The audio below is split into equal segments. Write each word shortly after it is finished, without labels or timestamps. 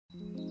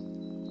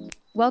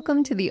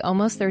Welcome to the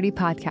Almost 30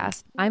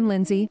 podcast. I'm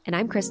Lindsay. And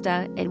I'm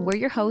Krista, and we're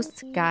your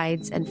hosts,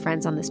 guides, and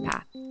friends on this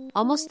path.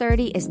 Almost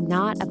 30 is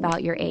not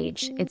about your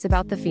age. It's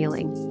about the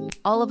feeling.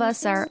 All of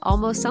us are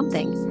almost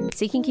something,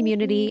 seeking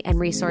community and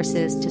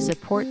resources to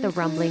support the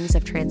rumblings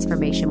of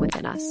transformation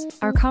within us.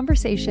 Our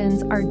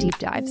conversations are deep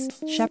dives,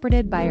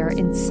 shepherded by our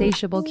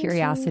insatiable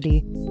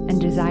curiosity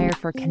and desire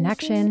for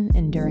connection,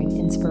 enduring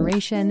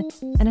inspiration,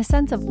 and a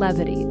sense of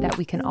levity that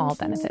we can all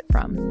benefit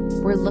from.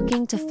 We're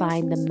looking to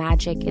find the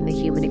magic in the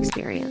human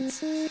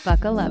experience.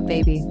 Buckle up,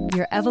 baby.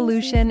 Your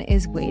evolution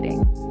is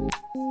waiting.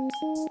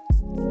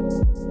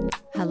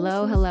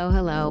 Hello, hello,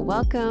 hello.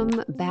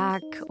 Welcome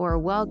back or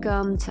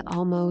welcome to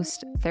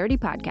Almost 30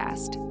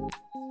 podcast.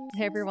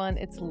 Hey everyone,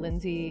 it's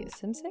Lindsay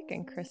Simsick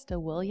and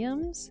Krista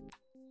Williams.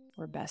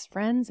 We're best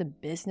friends and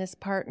business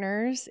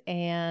partners,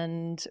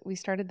 and we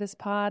started this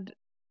pod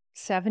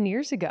 7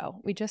 years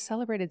ago. We just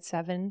celebrated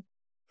 7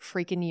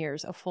 freaking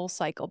years, a full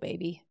cycle,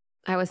 baby.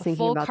 I was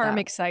thinking about that. Full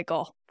karmic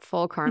cycle.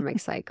 Full karmic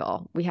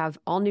cycle. We have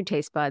all new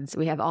taste buds.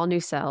 We have all new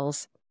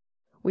cells.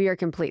 We are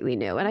completely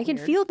new. And I can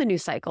feel the new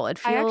cycle. It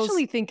feels... I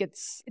actually think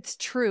it's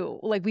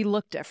true. Like, we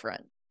look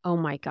different. Oh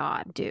my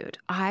God, dude.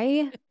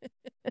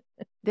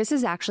 This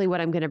is actually what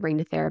I'm going to bring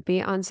to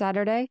therapy on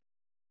Saturday.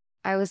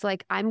 I was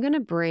like, I'm going to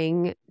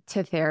bring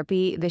to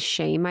therapy the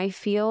shame I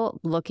feel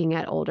looking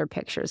at older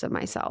pictures of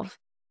myself.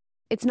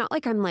 It's not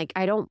like I'm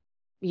not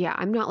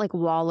like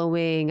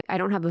wallowing. I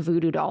don't have a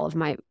voodoo doll of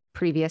my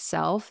previous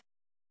self.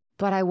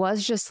 But I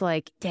was just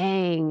like,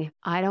 dang,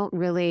 I don't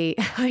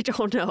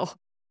know.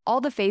 All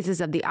the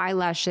phases of the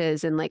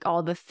eyelashes and like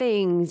all the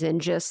things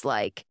and just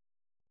like,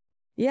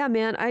 yeah,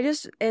 man,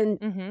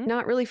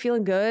 not really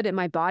feeling good in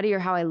my body or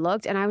how I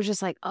looked. And I was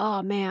just like,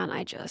 oh man,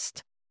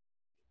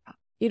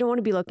 you don't want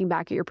to be looking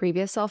back at your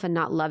previous self and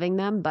not loving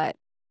them, but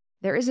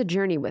there is a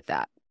journey with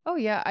that. Oh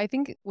yeah. I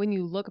think when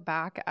you look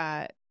back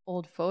at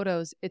old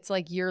photos, it's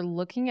like you're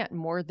looking at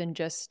more than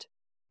just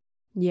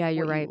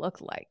you're what right. You look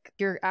like.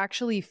 You're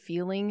actually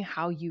feeling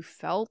how you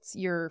felt.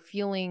 You're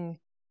feeling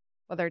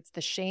whether it's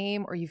the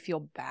shame or you feel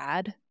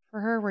bad for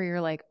her, where you're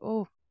like,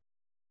 oh,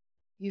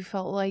 you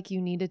felt like you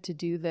needed to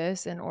do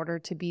this in order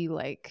to be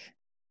like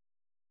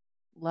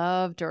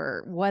loved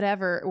or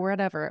whatever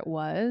it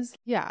was.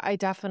 Yeah, I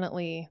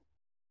definitely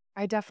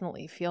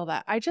feel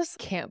that. I just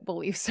can't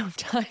believe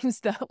sometimes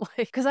that, like,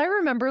 because I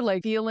remember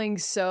like feeling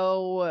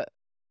so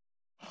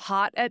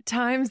hot at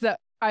times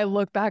that I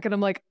look back and I'm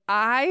like,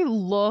 I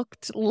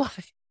looked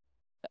like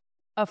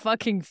a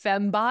fucking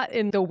fembot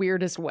in the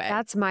weirdest way.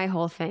 That's my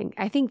whole thing.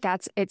 I think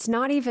it's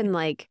not even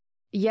like,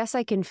 yes,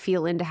 I can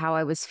feel into how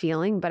I was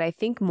feeling, but I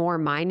think more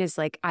mine is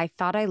like, I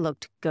thought I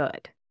looked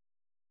good.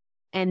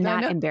 And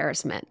that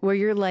embarrassment where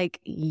you're like,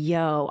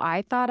 yo,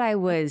 I thought I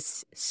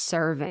was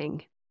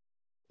serving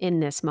in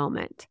this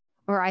moment,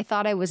 or I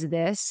thought I was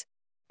this.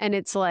 And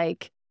it's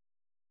like,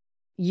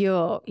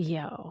 yo.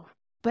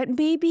 But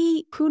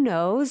maybe, who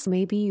knows?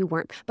 Maybe you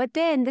weren't. But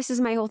then this is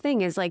my whole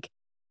thing is like,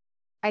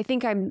 I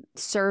think I'm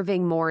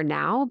serving more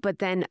now, but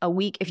then a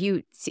week, if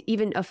you see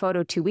even a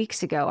photo 2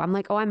 weeks ago, I'm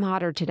like, oh, I'm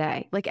hotter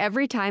today. Like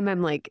every time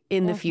I'm like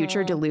in the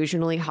future,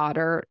 delusionally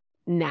hotter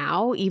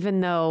now,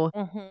 even though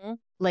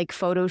like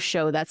photos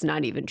show that's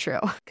not even true.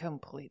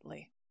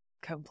 Completely.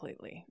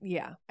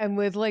 Yeah. And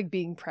with like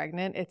being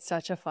pregnant, it's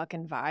such a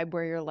fucking vibe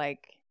where you're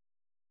like,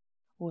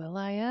 will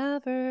I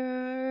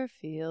ever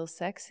feel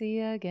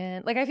sexy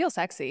again? Like I feel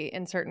sexy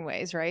in certain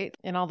ways, right?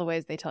 In all the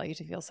ways they tell you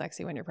to feel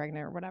sexy when you're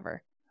pregnant or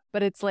whatever.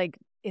 But it's like,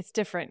 it's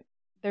different.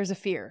 There's a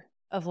fear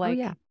of like,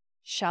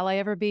 shall I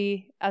ever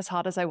be as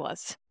hot as I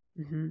was?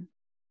 Mm-hmm.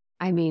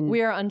 I mean,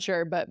 we are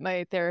unsure, but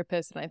my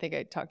therapist, and I think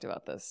I talked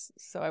about this,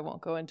 so I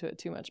won't go into it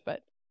too much,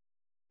 but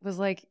was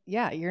like,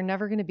 yeah, you're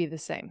never going to be the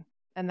same.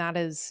 And that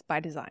is by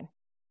design.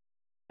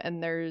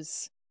 And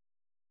there's,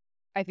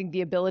 I think,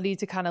 the ability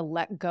to kind of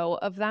let go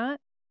of that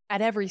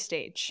at every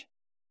stage.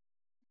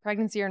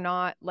 Pregnancy or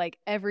not, like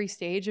every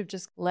stage of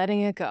just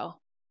letting it go.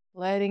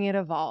 Letting it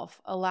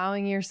evolve,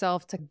 allowing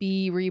yourself to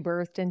be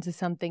rebirthed into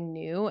something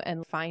new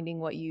and finding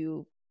what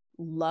you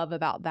love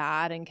about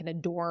that and can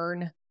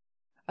adorn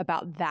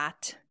about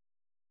that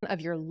of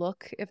your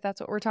look, if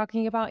that's what we're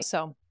talking about.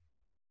 So,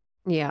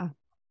 yeah.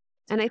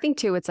 And I think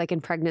too, it's like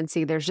in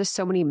pregnancy, there's just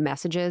so many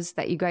messages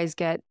that you guys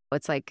get.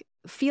 It's like,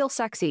 feel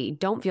sexy,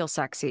 don't feel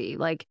sexy.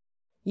 Like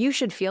you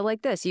should feel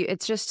like this.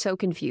 It's just so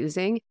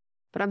confusing.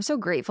 But I'm so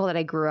grateful that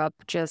I grew up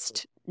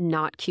just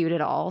not cute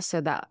at all. So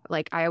that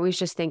like, I always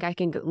just think I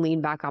can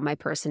lean back on my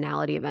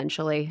personality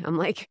eventually. I'm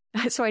like,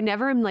 so I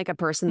never am like a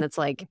person that's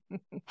like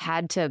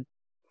had to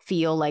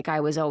feel like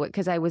I was always,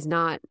 because I was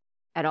not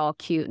at all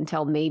cute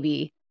until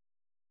maybe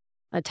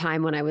a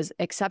time when I was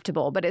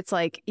acceptable. But it's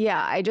like,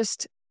 yeah,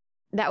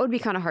 that would be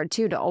kind of hard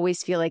too, to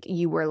always feel like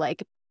you were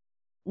like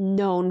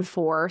known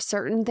for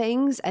certain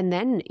things. And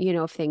then,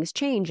 if things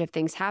change, if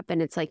things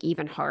happen, it's like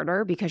even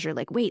harder because you're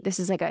like, wait, this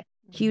is like a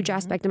huge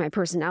aspect of my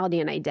personality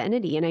and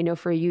identity. And I know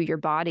for you, your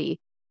body,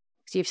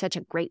 because you have such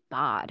a great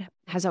bod,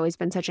 has always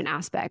been such an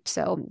aspect.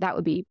 So that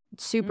would be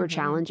super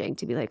challenging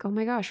to be like, oh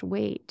my gosh,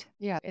 wait.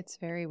 Yeah, it's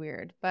very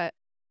weird. But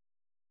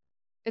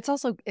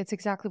it's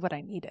exactly what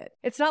I needed.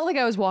 It's not like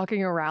I was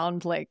walking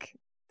around like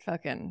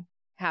fucking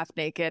half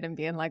naked and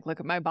being like, look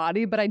at my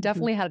body, but I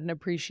definitely had an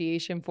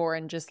appreciation for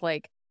and just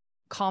like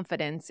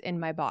confidence in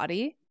my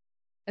body.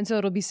 And so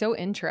it'll be so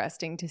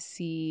interesting to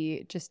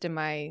see just in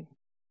my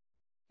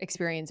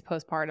experience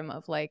postpartum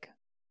of like,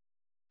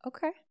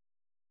 okay,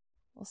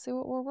 we'll see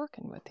what we're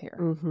working with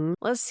here.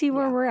 Let's see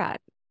where we're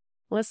at.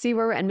 Let's see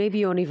where we're at. And maybe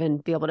you won't even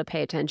be able to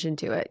pay attention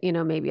to it. You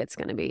know, maybe it's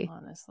going to be.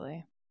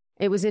 Honestly.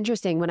 It was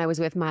interesting when I was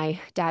with my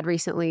dad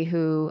recently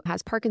who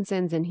has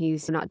Parkinson's and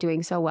he's not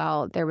doing so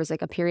well. There was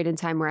like a period in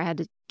time where I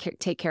had to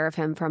take care of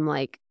him from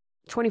like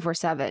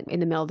 24/7 in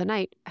the middle of the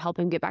night, help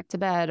him get back to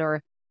bed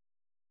or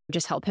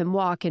just help him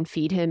walk and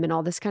feed him and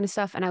all this kind of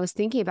stuff. And I was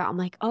thinking about, I'm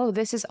like, oh,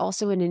 this is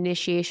also an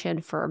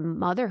initiation for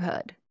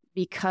motherhood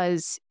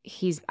because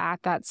he's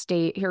at that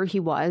state. Here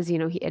he was, you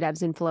know, it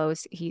ebbs and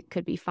flows. He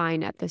could be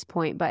fine at this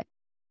point, but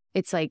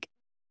it's like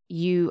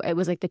it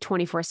was like the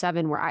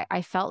 24/7 where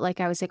I felt like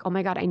I was like, oh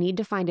my God, I need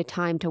to find a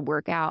time to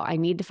work out. I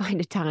need to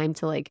find a time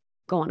to like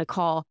go on a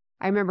call.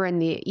 I remember in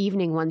the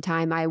evening one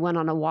time I went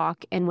on a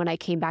walk and when I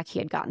came back, he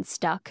had gotten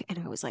stuck and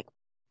I was like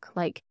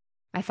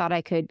I thought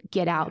I could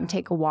get out and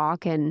take a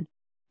walk and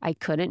I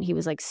couldn't. He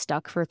was like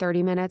stuck for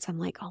 30 minutes. I'm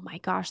like, oh my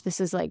gosh,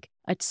 this is like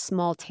a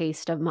small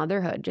taste of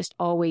motherhood. Just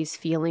always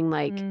feeling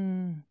like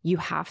you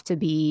have to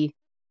be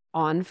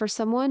on for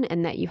someone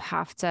and that you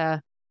have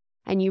to,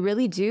 and you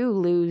really do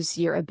lose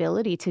your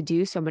ability to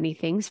do so many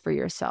things for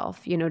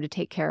yourself, you know, to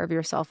take care of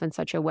yourself in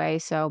such a way.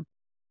 So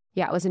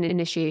yeah, it was an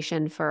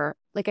initiation for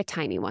like a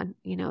tiny one,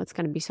 you know, it's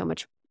going to be so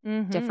much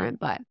different,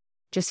 but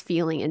just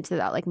feeling into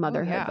that like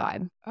motherhood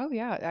vibe. Oh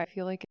yeah. I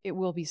feel like it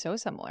will be so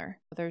similar.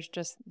 There's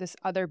just this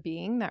other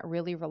being that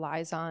really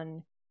relies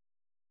on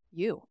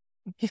you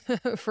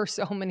for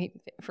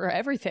for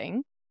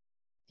everything.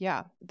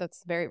 Yeah.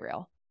 That's very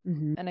real.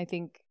 And I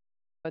think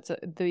it's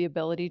the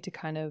ability to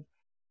kind of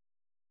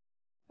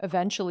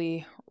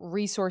eventually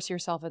resource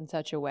yourself in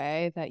such a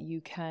way that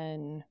you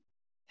can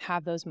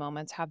have those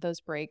moments, have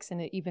those breaks.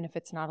 And even if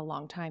it's not a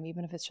long time,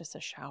 even if it's just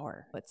a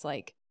shower, it's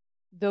like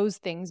those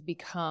things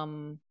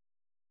become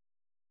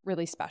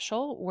really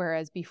special.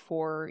 Whereas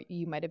before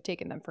you might have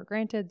taken them for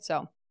granted.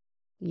 So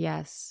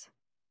yes,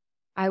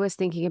 I was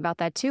thinking about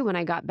that too. When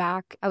I got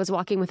back, I was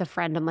walking with a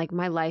friend. I'm like,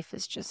 my life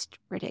is just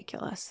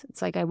ridiculous.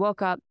 It's like I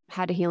woke up,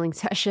 had a healing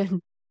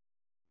session,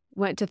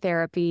 went to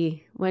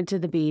therapy, went to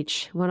the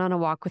beach, went on a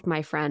walk with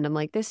my friend. I'm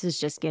like, this is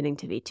just getting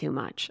to be too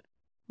much.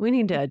 We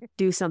need to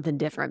do something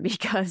different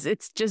because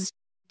it's just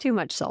too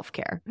much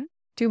self-care,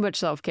 too much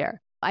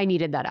self-care. I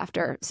needed that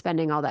after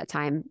spending all that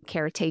time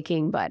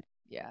caretaking. But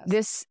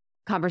this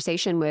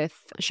conversation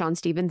with Shawn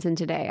Stevenson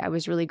today, I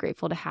was really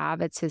grateful to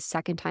have. It's his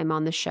second time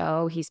on the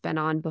show. He's been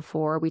on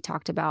before. We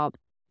talked about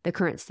the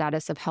current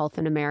status of health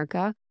in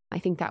America. I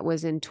think that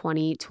was in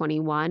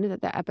 2021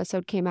 that the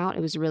episode came out.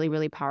 It was really,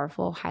 really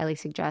powerful. Highly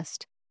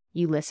suggest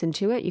you listen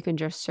to it. You can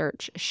just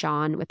search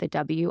Shawn with a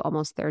W,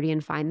 almost 30,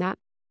 and find that.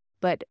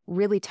 But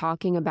really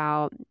talking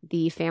about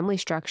the family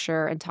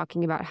structure and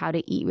talking about how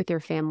to eat with your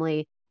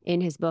family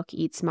in his book,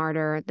 Eat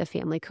Smarter, the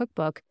Family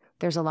Cookbook.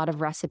 There's a lot of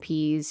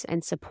recipes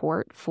and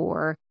support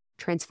for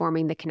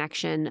transforming the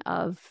connection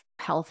of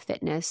health,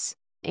 fitness,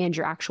 and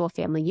your actual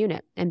family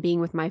unit. And being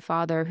with my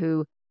father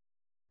who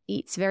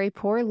eats very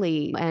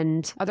poorly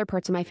and other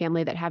parts of my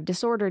family that have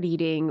disordered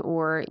eating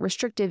or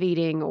restrictive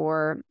eating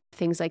or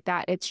things like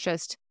that. It's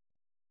just,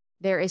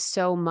 there is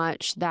so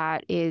much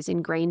that is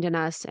ingrained in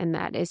us and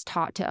that is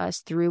taught to us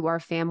through our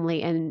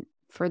family and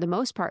for the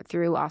most part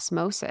through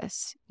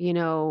osmosis, you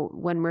know,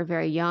 when we're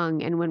very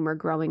young and when we're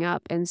growing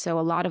up. And so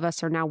a lot of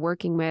us are now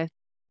working with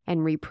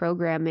and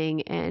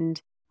reprogramming and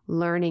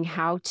learning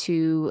how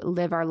to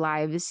live our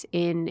lives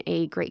in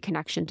a great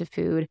connection to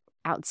food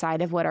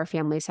outside of what our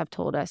families have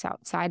told us,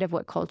 outside of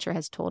what culture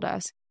has told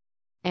us.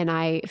 And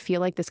I feel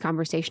like this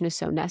conversation is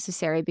so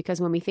necessary because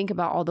when we think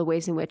about all the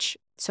ways in which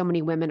so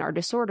many women are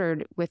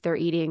disordered with their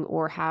eating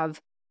or have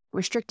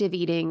restrictive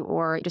eating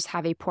or just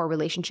have a poor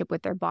relationship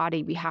with their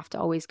body, we have to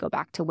always go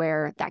back to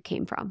where that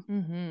came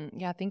from.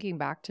 Yeah, thinking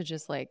back to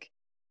just like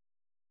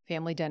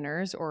family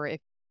dinners, or if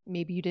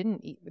maybe you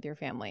didn't eat with your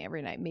family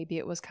every night, maybe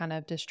it was kind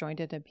of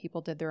disjointed and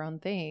people did their own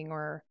thing,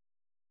 or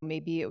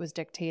maybe it was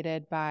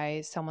dictated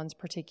by someone's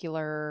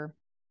particular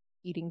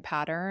eating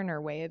pattern or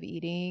way of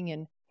eating,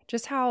 and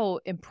just how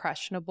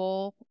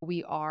impressionable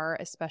we are,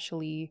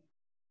 especially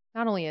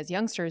not only as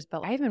youngsters,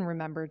 but I even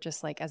remember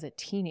just like as a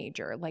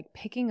teenager, like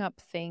picking up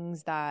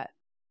things that,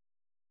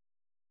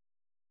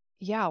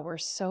 were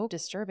so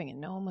disturbing and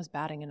no one was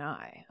batting an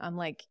eye. I'm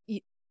like,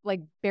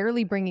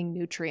 barely bringing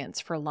nutrients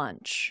for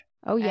lunch.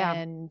 Oh, yeah.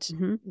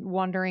 And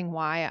wondering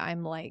why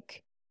I'm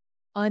like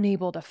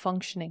unable to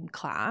function in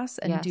class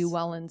and do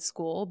well in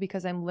school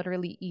because I'm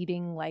literally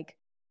eating like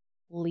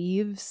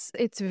leaves.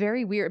 It's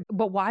very weird.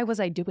 But why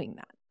was I doing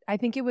that? I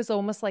think it was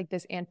almost like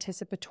this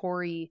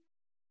anticipatory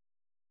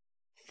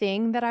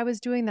thing that I was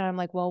doing that I'm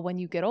like, well, when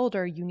you get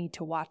older, you need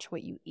to watch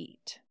what you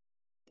eat.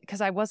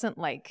 Because I was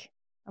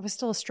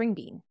still a string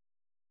bean,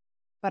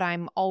 but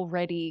I'm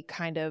already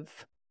kind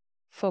of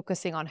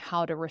focusing on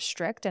how to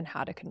restrict and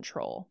how to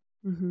control.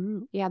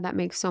 Yeah, that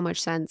makes so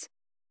much sense.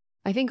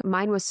 I think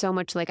mine was so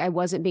much like I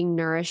wasn't being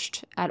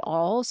nourished at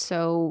all.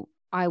 So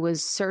I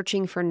was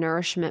searching for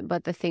nourishment,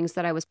 but the things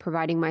that I was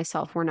providing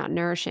myself were not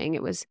nourishing.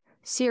 It was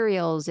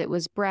cereals, it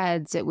was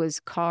breads, it was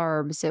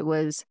carbs, it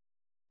was,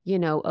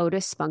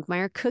 Otis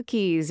Spunkmeyer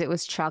cookies, it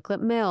was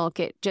chocolate milk.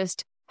 It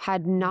just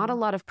had not a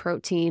lot of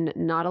protein,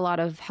 not a lot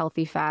of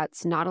healthy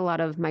fats, not a lot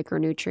of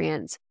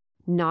micronutrients,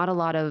 not a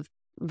lot of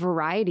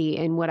variety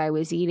in what I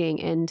was eating.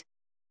 And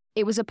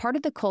it was a part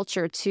of the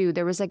culture too.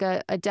 There was like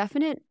a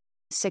definite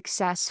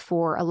success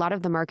for a lot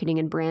of the marketing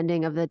and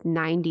branding of the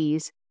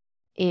 90s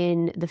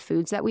in the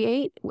foods that we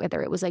ate,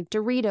 whether it was like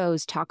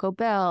Doritos, Taco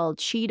Bell,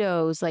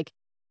 Cheetos, like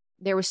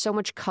there was so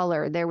much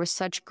color. There was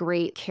such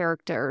great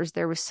characters.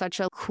 There was such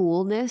a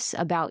coolness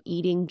about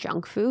eating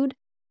junk food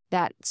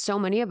that so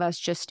many of us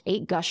just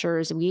ate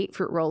Gushers. We ate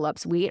fruit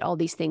roll-ups. We ate all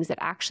these things that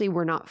actually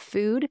were not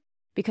food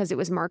because it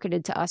was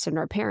marketed to us and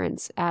our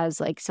parents as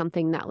like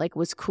something that like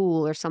was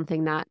cool or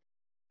something that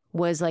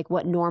was like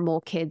what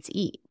normal kids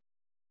eat.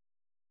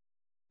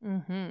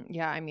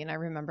 Yeah, I mean, I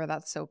remember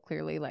that so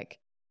clearly. Like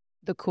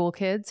the cool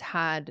kids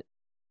had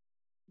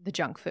the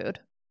junk food.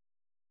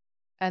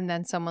 And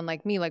then someone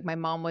like me, like my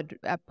mom would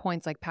at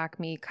points like pack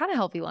me kind of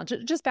healthy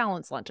lunches, just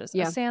balanced lunches,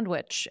 a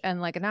sandwich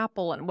and like an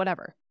apple and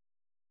whatever.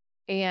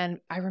 And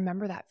I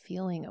remember that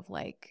feeling of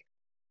like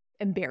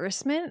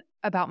embarrassment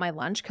about my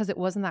lunch because it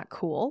wasn't that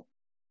cool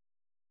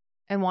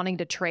and wanting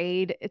to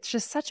trade. It's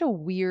just such a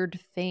weird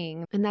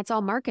thing. And that's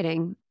all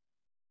marketing.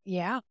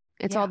 Yeah.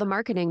 It's all the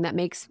marketing that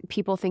makes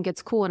people think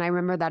it's cool. And I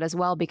remember that as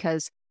well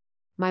because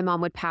my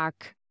mom would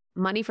pack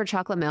money for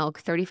chocolate milk,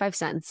 35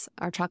 cents.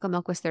 Our chocolate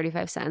milk was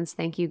 35 cents.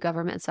 Thank you,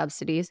 government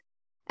subsidies.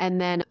 And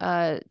then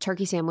a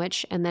turkey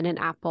sandwich and then an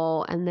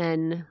apple and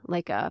then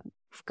like a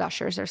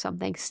Gushers or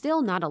something.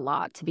 Still not a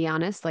lot, to be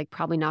honest, like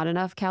probably not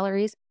enough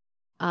calories.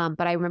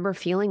 But I remember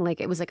feeling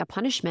like it was like a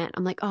punishment.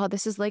 I'm like, oh,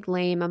 this is like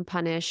lame. I'm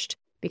punished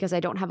because I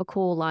don't have a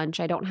cool lunch.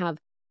 I don't have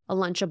a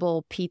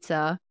Lunchable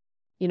pizza.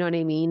 You know what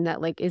I mean?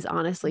 That like is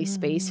honestly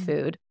space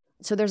food.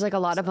 So there's like a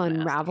lot of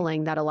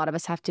unraveling that a lot of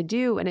us have to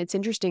do. And it's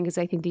interesting because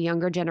I think the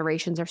younger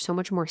generations are so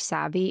much more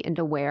savvy and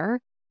aware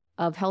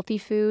of healthy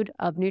food,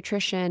 of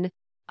nutrition,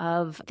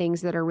 of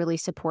things that are really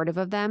supportive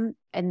of them.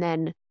 And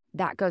then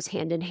that goes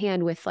hand in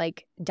hand with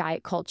like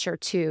diet culture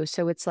too.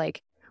 So it's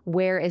like,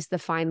 where is the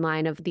fine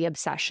line of the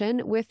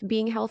obsession with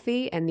being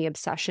healthy and the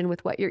obsession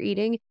with what you're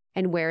eating?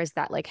 And where is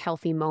that like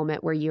healthy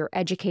moment where you're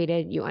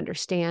educated, you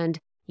understand,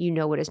 you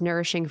know what is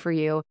nourishing for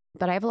you.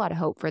 But I have a lot of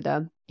hope for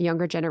the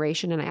younger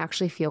generation. And I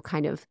actually feel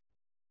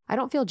I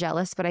don't feel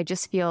jealous, but I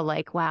just feel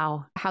like,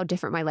 wow, how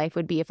different my life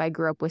would be if I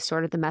grew up with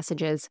sort of the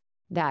messages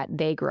that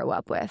they grow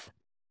up with.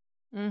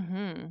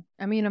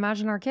 I mean,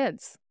 imagine our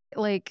kids.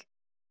 Like,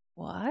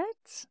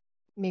 what?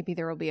 Maybe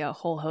there will be a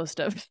whole host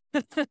of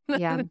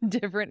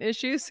different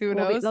issues. Who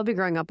knows? They'll be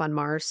growing up on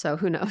Mars, so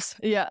who knows?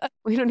 Yeah.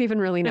 We don't even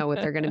really know what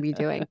they're going to be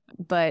doing.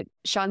 But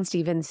Shawn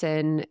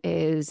Stevenson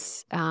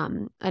is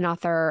an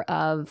author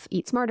of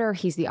Eat Smarter.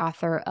 He's the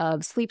author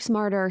of Sleep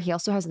Smarter. He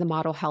also has the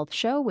Model Health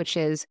Show, which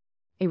is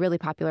a really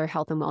popular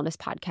health and wellness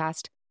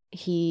podcast.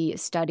 He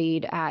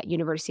studied at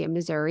University of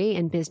Missouri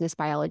in business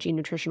biology,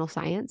 nutritional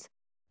science.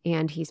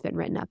 And he's been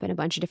written up in a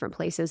bunch of different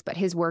places, but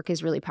his work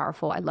is really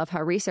powerful. I love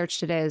how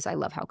researched it is. I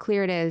love how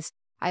clear it is.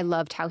 I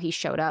loved how he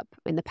showed up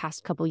in the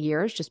past couple of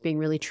years, just being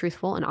really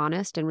truthful and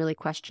honest and really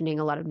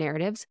questioning a lot of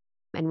narratives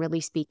and really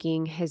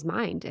speaking his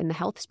mind in the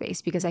health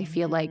space. Because I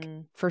feel like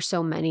for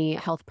so many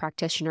health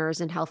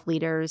practitioners and health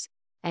leaders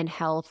and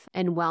health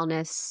and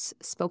wellness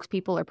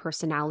spokespeople or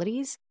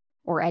personalities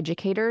or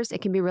educators,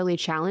 it can be really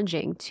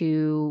challenging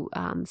to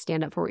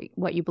stand up for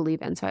what you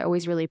believe in. So I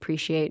always really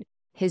appreciate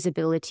his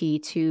ability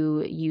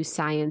to use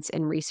science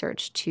and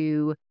research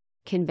to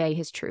convey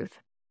his truth.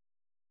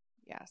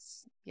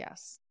 Yes.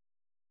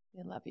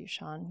 We love you,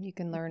 Shawn. You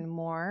can learn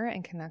more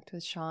and connect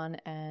with Shawn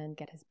and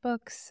get his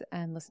books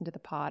and listen to the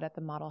pod at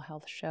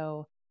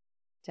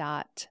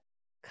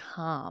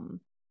themodelhealthshow.com.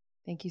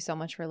 Thank you so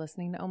much for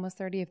listening to Almost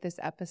 30. If this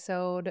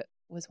episode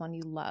was one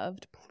you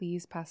loved,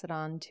 please pass it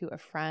on to a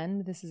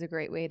friend. This is a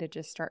great way to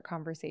just start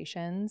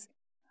conversations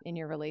in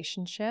your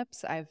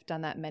relationships. I've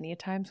done that many a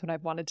times when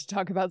I've wanted to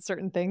talk about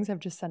certain things. I've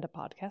just sent a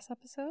podcast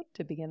episode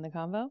to begin the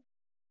convo.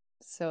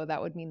 So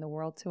that would mean the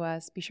world to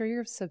us. Be sure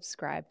you're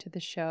subscribed to the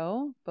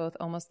show. Both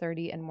Almost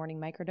 30 and Morning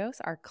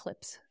Microdose are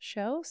clips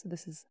show. So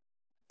this is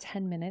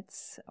 10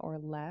 minutes or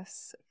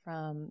less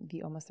from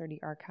the Almost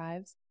 30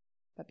 archives.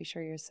 But be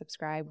sure you're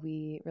subscribed.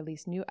 We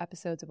release new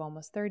episodes of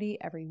Almost 30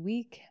 every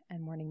week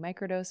and Morning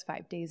Microdose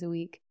 5 days a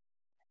week.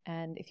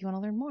 And if you want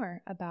to learn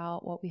more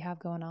about what we have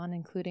going on,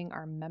 including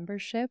our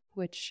membership,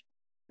 which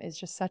is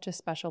just such a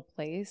special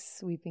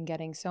place, we've been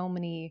getting so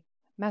many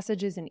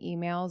messages and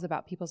emails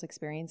about people's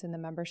experience in the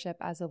membership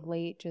as of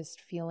late, just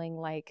feeling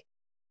like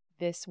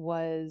this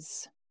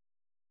was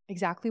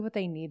exactly what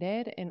they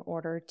needed in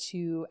order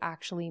to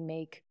actually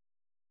make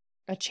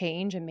a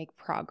change and make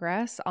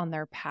progress on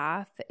their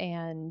path.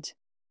 And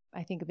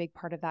I think a big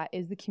part of that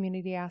is the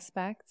community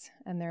aspect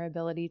and their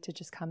ability to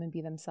just come and be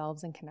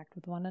themselves and connect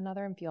with one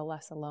another and feel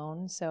less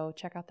alone. So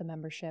check out the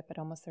membership at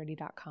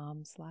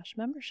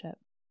almost30.com/membership.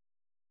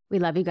 We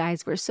love you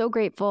guys. We're so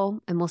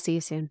grateful, and we'll see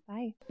you soon.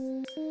 Bye.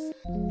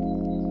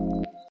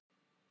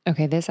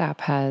 Okay, this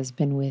app has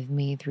been with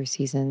me through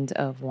seasons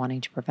of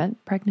wanting to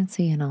prevent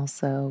pregnancy and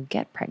also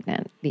get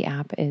pregnant. The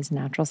app is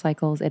Natural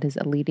Cycles. It is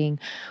a leading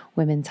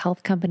women's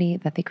health company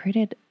that they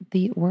created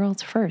the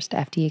world's first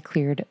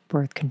FDA-cleared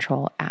birth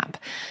control app.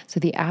 So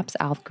the app's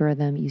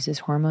algorithm uses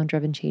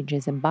hormone-driven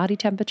changes in body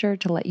temperature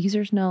to let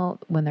users know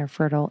when they're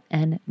fertile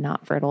and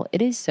not fertile.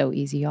 It is so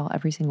easy, y'all.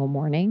 Every single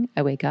morning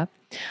I wake up,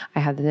 I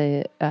have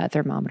the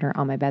thermometer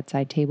on my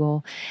bedside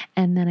table,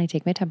 and then I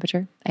take my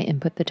temperature. I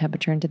input the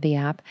temperature into the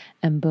app,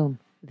 and boom,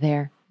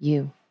 there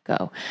you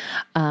go.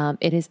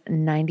 It is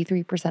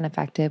 93%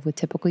 effective with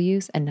typical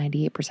use and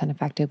 98%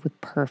 effective with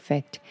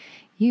perfect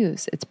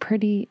use. It's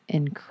pretty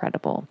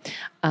incredible.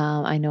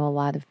 I know a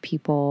lot of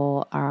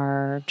people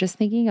are just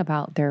thinking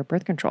about their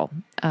birth control.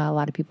 A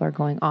lot of people are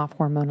going off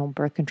hormonal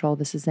birth control.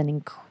 This is an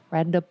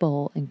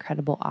incredible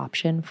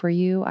option for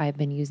you. I've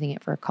been using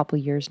it for a couple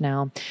years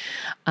now.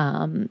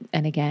 And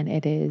again,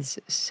 it is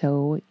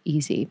so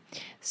easy.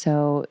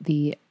 So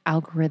the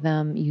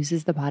algorithm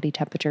uses the body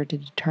temperature to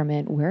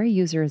determine where a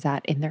user is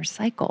at in their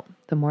cycle.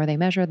 The more they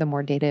measure, the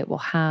more data it will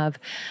have.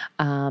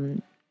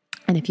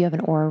 And if you have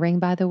an Oura Ring,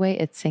 by the way,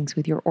 it syncs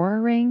with your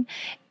Oura Ring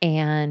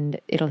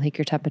and it'll take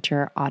your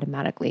temperature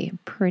automatically.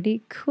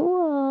 Pretty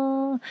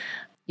cool.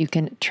 You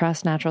can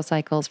trust Natural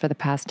Cycles. For the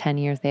past 10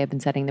 years, they have been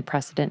setting the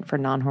precedent for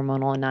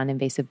non-hormonal and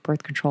non-invasive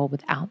birth control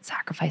without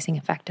sacrificing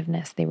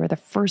effectiveness. They were the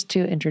first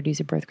to introduce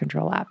a birth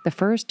control app, the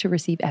first to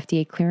receive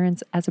FDA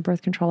clearance as a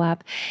birth control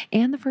app,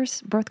 and the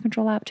first birth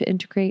control app to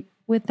integrate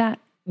with that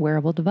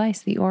wearable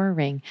device, the Oura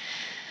Ring.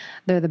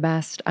 They're the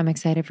best. I'm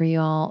excited for you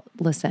all.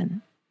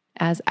 Listen,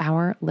 as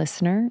our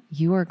listener,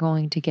 you are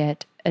going to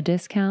get a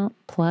discount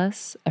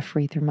plus a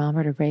free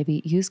thermometer,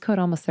 baby. Use code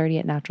almost30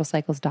 at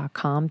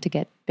naturalcycles.com to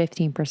get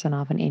 15%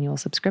 off an annual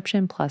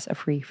subscription plus a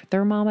free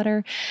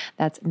thermometer.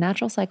 That's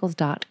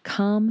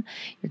naturalcycles.com.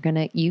 You're going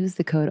to use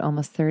the code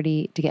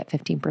almost30 to get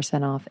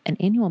 15% off an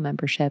annual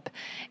membership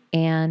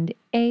and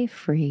a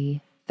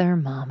free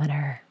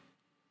thermometer.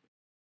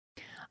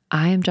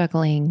 I am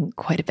juggling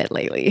quite a bit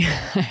lately.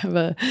 I have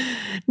a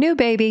new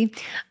baby,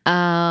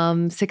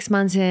 6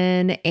 months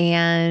in,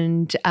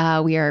 and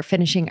we are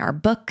finishing our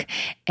book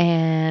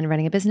and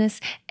running a business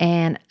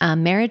and a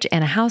marriage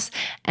and a house.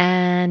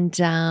 And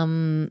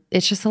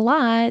it's just a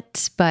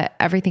lot, but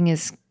everything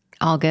is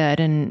all good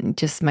and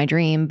just my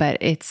dream, but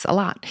it's a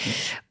lot.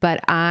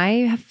 But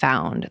I have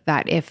found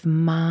that if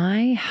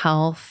my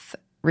health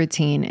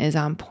routine is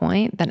on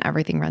point, then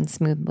everything runs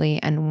smoothly.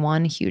 And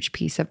one huge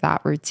piece of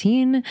that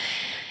routine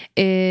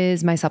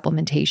is my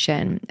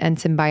supplementation. And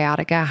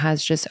Symbiotica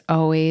has just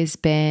always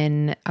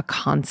been a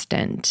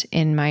constant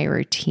in my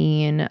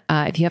routine.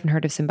 If you haven't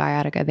heard of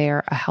Symbiotica, they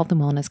are a health and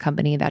wellness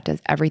company that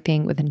does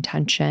everything with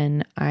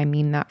intention. I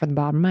mean that from the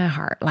bottom of my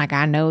heart. Like,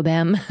 I know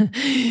them.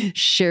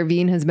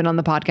 Sherveen has been on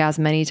the podcast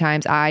many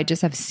times. I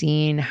just have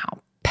seen how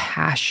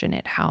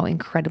passionate, how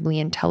incredibly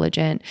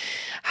intelligent,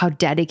 how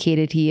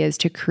dedicated he is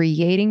to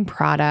creating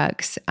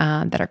products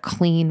that are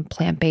clean,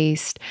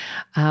 plant-based,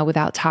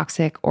 without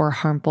toxic or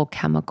harmful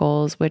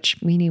chemicals, which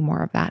we need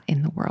more of that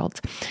in the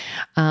world.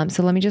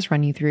 So let me just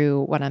run you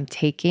through what I'm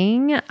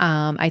taking.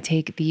 I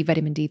take the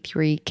vitamin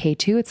D3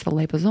 K2. It's the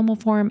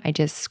liposomal form. I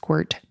just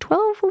squirt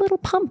 12 little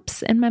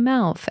pumps in my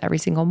mouth every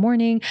single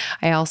morning.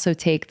 I also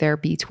take their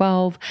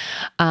B12.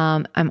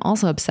 I'm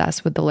also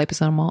obsessed with the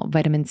liposomal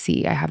vitamin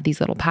C. I have these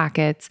little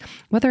packets.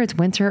 Whether it's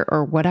winter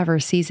or whatever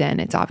season,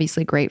 it's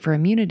obviously great for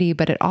immunity,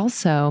 but it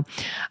also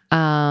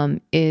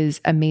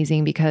is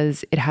amazing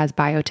because it has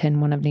biotin,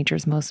 one of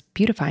nature's most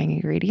beautifying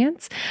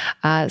ingredients.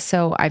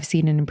 So I've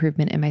seen an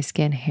improvement in my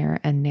skin, hair,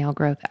 and nail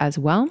growth as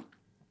well.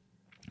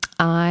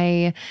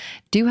 I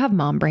do have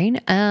mom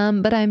brain,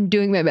 but I'm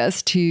doing my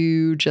best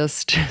to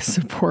just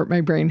support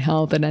my brain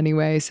health in any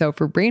way. So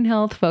for brain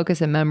health,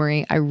 focus, and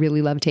memory, I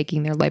really love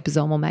taking their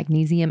liposomal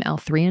magnesium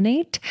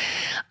L-threonate.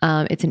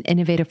 It's an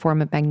innovative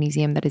form of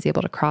magnesium that is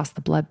able to cross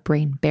the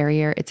blood-brain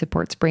barrier. It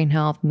supports brain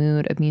health,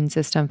 mood, immune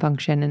system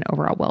function, and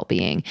overall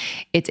well-being.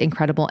 It's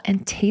incredible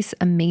and tastes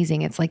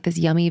amazing. It's like this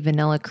yummy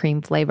vanilla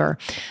cream flavor.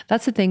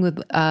 That's the thing with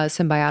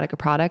Symbiotica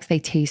products. They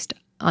taste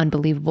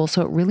unbelievable.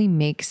 So it really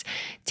makes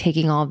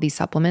taking all of these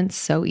supplements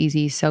so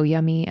easy, so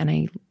yummy, and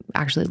I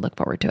actually look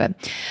forward to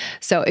it.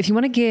 So if you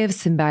want to give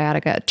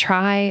Symbiotica a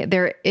try,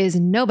 there is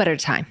no better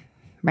time.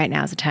 Right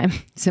now is the time.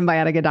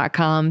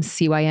 Symbiotica.com,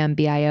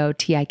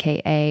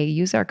 Cymbiotika.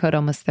 Use our code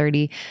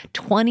almost30,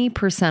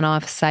 20%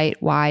 off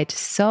site-wide.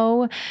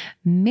 So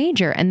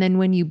major. And then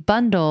when you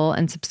bundle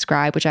and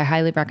subscribe, which I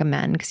highly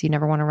recommend because you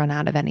never want to run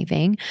out of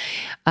anything,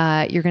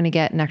 you're going to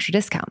get an extra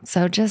discount.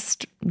 So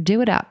just do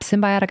it up.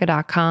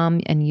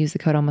 Symbiotica.com and use the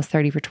code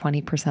almost30 for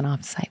 20%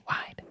 off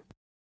site-wide.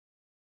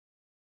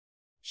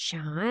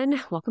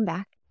 Shawn, welcome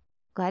back.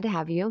 Glad to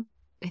have you.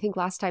 I think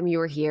last time you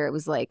were here, it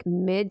was like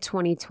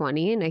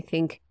mid-2020. And I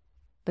think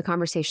the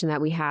conversation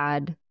that we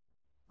had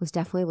was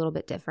definitely a little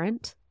bit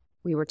different.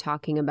 We were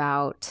talking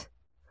about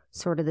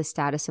sort of the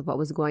status of what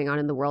was going on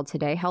in the world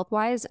today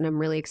health-wise, and I'm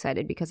really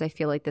excited because I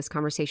feel like this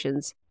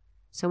conversation's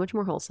so much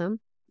more wholesome,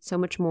 so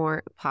much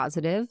more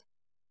positive,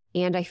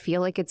 and I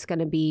feel like it's going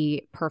to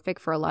be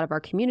perfect for a lot of our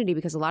community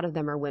because a lot of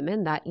them are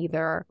women that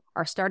either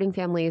are starting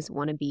families,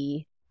 want to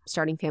be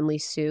starting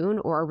families soon,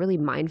 or are really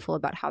mindful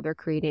about how they're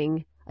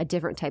creating a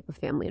different type of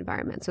family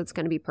environment. So it's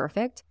going to be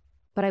perfect.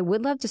 But I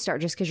would love to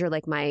start just because you're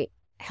like my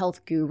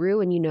health guru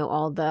and you know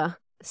all the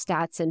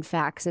stats and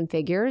facts and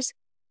figures.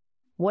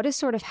 What has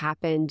sort of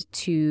happened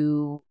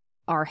to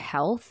our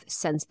health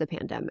since the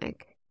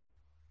pandemic?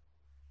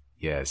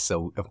 Yeah,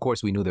 so of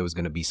course we knew there was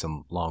going to be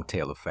some long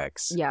tail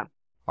effects. Yeah.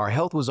 Our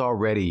health was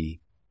already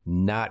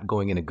not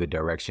going in a good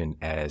direction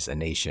as a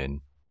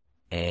nation.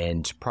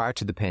 And prior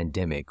to the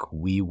pandemic,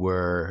 we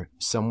were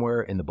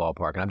somewhere in the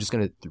ballpark. And I'm just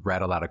going to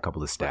rattle out a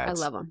couple of stats. I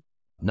love them.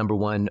 Number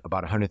one,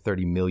 about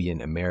 130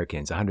 million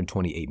Americans,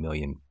 128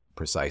 million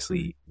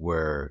precisely,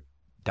 were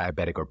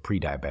diabetic or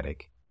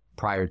pre-diabetic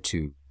prior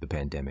to the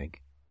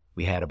pandemic.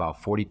 We had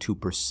about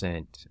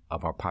 42%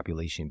 of our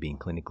population being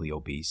clinically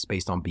obese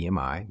based on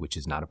BMI, which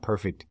is not a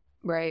perfect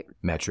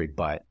metric,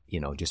 but,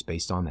 just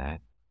based on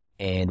that.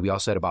 And we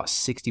also had about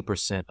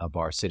 60% of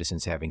our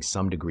citizens having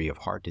some degree of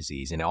heart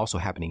disease, and also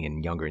happening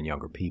in younger and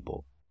younger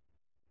people.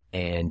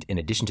 And in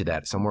addition to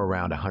that, somewhere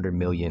around 100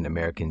 million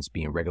Americans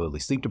being regularly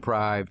sleep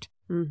deprived,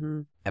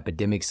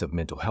 epidemics of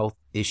mental health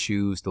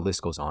issues, the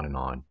list goes on and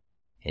on.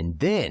 And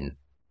then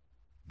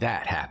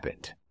that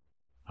happened,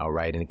 all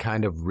right? And it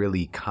kind of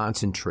really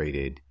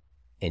concentrated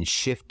and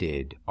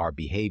shifted our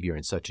behavior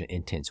in such an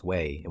intense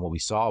way. And what we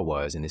saw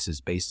was, and this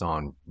is based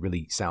on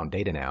really sound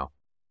data now,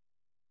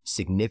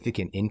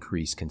 significant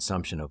increased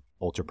consumption of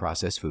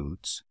ultra-processed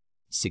foods,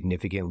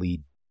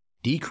 significantly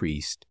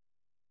decreased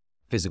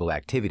physical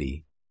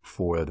activity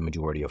for the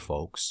majority of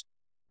folks.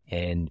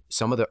 And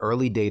some of the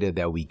early data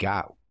that we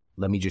got,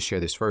 let me just share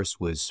this first,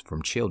 was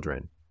from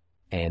children.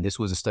 And this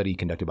was a study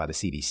conducted by the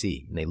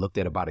CDC. And they looked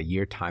at about a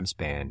year time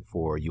span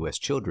for U.S.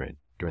 children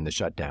during the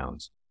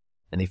shutdowns.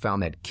 And they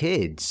found that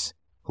kids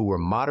who were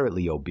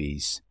moderately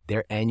obese,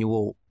 their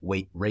annual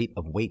rate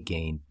of weight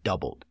gain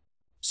doubled.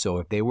 So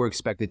if they were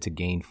expected to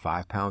gain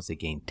 5 pounds, they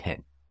gained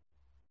 10.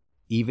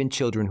 Even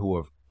children who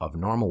are of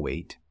normal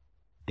weight,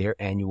 their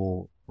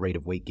annual rate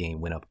of weight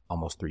gain went up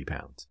almost 3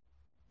 pounds.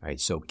 Right?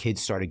 So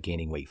kids started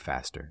gaining weight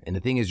faster. And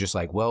the thing is just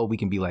like, well, we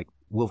can be like,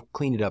 we'll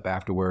clean it up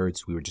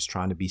afterwards. We were just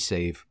trying to be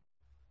safe.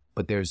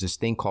 But there's this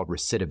thing called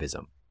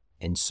recidivism.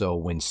 And so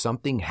when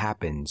something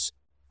happens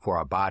for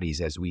our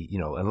bodies, as we,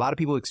 and a lot of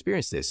people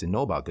experience this and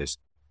know about this,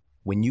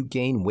 when you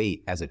gain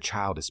weight as a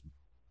child, it's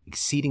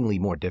exceedingly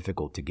more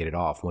difficult to get it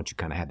off once you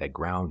kind of have that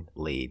ground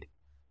laid,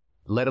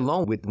 let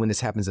alone when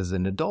this happens as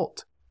an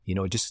adult.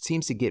 It just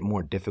seems to get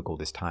more difficult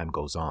as time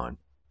goes on.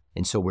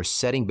 And so we're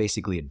setting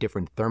basically a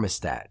different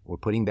thermostat. We're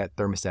putting that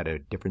thermostat at a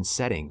different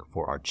setting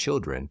for our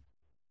children.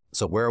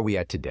 So where are we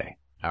at today?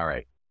 All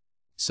right.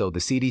 So the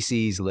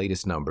CDC's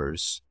latest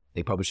numbers,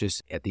 they published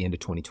this at the end of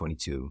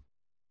 2022.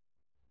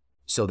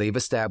 So they've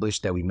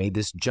established that we made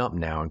this jump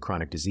now in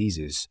chronic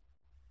diseases.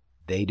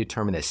 They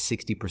determined that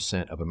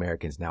 60% of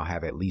Americans now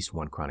have at least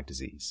one chronic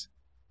disease.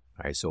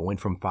 All right, so it went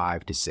from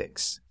 5 to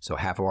 6. So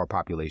half of our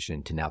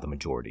population to now the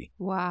majority.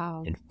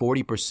 Wow. And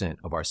 40%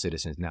 of our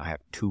citizens now have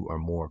 2 or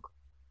more.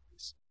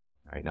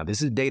 All right, now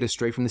this is data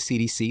straight from the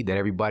CDC that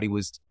everybody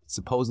was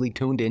supposedly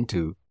tuned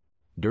into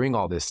during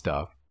all this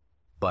stuff.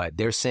 But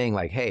they're saying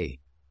like, hey,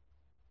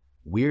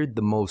 we're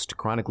the most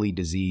chronically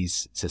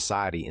diseased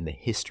society in the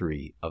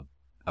history of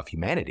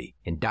humanity,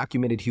 in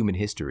documented human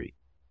history.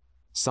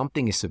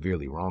 Something is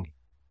severely wrong.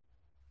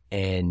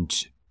 And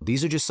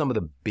these are just some of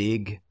the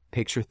big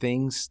picture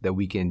things that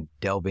we can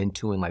delve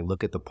into and like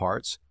look at the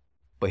parts.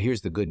 But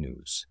here's the good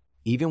news.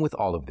 Even with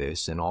all of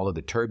this and all of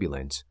the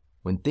turbulence,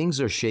 when things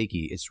are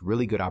shaky, it's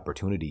really good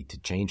opportunity to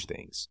change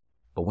things.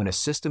 But when a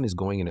system is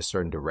going in a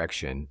certain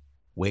direction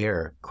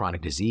where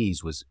chronic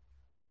disease was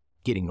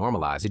getting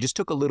normalized, it just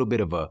took a little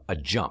bit of a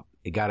jump.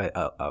 It got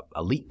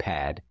a leap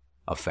pad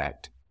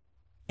effect.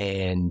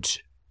 And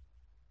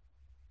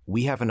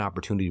we have an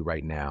opportunity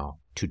right now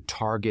to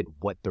target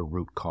what the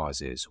root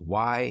cause is.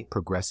 Why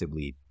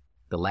progressively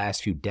the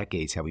last few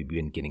decades have we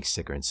been getting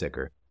sicker and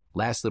sicker?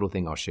 Last little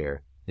thing I'll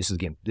share. This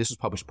was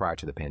published prior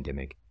to the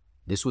pandemic.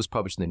 This was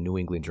published in the New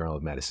England Journal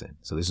of Medicine.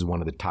 So this is one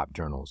of the top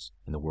journals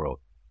in the world.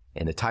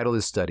 And the title of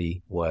this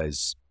study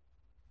was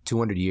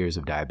 200 Years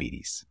of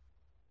Diabetes.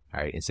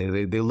 All right. And so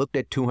they looked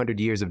at 200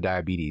 years of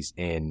diabetes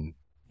in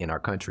our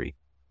country.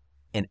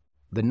 And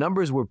the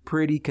numbers were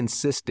pretty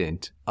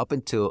consistent up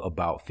until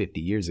about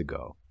 50 years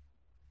ago.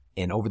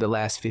 And over the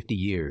last 50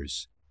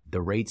 years,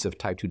 the rates of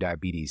type 2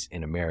 diabetes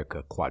in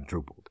America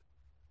quadrupled.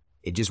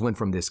 It just went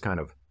from this kind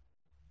of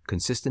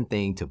consistent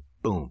thing to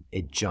boom,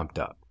 it jumped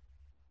up.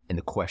 And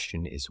the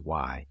question is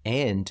why?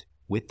 And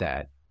with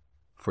that,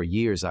 for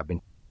years, I've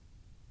been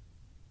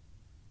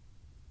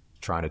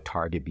trying to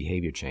target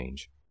behavior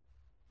change.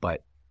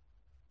 But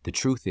the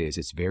truth is,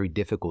 it's very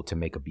difficult to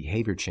make a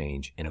behavior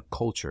change in a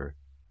culture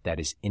that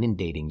is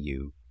inundating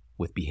you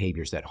with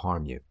behaviors that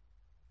harm you.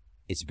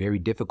 it's very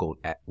difficult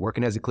at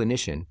working as a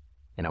clinician,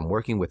 and I'm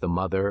working with a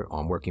mother, or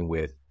I'm working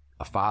with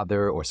a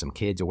father or some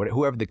kids or whatever,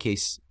 whoever the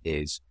case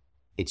is.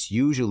 It's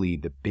usually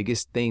the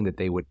biggest thing that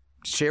they would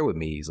share with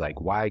me is like,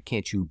 why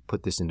can't you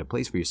put this into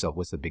place for yourself?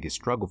 What's the biggest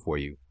struggle for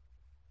you?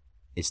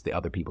 It's the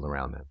other people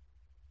around them.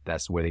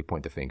 That's where they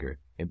point the finger.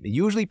 And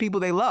usually people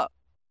they love,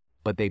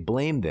 but they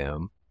blame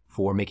them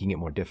for making it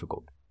more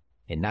difficult.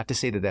 And not to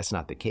say that that's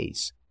not the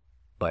case,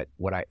 but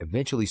what I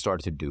eventually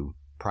started to do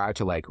prior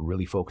to like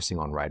really focusing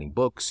on writing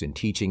books and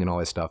teaching and all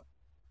that stuff,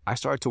 I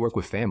started to work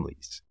with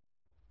families.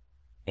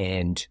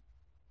 And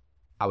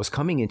I was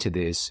coming into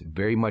this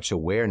very much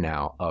aware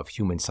now of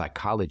human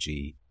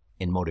psychology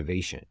and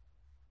motivation.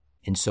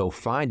 And so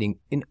finding,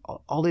 and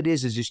all it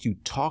is just you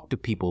talk to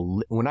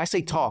people. When I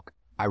say talk,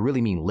 I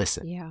really mean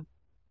listen. Yeah.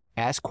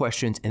 Ask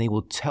questions and they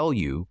will tell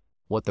you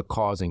what the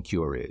cause and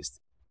cure is.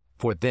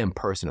 For them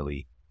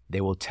personally,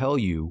 they will tell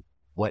you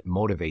what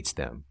motivates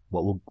them,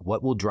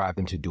 what will drive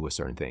them to do a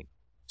certain thing.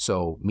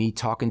 So me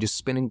talking, just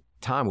spending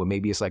time with,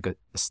 maybe it's like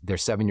their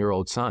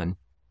 7-year-old son,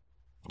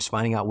 just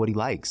finding out what he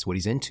likes, what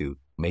he's into.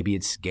 Maybe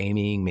it's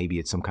gaming, maybe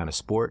it's some kind of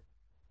sport,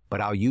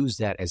 but I'll use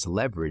that as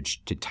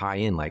leverage to tie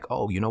in like,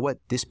 oh, you know what?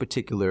 This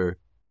particular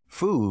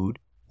food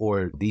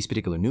or these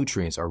particular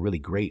nutrients are really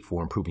great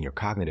for improving your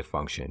cognitive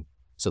function,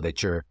 so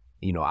that you're,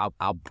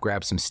 I'll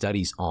grab some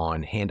studies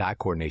on hand-eye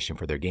coordination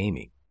for their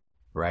gaming,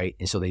 right?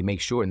 And so they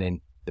make sure, and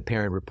then the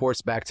parent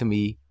reports back to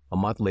me a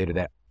month later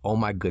that, oh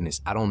my goodness,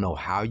 I don't know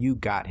how you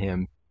got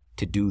him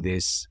to do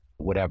this,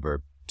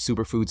 whatever,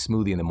 superfood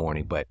smoothie in the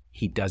morning, but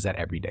he does that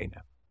every day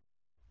now,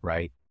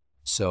 right?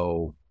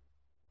 So,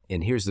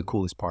 and here's the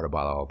coolest part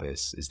about all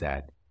this is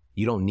that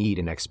you don't need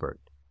an expert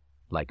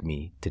like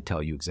me to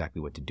tell you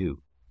exactly what to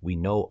do. We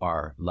know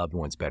our loved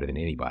ones better than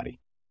anybody,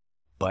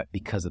 but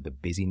because of the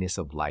busyness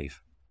of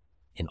life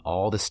and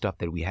all the stuff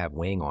that we have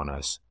weighing on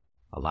us,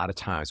 a lot of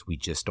times we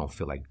just don't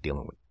feel like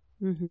dealing with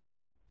it. Mm-hmm.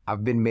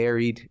 I've been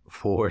married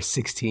for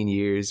 16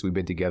 years. We've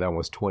been together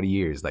almost 20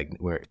 years, like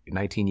we're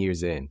 19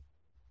 years in.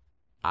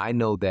 I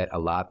know that a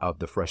lot of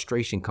the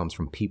frustration comes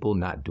from people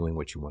not doing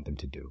what you want them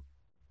to do.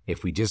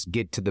 If we just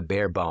get to the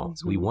bare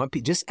bones, Mm-hmm. we want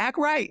people, just act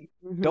right.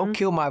 Mm-hmm. Don't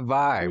kill my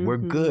vibe. Mm-hmm. We're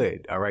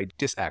good. All right.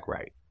 Just act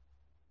right.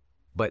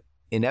 But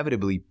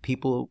inevitably,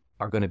 people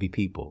are going to be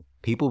people.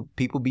 People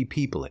be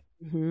peopling.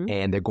 Mm-hmm.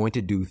 And they're going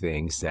to do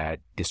things that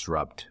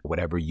disrupt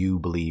whatever you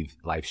believe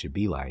life should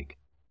be like.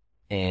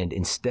 And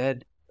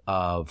instead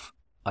of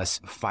us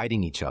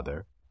fighting each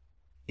other,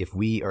 if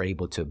we are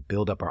able to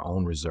build up our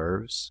own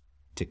reserves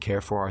to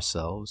care for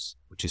ourselves,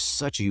 which is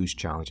such a huge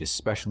challenge,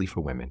 especially for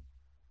women.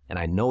 And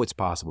I know it's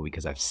possible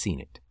because I've seen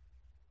it.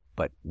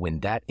 But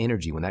when that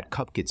energy, when that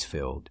cup gets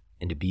filled,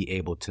 and to be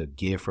able to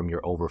give from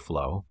your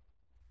overflow,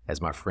 as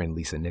my friend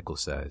Lisa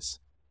Nichols says,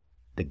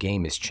 the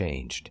game is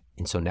changed.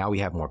 And so now we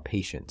have more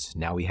patience.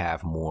 Now we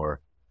have more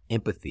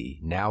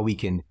empathy. Now we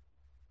can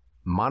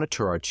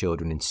monitor our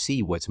children and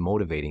see what's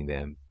motivating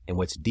them and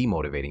what's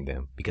demotivating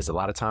them. Because a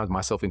lot of times,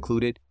 myself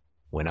included,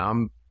 when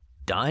I'm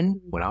done,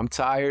 when I'm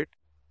tired,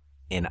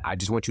 and I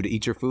just want you to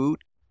eat your food,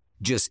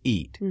 just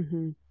eat.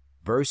 Mm-hmm.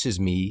 Versus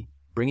me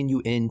bringing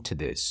you into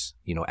this,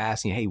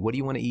 asking, hey, what do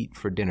you want to eat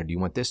for dinner? Do you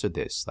want this or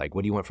this? Like,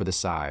 what do you want for the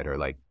side? Or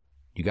like,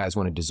 do you guys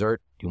want a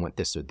dessert? Do you want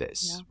this or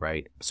this? Yeah.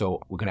 Right?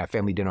 So we're going to have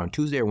family dinner on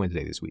Tuesday or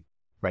Wednesday this week,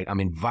 right? I'm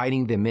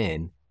inviting them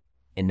in,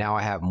 and now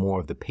I have more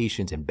of the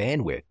patience and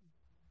bandwidth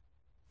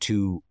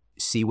to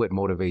see what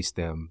motivates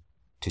them,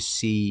 to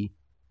see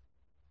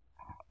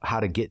how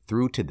to get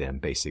through to them,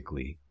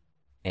 basically.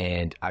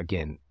 And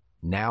again,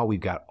 now we've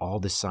got all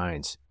the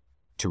signs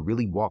to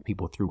really walk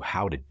people through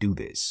how to do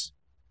this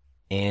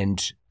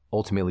and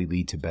ultimately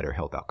lead to better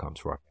health outcomes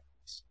for our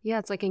families. Yeah,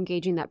 it's like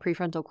engaging that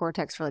prefrontal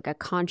cortex for like a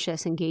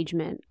conscious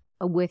engagement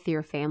with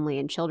your family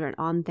and children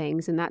on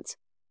things. And that's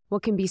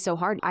what can be so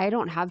hard. I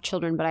don't have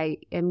children, but I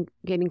am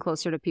getting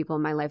closer to people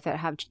in my life that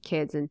have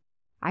kids. And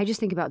I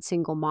just think about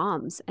single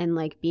moms and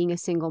like being a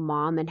single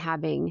mom and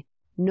having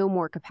no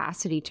more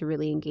capacity to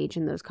really engage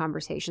in those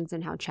conversations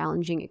and how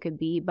challenging it could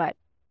be. But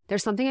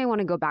there's something I want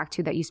to go back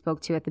to that you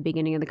spoke to at the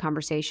beginning of the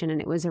conversation,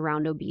 and it was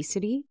around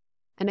obesity.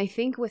 And I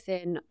think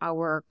within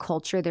our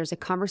culture, there's a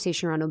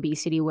conversation around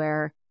obesity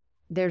where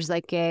there's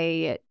like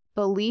a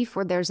belief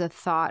or there's a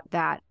thought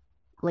that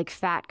like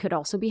fat could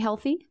also be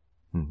healthy.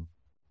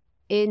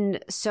 Mm-hmm.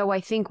 So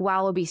I think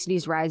while obesity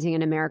is rising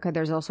in America,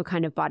 there's also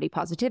kind of body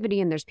positivity,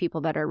 and there's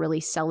people that are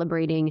really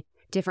celebrating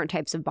different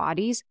types of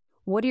bodies.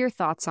 What are your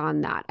thoughts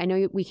on that? I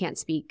know we can't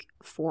speak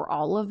for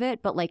all of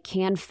it, but like,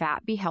 can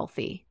fat be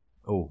healthy?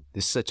 Oh,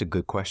 this is such a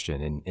good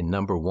question. And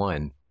number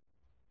one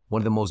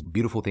of the most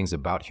beautiful things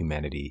about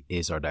humanity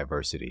is our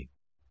diversity.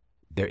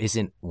 There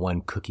isn't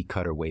one cookie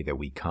cutter way that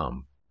we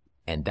come,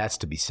 and that's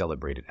to be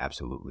celebrated,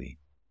 absolutely.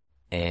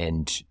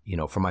 And,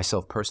 for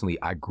myself personally,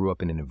 I grew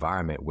up in an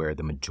environment where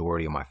the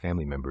majority of my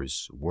family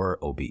members were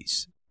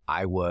obese.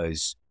 I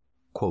was,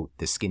 quote,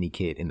 the skinny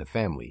kid in the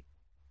family.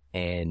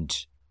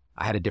 And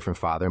I had a different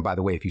father. And by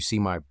the way, if you see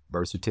my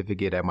birth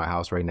certificate at my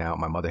house right now,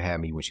 my mother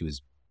had me when she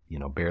was,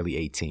 barely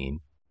 18.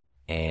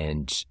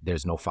 And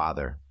there's no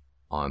father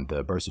on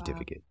the birth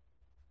certificate.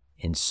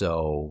 And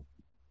so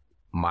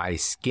my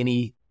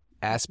skinny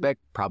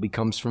aspect probably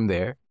comes from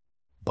there.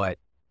 But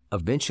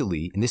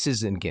eventually, and this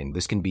isn't, again,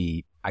 this can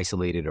be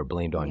isolated or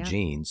blamed on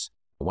genes.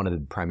 One of the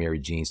primary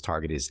genes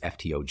targeted is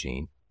FTO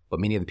gene. But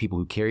many of the people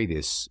who carry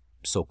this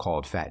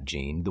so-called fat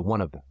gene, the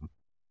one of them,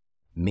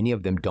 many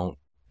of them don't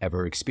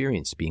ever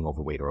experience being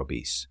overweight or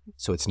obese.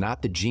 So it's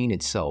not the gene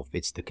itself,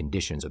 it's the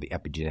conditions or the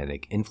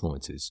epigenetic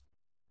influences.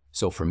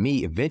 So for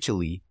me,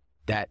 eventually,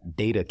 that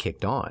data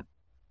kicked on.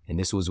 And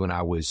this was when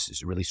I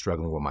was really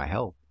struggling with my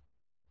health.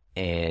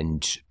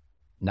 And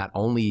not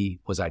only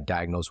was I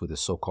diagnosed with a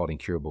so-called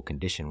incurable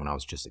condition when I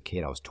was just a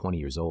kid, I was 20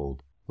 years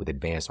old with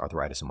advanced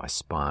arthritis in my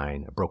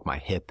spine. I broke my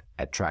hip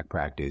at track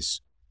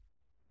practice.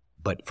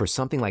 But for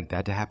something like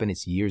that to happen,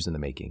 it's years in the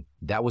making.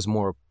 That was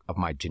more of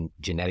my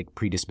genetic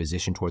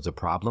predisposition towards a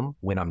problem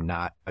when I'm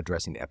not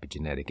addressing the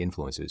epigenetic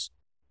influences.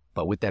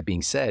 But with that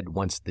being said,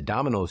 once the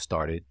dominoes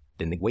started,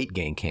 then the weight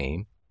gain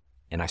came,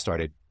 and I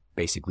started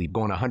basically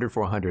going 100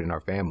 for 100 in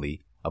our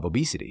family of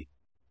obesity.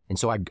 And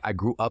so I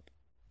grew up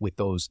with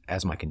those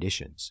as my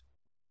conditions.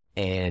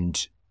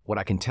 And what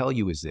I can tell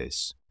you is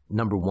this.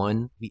 Number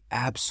one, we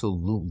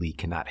absolutely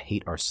cannot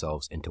hate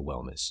ourselves into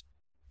wellness.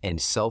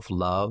 And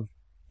self-love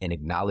and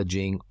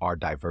acknowledging our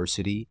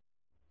diversity,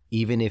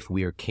 even if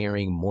we are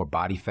carrying more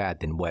body fat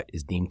than what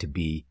is deemed to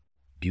be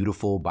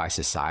beautiful by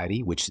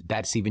society, which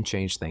that's even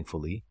changed,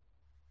 thankfully,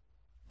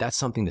 that's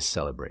something to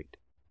celebrate.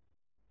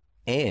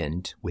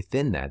 And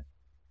within that,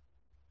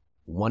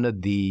 one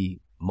of the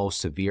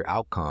most severe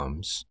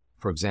outcomes,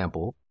 for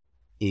example,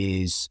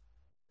 is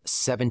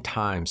 7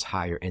 times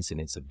higher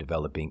incidence of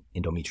developing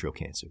endometrial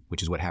cancer,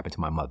 which is what happened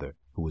to my mother,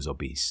 who was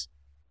obese.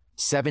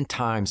 7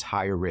 times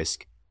higher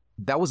risk.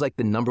 That was like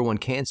the number one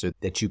cancer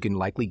that you can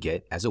likely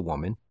get as a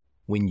woman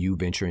when you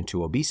venture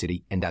into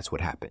obesity, and that's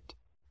what happened.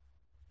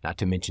 Not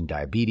to mention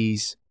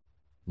diabetes,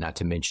 not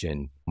to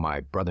mention my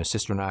brother and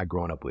sister and I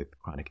growing up with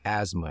chronic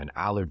asthma and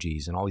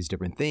allergies and all these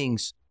different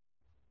things,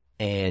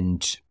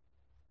 and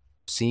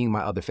seeing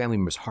my other family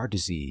members' heart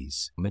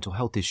disease, mental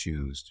health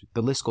issues,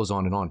 the list goes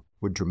on and on.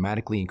 We're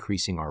dramatically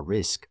increasing our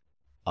risk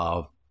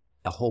of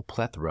a whole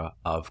plethora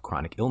of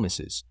chronic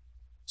illnesses.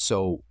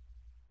 So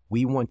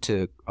we want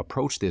to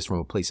approach this from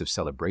a place of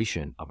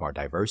celebration of our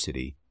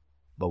diversity,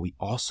 but we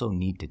also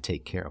need to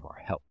take care of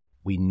our health.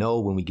 We know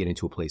when we get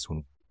into a place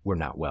when we're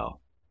not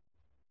well.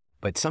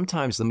 But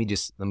sometimes, let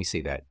me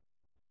say that,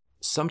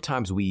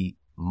 sometimes we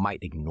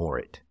might ignore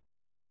it,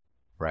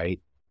 right?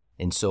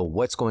 And so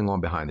what's going on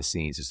behind the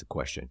scenes is the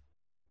question.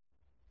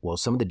 Well,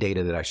 some of the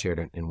data that I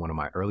shared in one of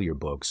my earlier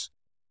books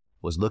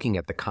was looking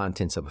at the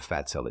contents of a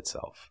fat cell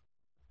itself.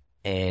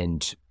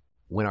 And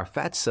when our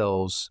fat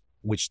cells,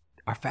 which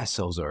our fat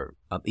cells are,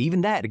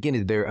 even that,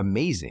 again, they're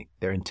amazing.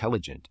 They're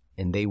intelligent,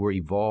 and they were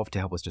evolved to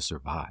help us to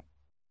survive.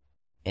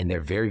 And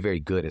they're very, very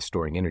good at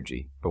storing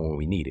energy for when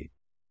we need it.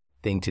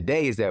 Thing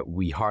today is that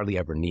we hardly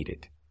ever need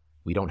it.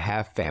 We don't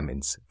have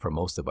famines for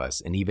most of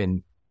us. And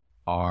even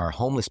our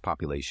homeless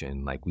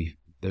population,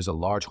 there's a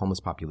large homeless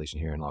population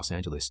here in Los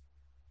Angeles.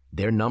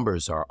 Their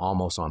numbers are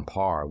almost on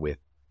par with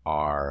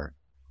our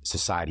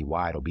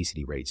society-wide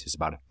obesity rates. It's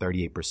about a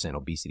 38%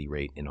 obesity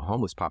rate in a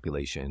homeless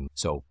population.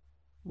 So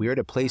we're at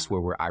a place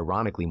where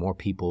ironically, more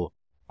people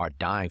are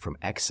dying from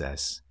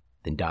excess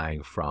than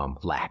dying from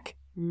lack.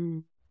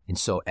 Mm. And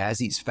so as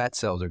these fat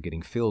cells are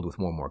getting filled with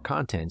more and more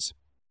contents,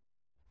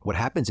 what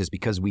happens is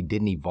because we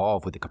didn't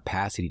evolve with the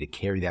capacity to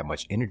carry that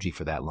much energy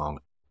for that long,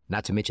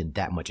 not to mention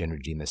that much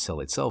energy in the cell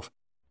itself,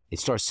 it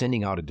starts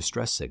sending out a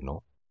distress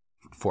signal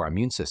for our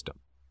immune system,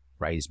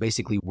 right? It's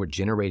basically we're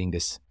generating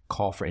this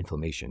call for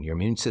inflammation. Your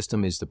immune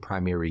system is the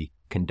primary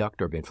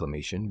conductor of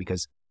inflammation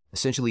because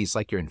essentially it's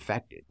like you're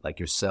infected, like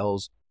your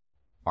cells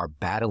are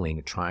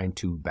trying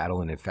to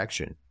battle an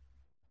infection.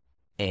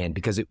 And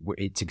because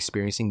it's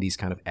experiencing these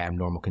kind of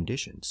abnormal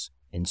conditions.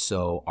 And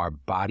so our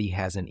body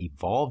hasn't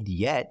evolved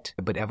yet,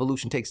 but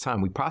evolution takes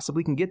time. We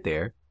possibly can get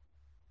there.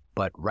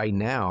 But right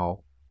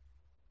now,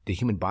 the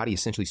human body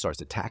essentially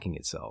starts attacking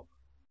itself.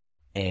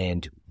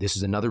 And this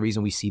is another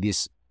reason we see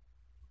this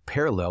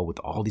parallel with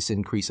all this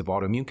increase of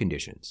autoimmune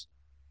conditions,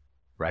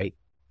 right?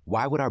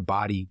 Why would our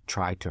body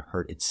try to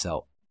hurt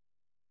itself?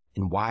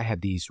 And why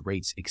have these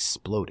rates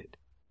exploded?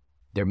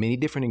 There are many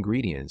different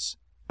ingredients,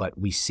 but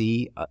we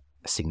see a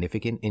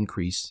significant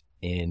increase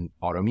in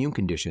autoimmune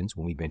conditions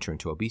when we venture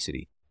into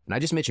obesity. And I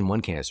just mentioned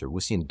one cancer. We're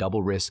seeing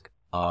double risk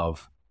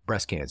of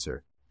breast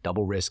cancer,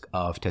 double risk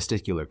of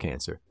testicular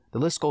cancer. The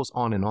list goes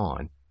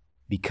on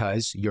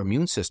because your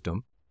immune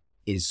system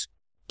is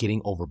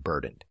getting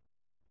overburdened.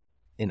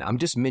 And I'm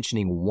just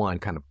mentioning one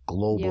kind of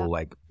global,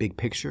 big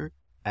picture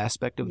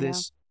aspect of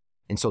this.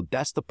 And so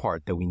that's the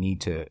part that we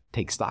need to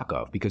take stock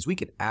of because we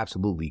could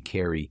absolutely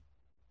carry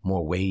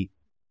more weight,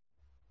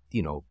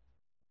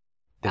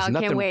 There's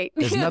nothing, can't wait.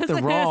 There's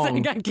nothing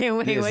wrong. I can't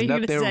wait. There's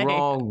nothing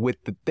wrong with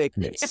the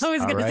thickness. I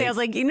was going to say, I was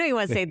like, you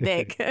want to say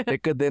thick.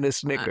 Thicker than a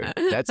Snicker.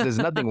 There's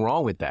nothing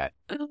wrong with that.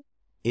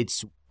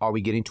 Are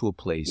we getting to a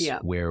place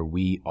where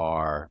we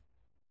are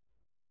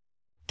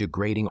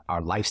degrading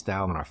our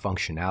lifestyle and our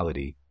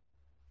functionality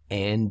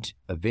and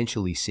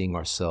eventually seeing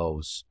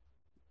ourselves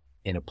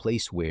in a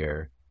place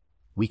where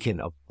we can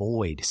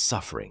avoid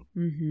suffering,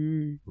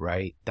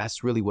 right?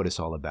 That's really what it's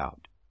all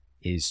about,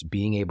 is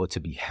being able to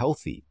be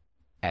healthy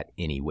at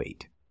any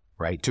weight,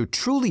 right? To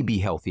truly be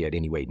healthy at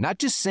any weight, not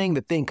just saying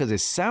the thing because it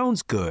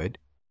sounds good,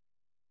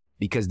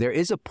 because there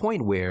is a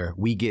point where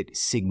we get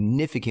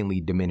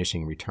significantly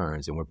diminishing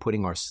returns and we're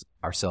putting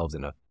ourselves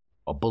in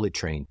a bullet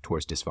train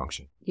towards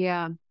dysfunction.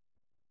 Yeah.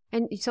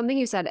 And something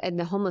you said in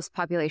the homeless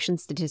population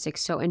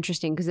statistics, so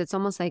interesting, because it's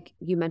almost like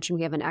you mentioned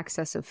we have an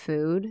excess of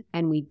food,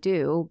 and we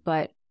do,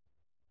 but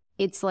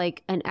it's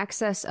like an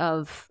excess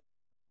of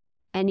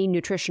any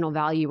nutritional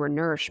value or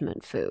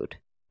nourishment food.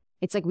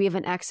 It's like we have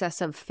an excess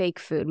of fake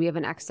food. We have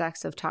an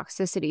excess of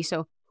toxicity.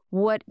 So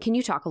what can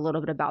you talk a little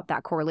bit about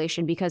that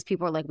correlation? Because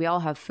people are like, we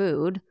all have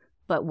food,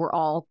 but we're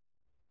all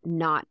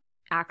not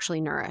actually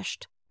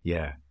nourished.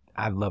 Yeah,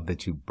 I love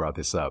that you brought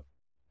this up.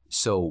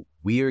 So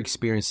we are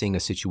experiencing a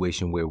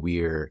situation where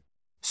we're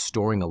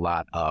storing a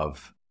lot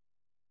of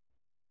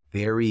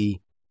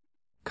very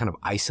kind of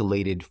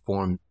isolated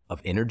form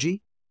of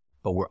energy,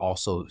 but we're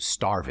also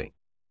starving.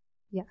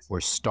 Yes.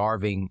 We're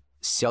starving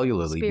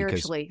cellularly.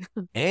 Spiritually.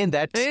 And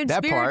that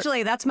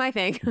spiritually, part, that's my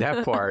thing.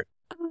 that part.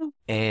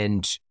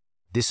 And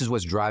this is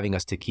what's driving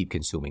us to keep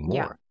consuming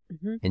more.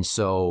 Yeah. And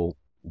so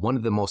one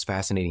of the most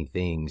fascinating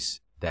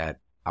things that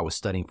I was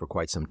studying for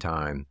quite some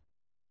time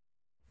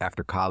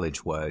after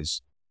college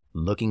was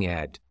looking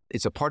at,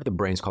 it's a part of the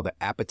brain, it's called the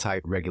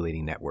appetite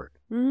regulating network,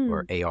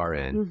 or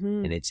ARN,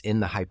 and it's in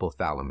the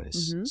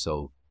hypothalamus.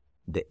 So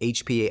the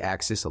HPA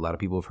axis, a lot of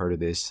people have heard of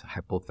this,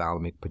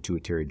 hypothalamic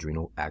pituitary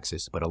adrenal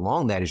axis, but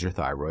along that is your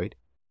thyroid.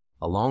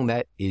 Along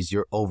that is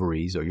your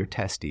ovaries or your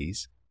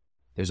testes.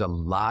 There's a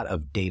lot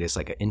of data. It's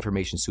like an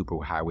information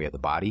superhighway of the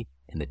body,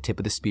 and the tip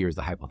of the spear is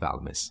the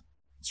hypothalamus.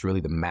 It's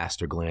really the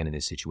master gland in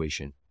this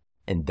situation.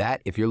 And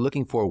that, if you're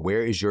looking for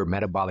where is your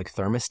metabolic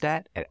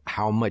thermostat, at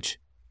how much,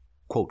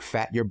 quote,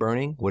 fat you're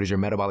burning, what is your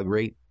metabolic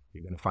rate,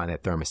 you're going to find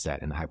that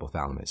thermostat in the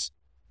hypothalamus.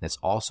 That's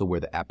also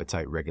where the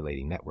appetite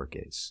regulating network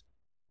is.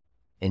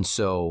 And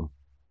so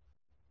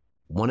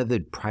one of the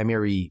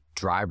primary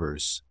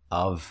drivers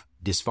of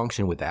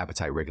dysfunction with the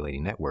appetite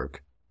regulating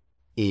network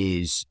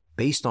is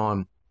based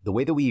on the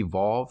way that we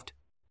evolved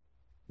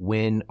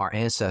when our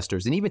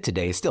ancestors, and even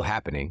today it's still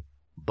happening,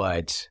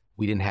 but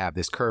we didn't have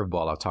this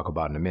curveball I'll talk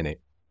about in a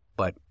minute,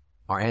 but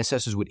our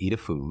ancestors would eat a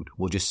food,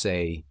 we'll just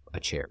say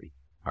a cherry,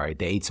 all right?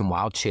 They ate some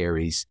wild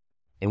cherries,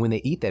 and when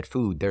they eat that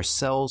food, their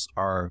cells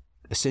are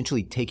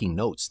essentially taking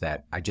notes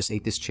that I just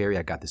ate this cherry,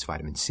 I got this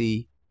vitamin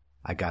C,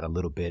 I got a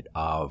little bit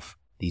of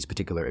these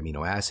particular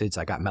amino acids,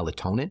 I got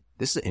melatonin.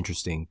 This is an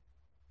interesting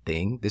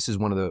thing. This is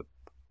one of the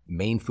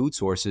main food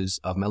sources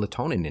of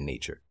melatonin in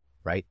nature,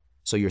 right?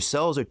 So your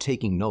cells are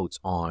taking notes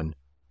on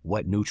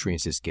what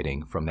nutrients it's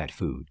getting from that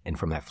food and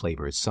from that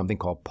flavor. It's something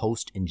called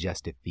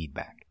post-ingestive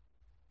feedback.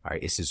 All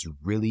right, it's this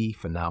really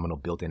phenomenal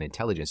built-in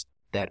intelligence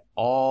that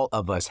all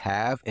of us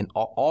have, and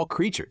all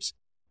creatures.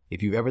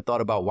 If you've ever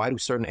thought about why do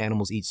certain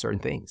animals eat certain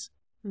things,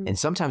 and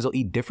sometimes they'll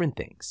eat different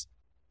things,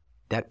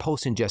 that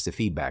post-ingestive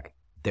feedback,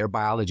 their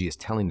biology is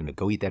telling them to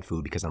go eat that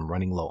food because I'm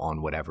running low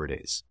on whatever it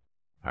is.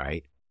 All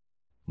right.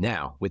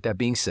 Now, with that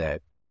being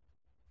said,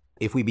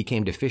 if we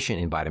became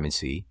deficient in vitamin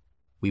C,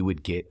 we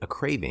would get a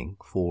craving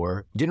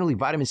for, generally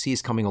vitamin C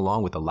is coming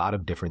along with a lot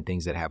of different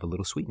things that have a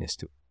little sweetness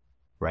to it,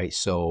 right?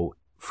 So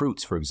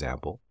fruits, for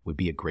example, would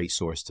be a great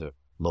source to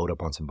load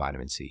up on some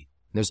vitamin C.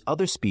 And there's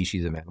other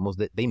species of animals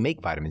that they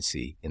make vitamin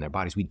C in their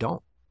bodies. We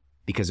don't,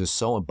 because it's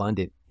so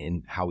abundant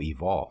in how we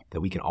evolved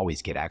that we can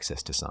always get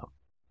access to some.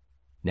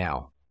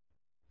 Now,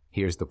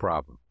 here's the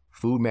problem.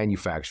 Food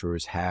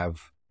manufacturers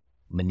have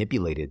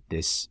manipulated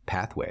this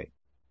pathway,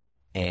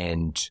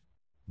 and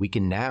we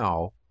can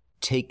now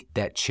take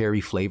that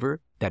cherry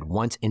flavor that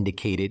once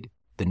indicated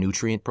the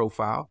nutrient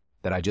profile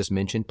that I just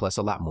mentioned, plus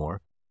a lot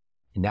more.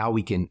 And now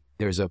we can,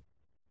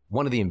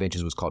 one of the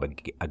inventions was called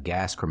a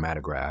gas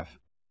chromatograph,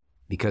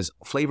 because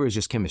flavor is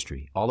just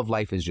chemistry. All of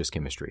life is just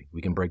chemistry.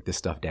 We can break this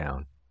stuff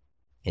down.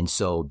 And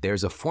so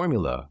there's a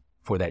formula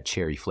for that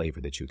cherry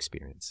flavor that you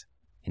experience.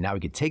 And now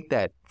we can take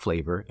that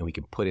flavor and we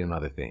can put it in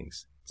other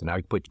things. So now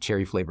we can put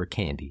cherry flavored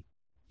candy,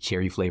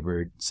 cherry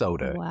flavored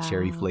soda,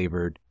 cherry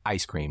flavored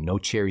ice cream, no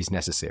cherries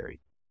necessary.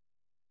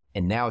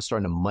 And now it's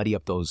starting to muddy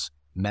up those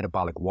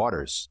metabolic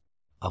waters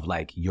of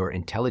like your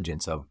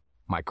intelligence of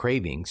my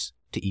cravings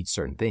to eat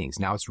certain things.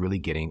 Now it's really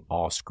getting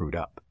all screwed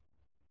up.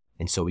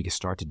 And so we can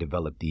start to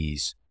develop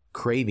these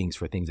cravings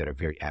for things that are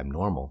very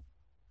abnormal.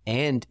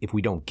 And if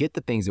we don't get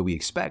the things that we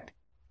expect,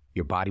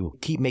 your body will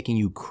keep making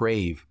you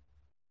crave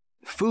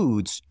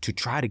foods to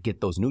try to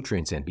get those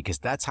nutrients in, because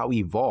that's how we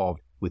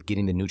evolved with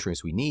getting the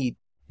nutrients we need,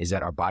 is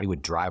that our body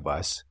would drive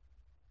us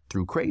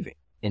through craving.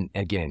 And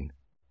again,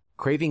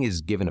 craving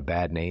is given a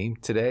bad name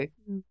today.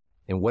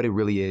 And what it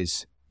really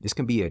is, this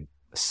can be a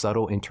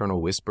subtle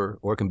internal whisper,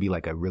 or it can be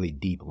like a really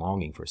deep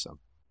longing for something.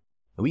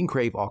 And we can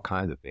crave all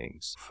kinds of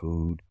things,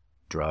 food,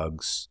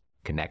 drugs,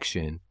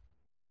 connection,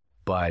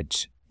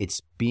 but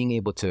it's being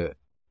able to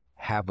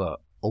have an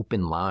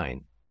open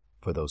line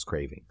for those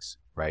cravings,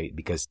 right?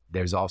 Because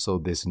there's also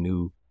this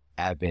new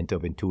advent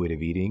of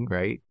intuitive eating,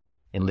 right?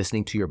 and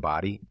listening to your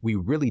body. We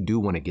really do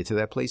want to get to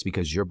that place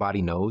because your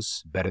body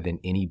knows better than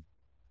any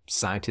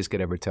scientist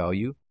could ever tell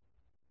you.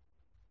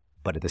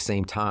 But at the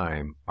same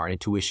time, our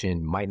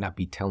intuition might not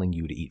be telling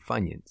you to eat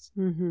Funyuns.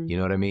 Mm-hmm. You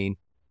know what I mean?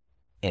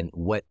 And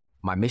what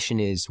my mission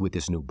is with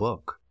this new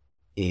book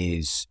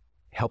is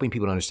helping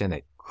people to understand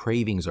that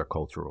cravings are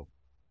cultural.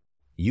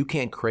 You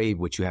can't crave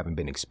what you haven't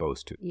been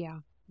exposed to. Yeah.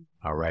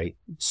 All right.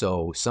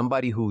 So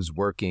somebody who's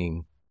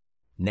working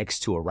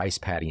next to a rice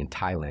paddy in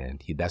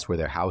Thailand, that's where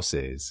their house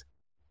is,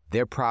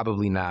 they're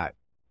probably not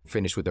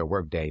finished with their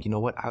workday. You know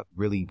what? I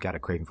really got a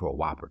craving for a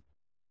Whopper.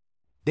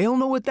 They don't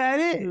know what that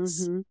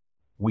is. Mm-hmm.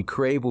 We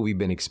crave what we've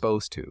been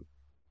exposed to.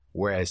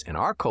 Whereas in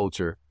our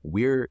culture,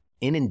 we're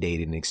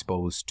inundated and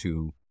exposed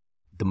to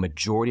the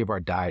majority of our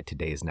diet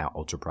today is now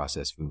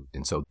ultra-processed food.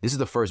 And so this is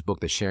the first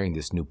book that's sharing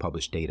this new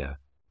published data.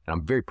 And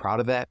I'm very proud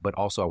of that, but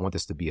also I want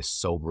this to be a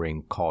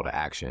sobering call to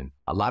action.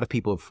 A lot of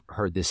people have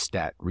heard this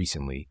stat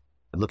recently,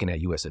 looking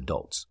at U.S.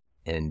 adults.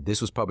 And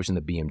this was published in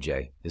the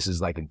BMJ. This is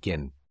like,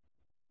 again,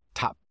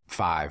 top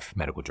 5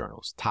 medical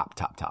journals, top.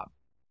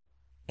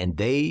 And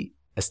they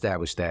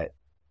established that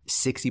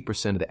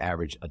 60% of the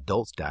average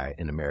adult's diet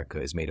in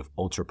America is made of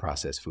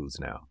ultra-processed foods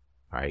now,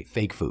 all right,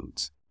 fake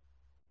foods.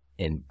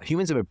 And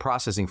humans have been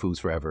processing foods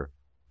forever,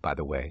 by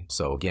the way.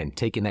 So again,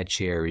 taking that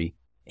cherry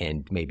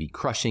and maybe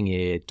crushing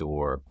it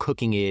or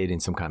cooking it in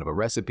some kind of a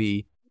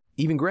recipe,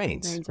 even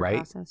grains right?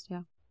 Processed,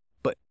 yeah.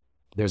 But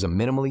there's a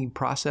minimally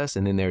processed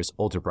and then there's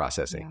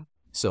ultra-processing. Yeah.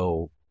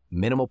 So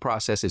minimal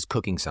process is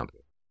cooking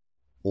something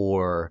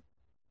or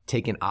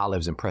taking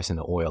olives and pressing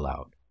the oil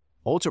out.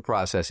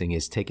 Ultra-processing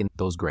is taking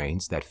those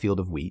grains, that field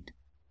of wheat,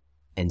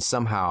 and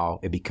somehow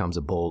it becomes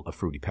a bowl of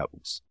Fruity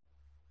Pebbles.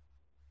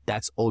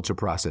 That's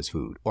ultra-processed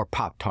food, or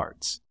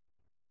Pop-Tarts.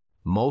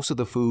 Most of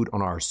the food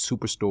on our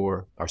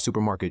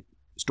supermarket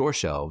store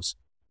shelves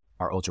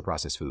are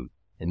ultra-processed food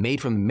and made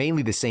from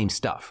mainly the same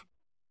stuff.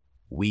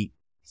 Wheat,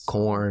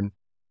 corn,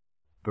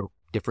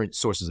 different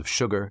sources of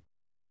sugar,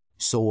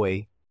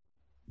 soy.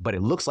 But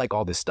it looks like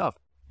all this stuff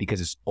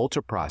because it's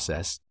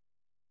ultra-processed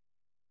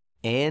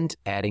and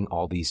adding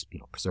all these,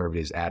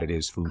 preservatives,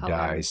 additives, food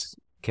dyes,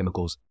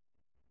 chemicals.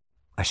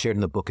 I shared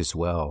in the book as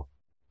well,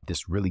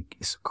 it's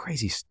a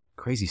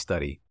crazy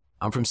study.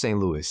 I'm from St.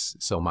 Louis,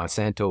 so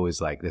Monsanto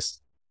is like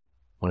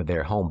one of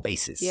their home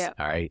bases. Yeah.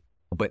 All right.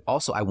 But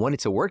also I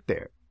wanted to work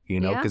there,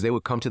 because they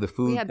would come to the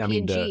food. We had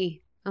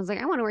P&G. I was like,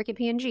 I want to work at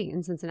P&G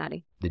in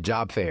Cincinnati. The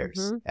job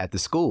fairs at the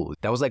school.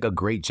 That was like a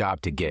great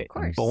job to get. Of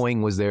course.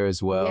 Boeing was there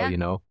as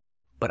well,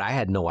 But I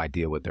had no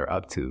idea what they're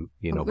up to,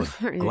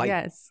 But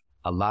yes.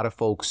 A lot of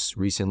folks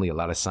recently, a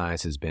lot of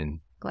science has been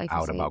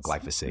out about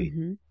glyphosate.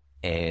 Mm-hmm.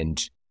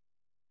 And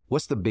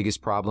what's the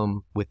biggest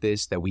problem with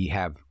this that we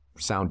have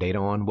sound data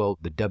on? Well,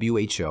 the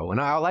WHO, and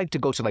I like to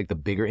go to like the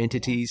bigger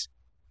entities,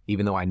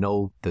 even though I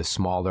know the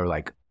smaller,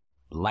 like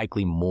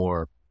likely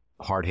more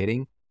hard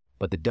hitting,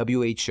 but the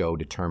WHO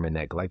determined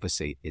that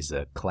glyphosate is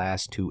a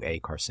class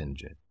 2A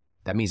carcinogen.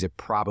 That means it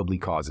probably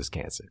causes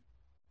cancer.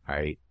 All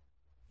right.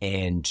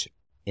 And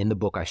in the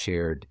book, I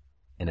shared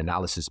an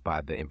analysis by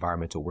the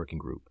Environmental Working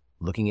Group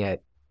looking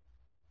at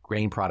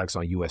grain products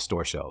on U.S.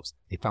 store shelves.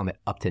 They found that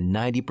up to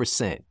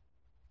 90%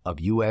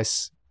 of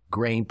U.S.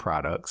 grain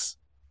products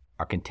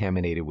are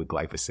contaminated with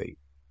glyphosate.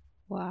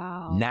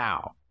 Wow.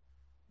 Now.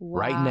 Wow.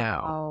 Right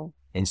now.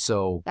 And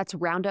so. That's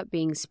Roundup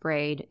being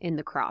sprayed in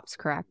the crops,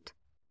 correct?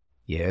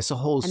 Yeah, it's a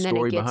whole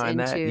story behind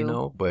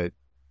that, but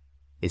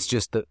it's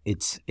just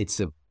it's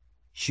a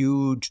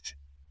huge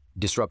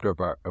disruptor of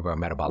our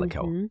metabolic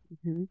health,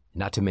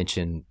 not to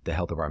mention the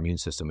health of our immune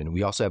system. And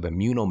we also have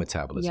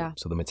immunometabolism,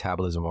 so the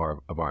metabolism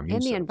of our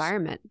immune system. And the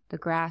environment, the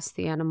grass,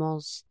 the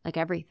animals, like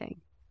everything.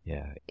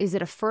 Yeah. Is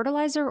it a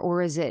fertilizer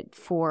or is it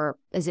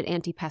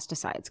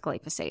anti-pesticides,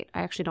 glyphosate?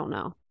 I actually don't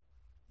know.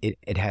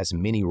 It has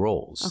many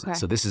roles. Okay.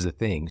 So this is the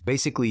thing.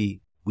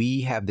 Basically,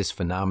 we have this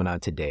phenomenon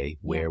today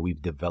where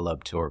we've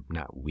developed, or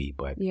not we,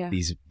 but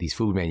these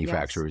food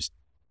manufacturers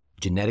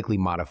genetically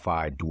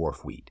modified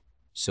dwarf wheat.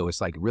 So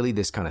it's like really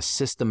this kind of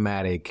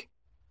systematic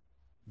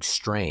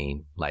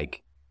strain,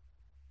 like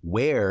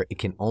where it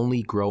can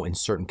only grow in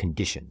certain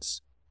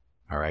conditions.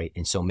 All right.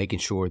 And so making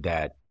sure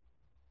that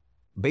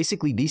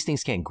basically these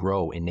things can't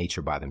grow in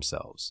nature by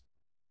themselves.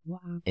 Wow.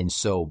 And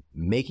so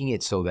making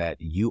it so that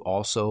you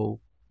also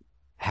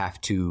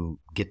have to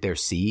get their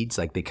seeds,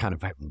 like they kind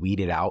of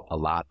weeded out a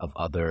lot of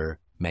other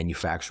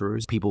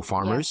manufacturers,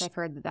 farmers. Yes, I've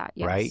heard that.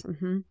 Yes. Right.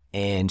 Mm-hmm.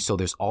 And so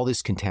there's all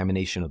this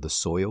contamination of the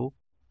soil.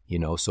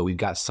 So we've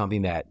got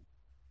something that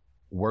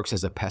works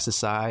as a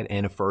pesticide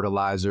and a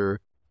fertilizer,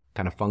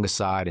 kind of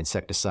fungicide,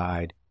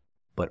 insecticide,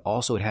 but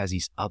also it has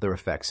these other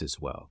effects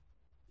as well.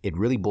 It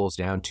really boils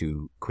down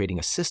to creating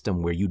a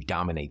system where you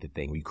dominate the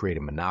thing, where you create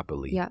a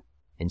monopoly. Yeah.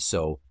 And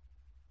so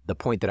the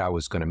point that I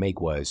was going to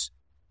make was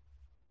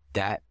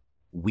that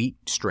wheat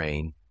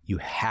strain, you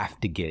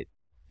have to get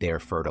their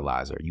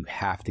fertilizer. You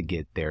have to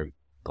get their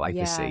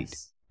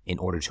glyphosate in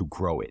order to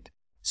grow it.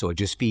 So it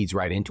just feeds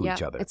right into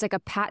each other. It's like a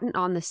patent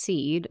on the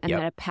seed and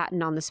then a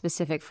patent on the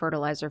specific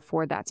fertilizer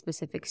for that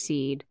specific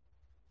seed.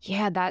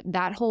 Yeah,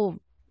 that whole,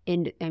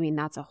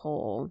 that's a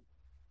whole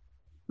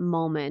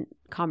moment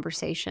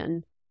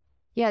conversation.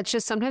 Yeah, it's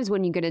just sometimes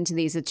when you get into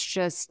these, it's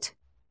just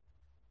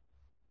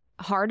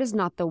hard is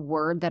not the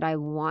word that I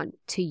want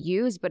to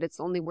use, but it's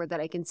the only word that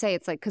I can say.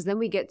 It's like, because then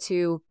we get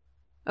to,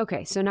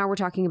 okay, so now we're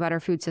talking about our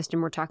food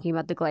system. We're talking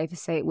about the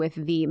glyphosate with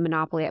the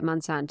monopoly at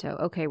Monsanto.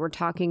 Okay, we're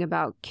talking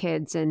about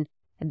kids and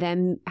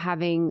them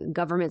having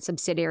government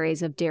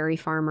subsidiaries of dairy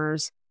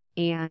farmers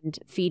and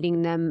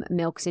feeding them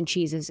milks and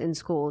cheeses in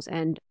schools.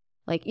 And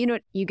like, you know,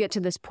 you get to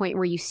this point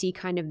where you see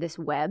kind of this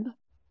web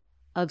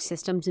of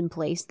systems in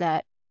place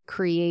that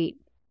create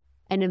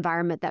an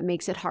environment that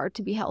makes it hard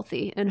to be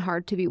healthy and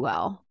hard to be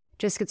well.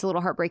 Just gets a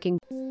little heartbreaking.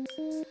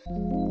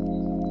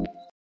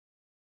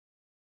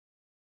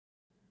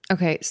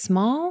 Okay,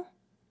 small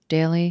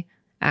daily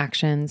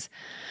actions,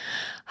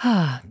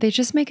 they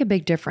just make a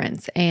big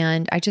difference.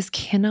 And I just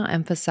cannot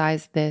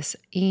emphasize this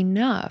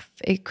enough.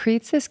 It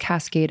creates this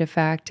cascade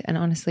effect and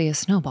honestly a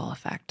snowball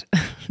effect.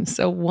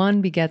 So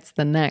one begets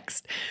the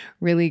next.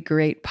 Really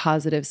great,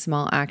 positive,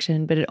 small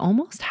action, but it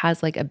almost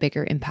has like a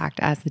bigger impact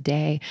as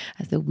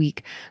the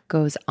week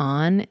goes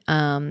on.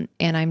 And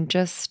I'm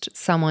just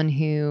someone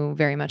who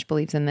very much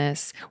believes in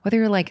this, whether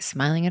you're like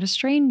smiling at a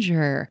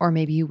stranger, or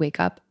maybe you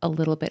wake up a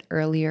little bit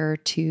earlier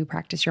to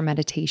practice your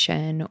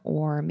meditation,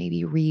 or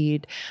maybe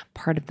read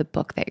part of the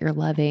book that you're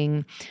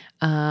loving,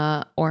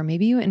 or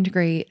maybe you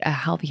integrate a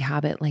healthy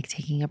habit like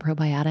taking a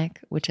probiotic,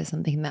 which is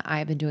something that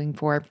I've been doing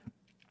for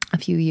a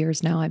few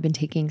years now. I've been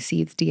taking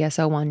Seed's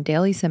DS-01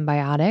 Daily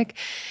Symbiotic,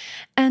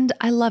 and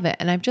I love it.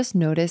 And I've just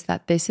noticed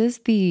that this is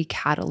the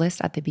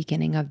catalyst at the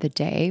beginning of the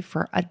day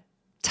for a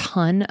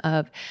ton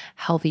of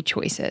healthy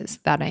choices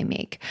that I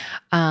make.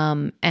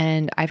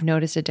 And I've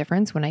noticed a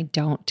difference when I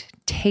don't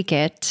take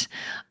it.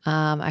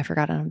 I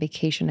forgot it on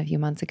vacation a few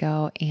months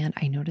ago, and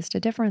I noticed a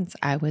difference.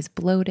 I was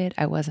bloated.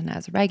 I wasn't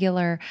as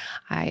regular.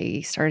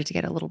 I started to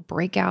get a little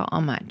breakout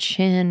on my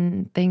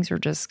chin. Things were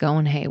just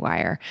going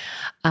haywire.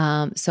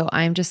 So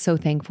I'm just so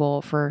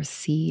thankful for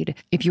Seed.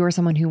 If you are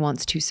someone who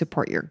wants to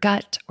support your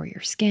gut or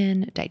your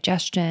skin,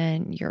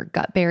 digestion, your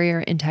gut barrier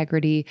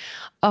integrity,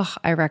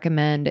 I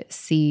recommend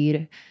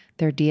Seed.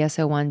 Their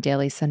DS-01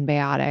 Daily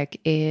Symbiotic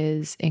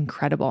is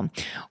incredible.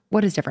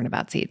 What is different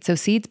about Seed? So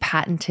Seed's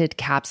patented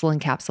capsule and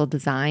capsule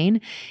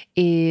design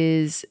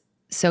is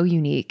so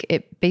unique.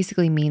 It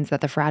basically means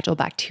that the fragile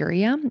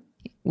bacteria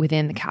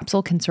within the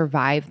capsule can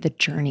survive the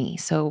journey.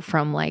 So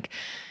from like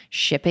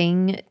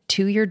shipping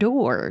to your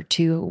door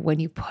to when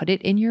you put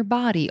it in your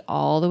body,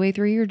 all the way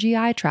through your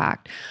GI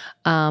tract,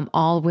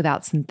 all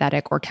without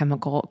synthetic or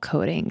chemical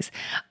coatings.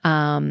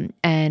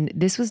 And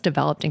this was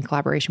developed in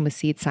collaboration with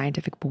Seed's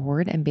scientific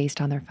board and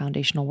based on their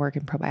foundational work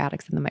in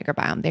probiotics and the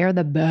microbiome. They are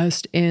the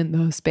best in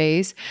the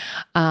space.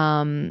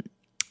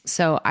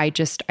 So I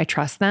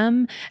trust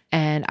them,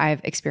 and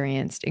I've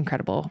experienced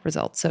incredible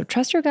results. So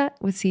trust your gut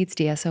with Seed's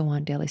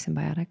DS-01 Daily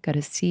Symbiotic. Go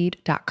to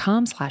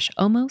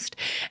seed.com/almost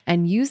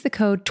and use the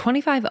code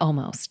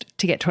 25almost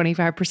to get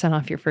 25%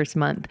 off your first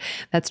month.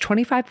 That's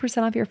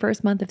 25% off your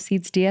first month of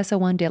Seed's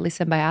DS-01 Daily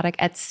Symbiotic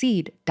at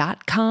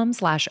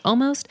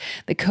seed.com/almost.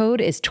 The code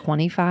is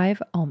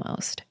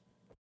 25almost.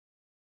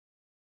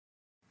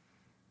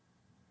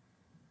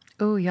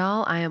 Oh,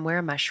 y'all, I am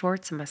wearing my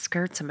shorts and my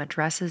skirts and my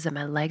dresses and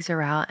my legs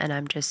are out, and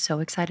I'm just so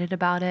excited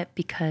about it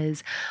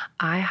because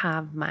I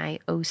have my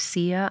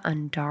Osea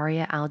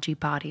Undaria algae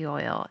body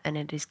oil, and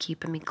it is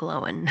keeping me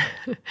glowing.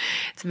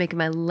 It's making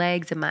my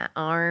legs and my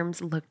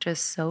arms look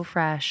just so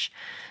fresh,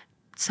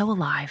 so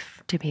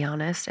alive, to be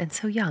honest, and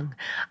so young.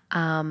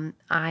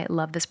 I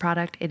love this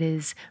product. It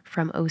is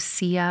from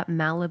Osea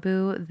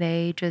Malibu.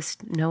 They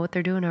just know what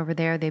they're doing over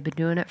there. They've been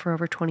doing it for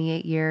over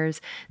 28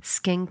 years.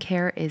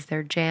 Skincare is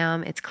their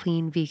jam. It's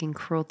clean, vegan,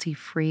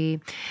 cruelty-free,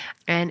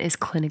 and is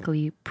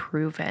clinically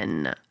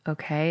proven.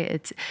 Okay.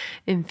 It's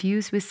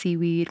infused with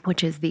seaweed,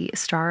 which is the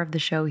star of the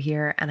show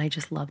here. And I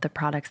just love the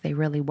products. They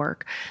really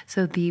work.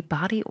 So the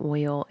body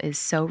oil is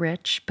so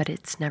rich, but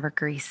it's never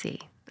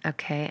greasy.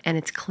 Okay. And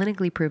it's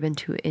clinically proven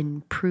to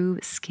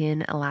improve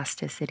skin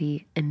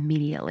elasticity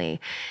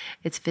immediately.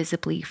 It's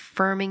visibly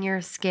firming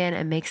your skin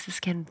and makes the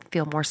skin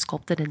feel more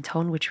sculpted and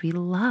toned, which we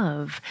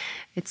love.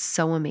 It's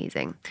so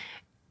amazing.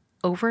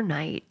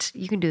 Overnight,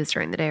 you can do this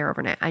during the day or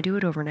overnight. I do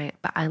it overnight,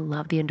 but I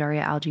love the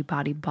Undaria Algae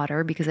Body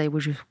Butter because I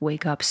would just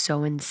wake up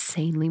so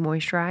insanely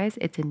moisturized.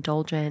 It's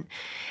indulgent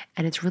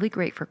and it's really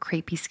great for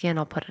crepey skin.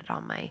 I'll put it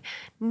on my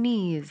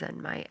knees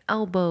and my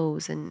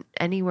elbows and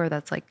anywhere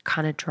that's like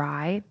kind of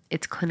dry.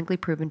 It's clinically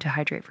proven to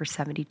hydrate for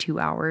 72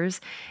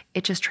 hours.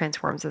 It just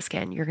transforms the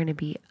skin. You're going to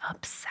be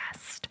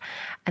obsessed.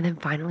 And then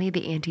finally,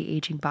 the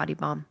anti-aging body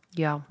balm.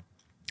 Yo.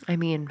 I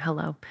mean,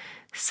 hello.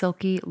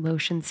 silky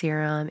lotion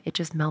serum. It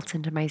just melts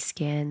into my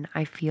skin.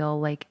 I feel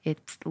like it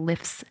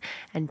lifts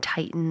and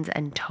tightens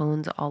and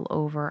tones all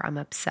over. I'm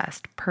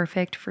obsessed.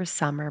 Perfect for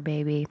summer,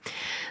 baby.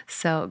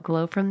 So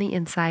glow from the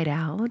inside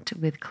out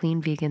with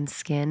clean vegan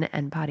skin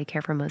and body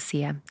care from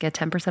Osea. Get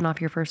 10%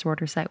 off your first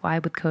order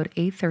site-wide with code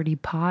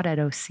A30POD at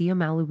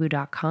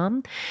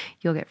OseaMalibu.com.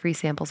 You'll get free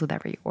samples with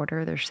every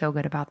order. They're so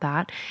good about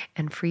that.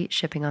 And free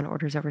shipping on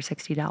orders over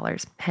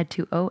 $60. Head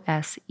to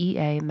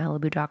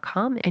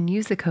OSEAMalibu.com and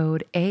use the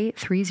code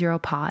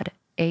A30POD,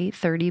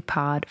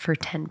 A30POD for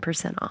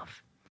 10%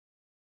 off.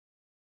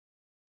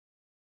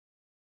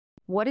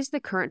 What is the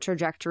current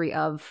trajectory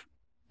of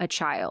a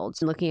child?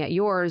 Looking at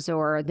yours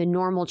or the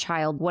normal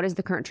child, what is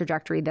the current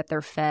trajectory that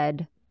they're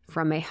fed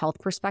from a health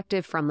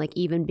perspective, from like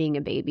even being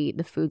a baby,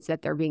 the foods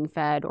that they're being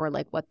fed or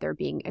like what they're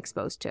being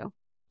exposed to?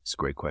 It's a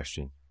great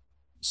question.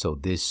 So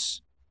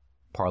this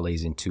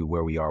parlays into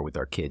where we are with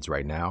our kids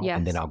right now. Yes.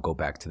 And then I'll go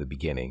back to the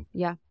beginning.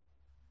 Yeah.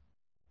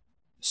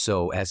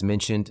 So as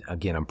mentioned,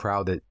 again, I'm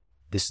proud that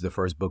this is the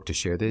first book to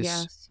share this,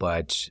 Yes.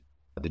 but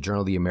the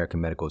Journal of the American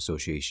Medical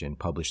Association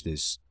published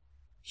this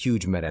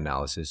huge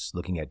meta-analysis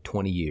looking at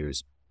 20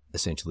 years,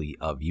 essentially,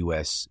 of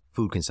U.S.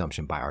 food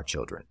consumption by our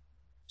children.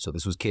 So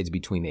this was kids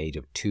between the age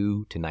of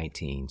 2 to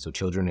 19, so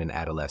children and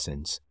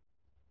adolescents.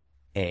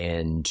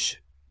 And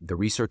the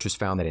researchers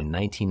found that in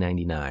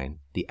 1999,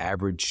 the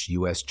average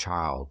U.S.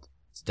 child's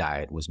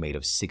diet was made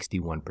of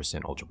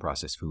 61%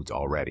 ultra-processed foods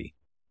already,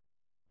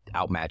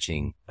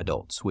 outmatching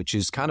adults, which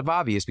is kind of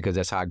obvious because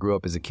that's how I grew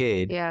up as a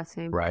kid. Yeah,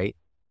 same. Right?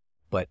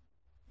 But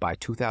by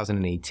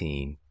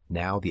 2018,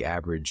 now the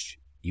average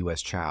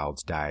U.S.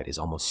 child's diet is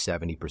almost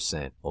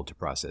 70%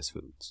 ultra-processed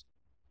foods.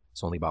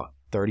 So only about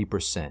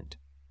 30%,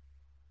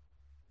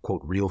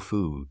 quote, real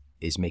food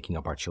is making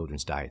up our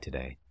children's diet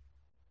today.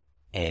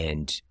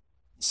 And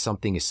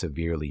something is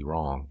severely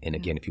wrong. And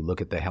again, if you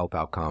look at the health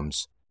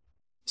outcomes,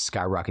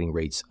 skyrocketing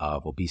rates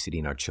of obesity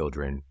in our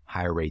children,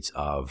 higher rates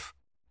of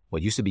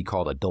what used to be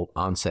called adult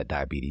onset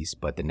diabetes,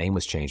 but the name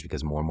was changed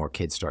because more and more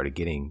kids started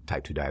getting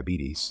type 2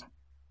 diabetes.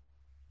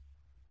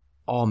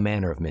 All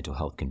manner of mental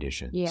health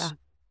conditions. Yeah.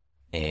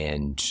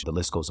 And the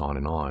list goes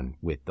on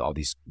with all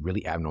these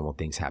really abnormal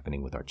things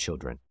happening with our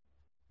children.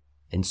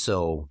 And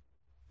so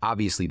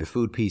obviously the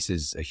food piece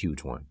is a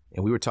huge one.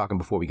 And we were talking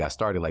before we got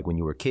started, like when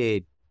you were a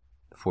kid,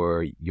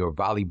 for your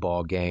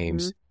volleyball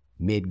games,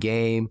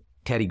 mid-game,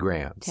 Teddy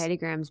Grahams. Teddy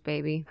Grahams,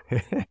 baby.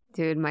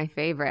 Dude, my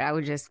favorite. I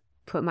would just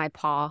put my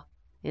paw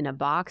in a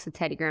box. The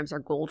Teddy Grahams are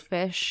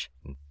goldfish.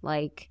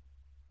 Like,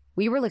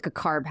 we were like a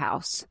carb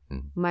house.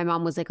 My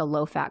mom was like a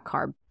low-fat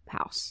carb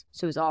house.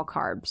 So it was all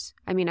carbs.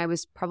 I mean, I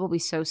was probably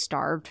so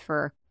starved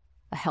for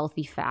a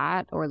healthy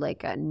fat or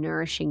like a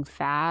nourishing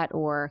fat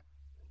or,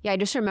 yeah, I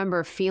just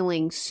remember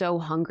feeling so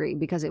hungry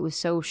because it was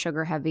so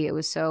sugar heavy. It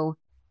was so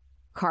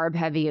carb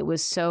heavy. It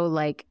was so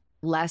like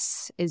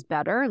less is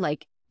better.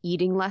 Like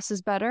eating less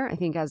is better. I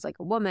think as like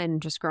a woman,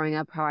 just growing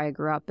up how I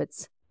grew up,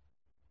 it's,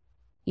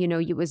 you know,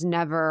 it was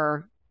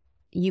never,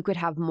 you could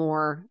have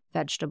more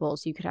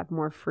vegetables, you could have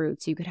more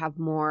fruits, you could have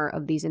more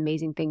of these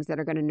amazing things that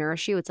are going to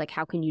nourish you. It's like,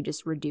 how can you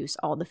just reduce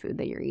all the food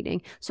that you're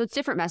eating? So it's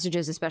different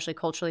messages, especially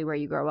culturally where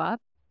you grow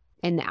up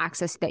and the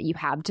access that you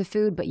have to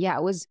food. But yeah,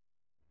 it was,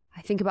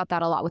 I think about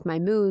that a lot with my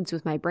moods,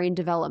 with my brain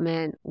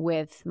development,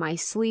 with my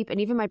sleep,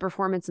 and even my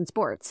performance in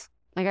sports.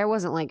 Like I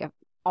wasn't like an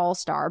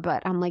all-star,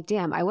 but I'm like,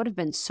 damn, I would have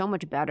been so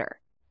much better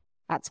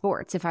at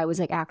sports if I was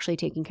like actually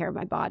taking care of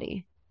my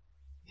body.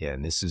 Yeah,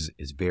 and this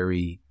is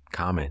very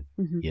common,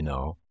 you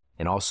know,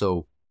 and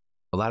also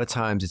a lot of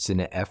times it's in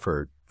an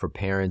effort for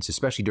parents,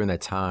 especially during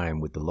that time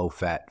with the low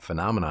fat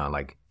phenomenon,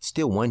 like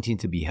still wanting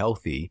to be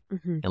healthy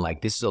and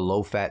like, this is a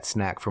low fat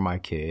snack for my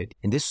kid.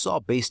 And this is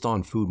all based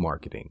on food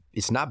marketing.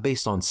 It's not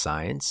based on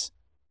science.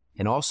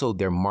 And also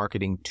they're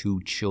marketing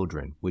to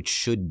children, which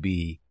should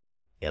be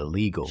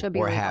illegal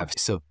or have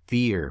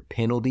severe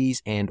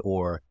penalties and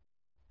or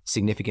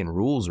significant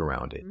rules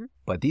around it.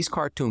 But these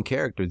cartoon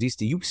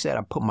characters, you said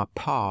I put my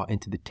paw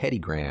into the Teddy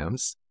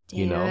Grahams. Damn.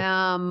 You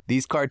know,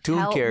 these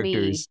cartoon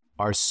characters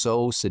are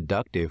so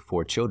seductive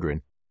for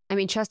children. I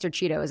mean, Chester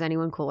Cheeto, is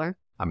anyone cooler?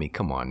 I mean,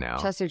 come on now.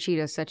 Chester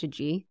Cheeto is such a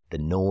G. The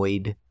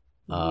Noid.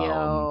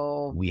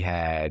 Yo. We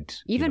had...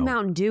 Even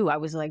Mountain Dew, I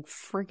was like,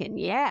 freaking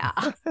yeah.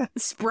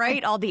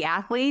 Sprite, all the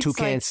athletes.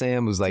 Toucan like,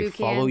 Sam was like,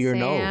 follow your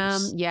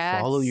nose.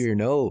 Yes. Follow your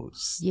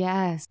nose.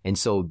 Yes. And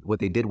so what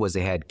they did was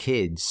they had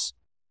kids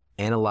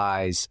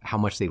analyze how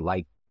much they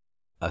liked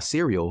a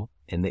cereal,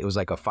 and it was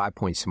like a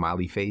 5-point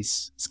smiley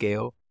face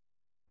scale.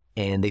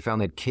 And they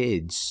found that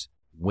kids,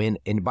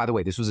 and by the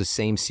way, this was the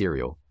same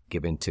cereal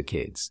given to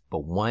kids,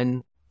 but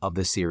one of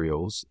the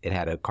cereals, it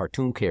had a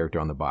cartoon character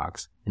on the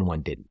box and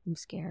one didn't. I'm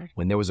scared.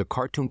 When there was a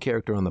cartoon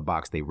character on the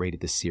box, they rated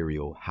the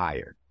cereal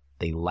higher.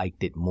 They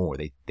liked it more.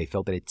 They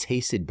felt that it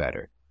tasted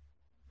better.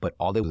 But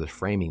all there was a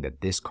framing that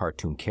this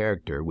cartoon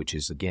character, which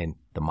is, again,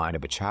 the mind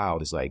of a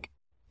child, is like,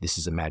 this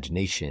is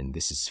imagination.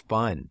 This is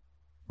fun,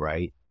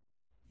 right?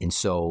 And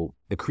so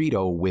the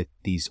credo with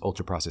these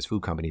ultra-processed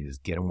food companies is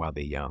get them while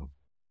they're young.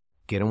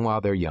 Get them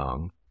while they're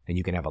young, and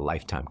you can have a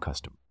lifetime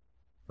customer,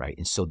 right?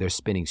 And so they're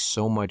spending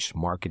so much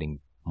marketing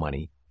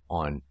money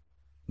on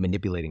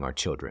manipulating our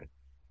children.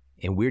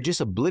 And we're just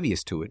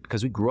oblivious to it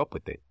because we grew up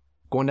with it.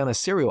 Going down a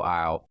cereal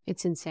aisle.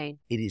 It's insane.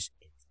 It is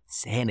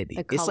insanity.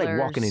 The It's like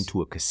walking colors.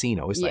 into a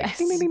casino. It's Yes. like,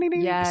 ding, ding, ding, ding,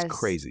 ding. Yes. It's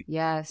crazy.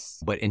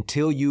 Yes. But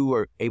until you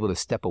are able to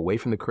step away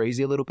from the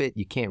crazy a little bit,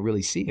 you can't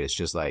really see it. It's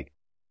just like,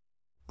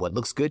 what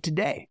looks good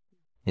today?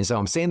 And so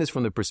I'm saying this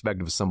from the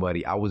perspective of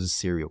somebody, I was a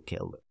serial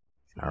killer.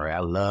 All right. I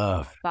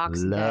love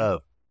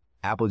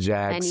Apple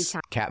Jacks,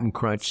 Anytime. Captain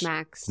Crunch.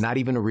 Smacks. Not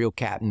even a real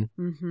captain,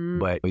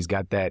 but he's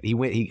got that.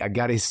 I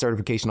got his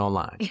certification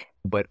online.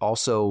 But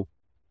also,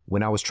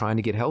 when I was trying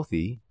to get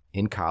healthy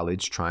in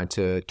college, trying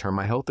to turn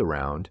my health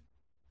around,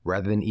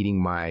 rather than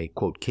eating my,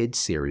 quote, kid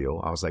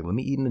cereal, I was like, let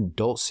me eat an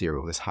adult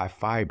cereal that's high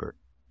fiber.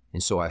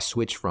 And so I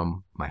switched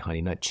from my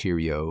Honey Nut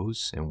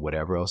Cheerios and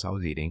whatever else I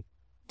was eating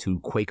to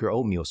Quaker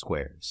oatmeal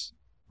squares,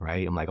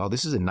 right? I'm like, oh,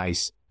 this is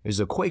there's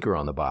a Quaker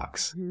on the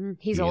box.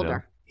 He's You older.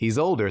 know? He's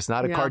older. It's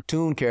not a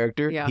cartoon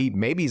character. Yeah.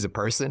 Maybe he's a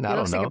person. I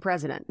don't know. He looks like a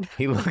president.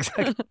 He looks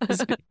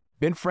like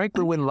Ben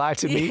Franklin wouldn't lie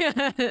to me.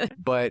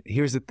 But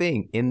here's the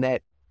thing. In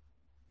that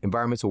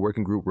environmental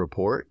working group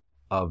report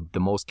of the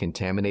most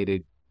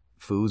contaminated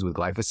foods with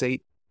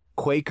glyphosate,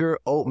 Quaker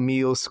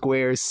oatmeal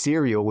squares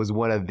cereal was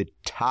one of the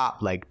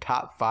top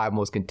 5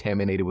 most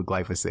contaminated with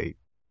glyphosate.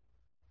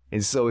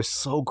 And so it's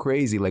so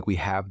crazy. Like, we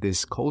have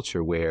this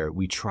culture where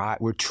we're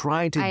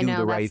trying to do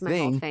the right that's my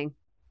whole thing.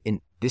 And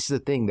this is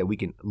the thing that we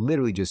can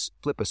literally just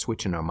flip a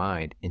switch in our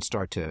mind and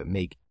start to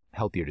make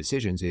healthier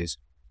decisions is,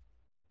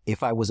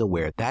 if I was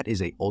aware that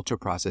is a ultra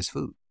processed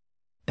food,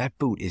 that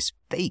food is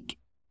fake.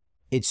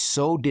 It's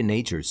so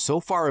denatured, so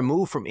far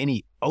removed from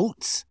any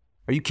oats.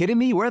 Are you kidding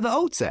me? Where are the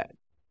oats at?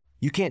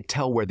 You can't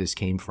tell where this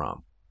came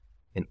from.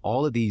 And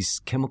all of these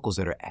chemicals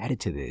that are added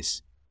to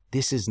this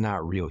is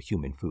not real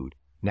human food.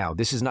 Now,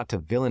 this is not to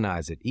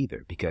villainize it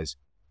either, because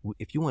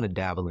if you want to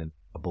dabble in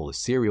a bowl of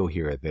cereal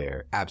here or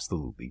there,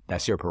 absolutely,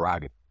 that's your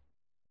prerogative.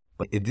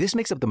 But if this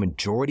makes up the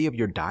majority of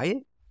your diet,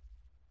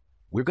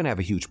 we're going to have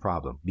a huge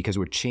problem because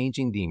we're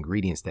changing the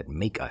ingredients that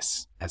make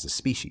us as a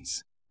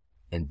species.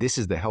 And this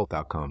is the health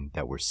outcome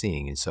that we're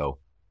seeing. And so,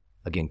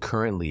 again,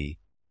 currently,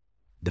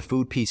 the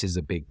food piece is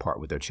a big part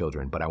with our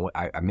children. But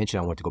I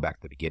mentioned I want to go back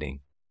to the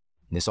beginning.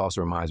 And this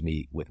also reminds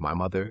me with my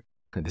mother.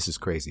 And this is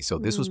crazy. So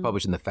this was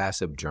published in the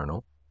FASEB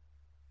journal.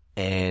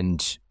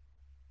 And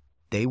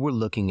they were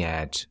looking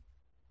at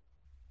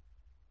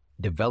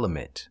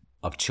development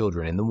of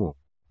children in the womb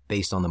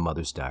based on the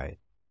mother's diet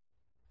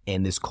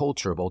and this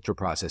culture of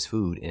ultra-processed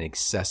food and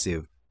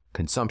excessive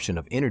consumption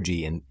of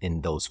energy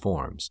in those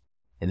forms.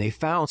 And they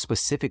found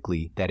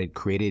specifically that it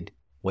created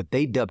what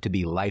they dubbed to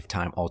be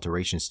lifetime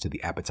alterations to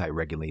the appetite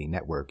regulating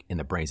network in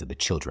the brains of the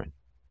children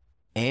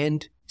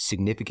and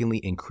significantly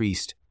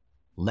increased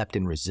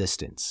leptin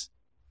resistance.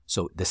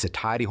 So the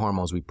satiety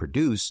hormones we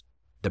produce,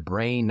 the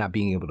brain not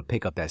being able to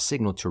pick up that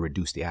signal to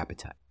reduce the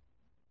appetite.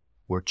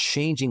 We're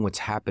changing what's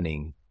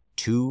happening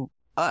to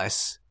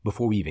us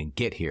before we even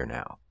get here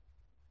now.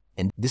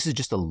 And this is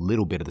just a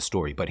little bit of the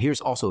story. But here's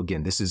also,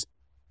 again,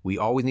 we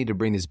always need to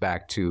bring this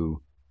back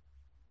to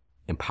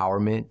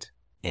empowerment.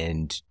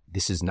 And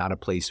this is not a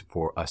place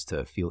for us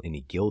to feel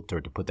any guilt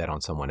or to put that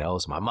on someone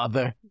else. My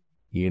mother,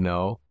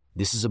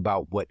 this is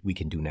about what we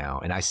can do now.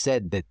 And I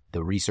said that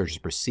the researchers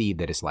perceive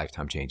that it's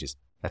lifetime changes.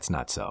 That's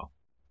not so.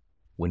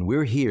 When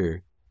we're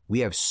here, we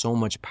have so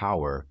much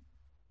power,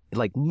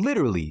 like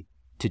literally,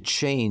 to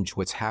change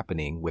what's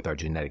happening with our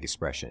genetic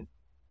expression.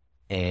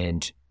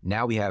 And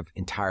now we have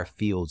entire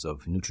fields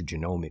of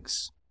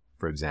nutrigenomics,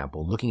 for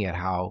example, looking at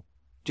how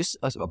just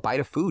a bite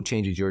of food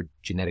changes your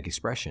genetic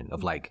expression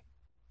of like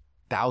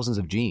thousands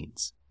of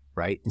genes,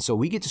 right? And so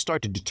we get to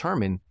start to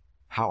determine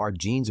how our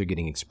genes are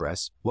getting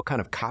expressed, what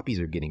kind of copies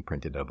are getting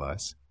printed of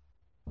us.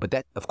 But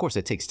that, of course,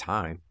 that takes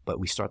time, but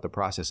we start the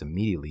process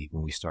immediately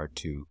when we start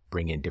to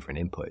bring in different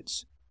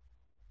inputs.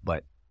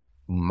 But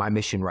my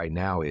mission right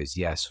now is,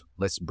 yes,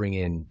 let's bring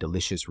in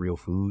delicious real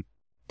food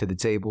to the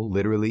table,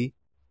 literally,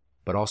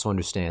 but also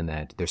understand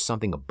that there's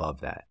something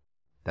above that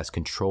that's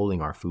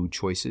controlling our food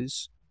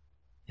choices.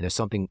 And there's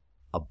something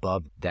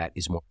above that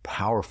is more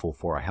powerful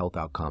for our health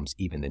outcomes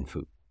even than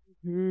food.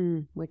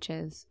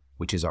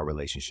 Which is our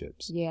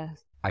relationships.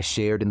 Yes. I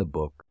shared in the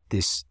book,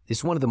 this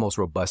is one of the most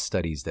robust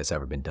studies that's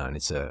ever been done.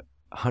 It's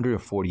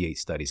 148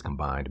 studies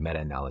combined,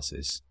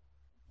 meta-analysis.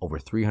 Over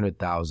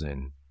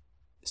 300,000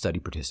 study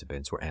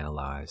participants were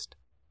analyzed.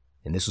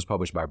 And this was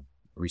published by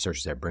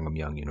researchers at Brigham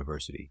Young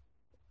University.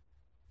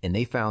 And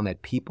they found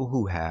that people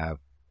who have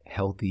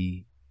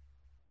healthy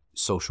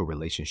social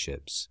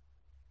relationships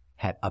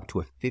had up to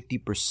a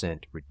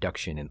 50%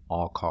 reduction in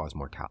all-cause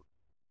mortality.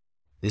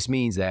 This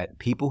means that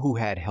people who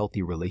had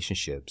healthy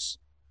relationships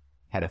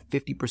had a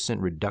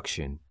 50%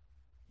 reduction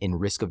in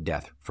risk of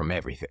death from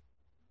everything,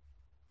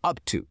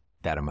 up to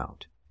that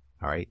amount.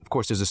 All right. Of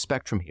course, there's a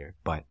spectrum here,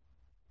 but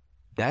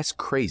that's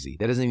crazy.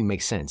 That doesn't even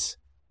make sense.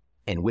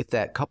 And with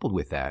that, coupled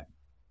with that,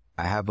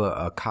 I have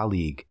a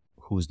colleague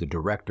who's the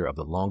director of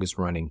the longest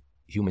running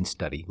human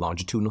study,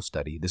 longitudinal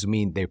study. This would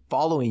mean they're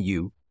following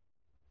you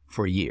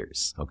for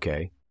years.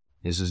 Okay.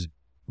 This is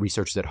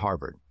researchers at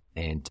Harvard.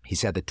 And he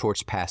said the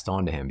torch passed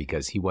on to him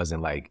because he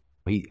wasn't like,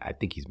 I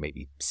think he's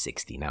maybe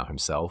 60 now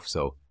himself.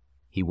 So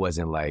he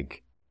wasn't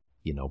like,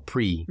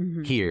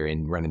 here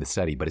and running the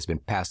study, but it's been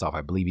passed off.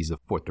 I believe he's the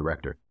fourth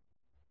director.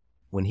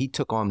 When he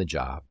took on the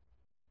job,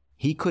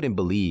 he couldn't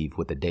believe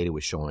what the data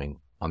was showing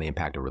on the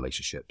impact of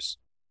relationships.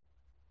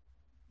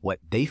 What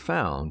they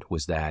found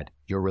was that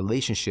your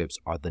relationships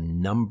are the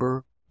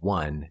number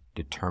one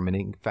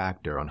determining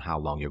factor on how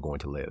long you're going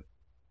to live.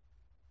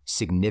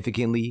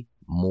 Significantly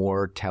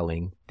more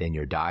telling than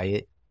your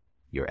diet,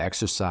 your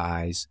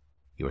exercise,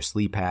 your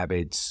sleep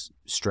habits,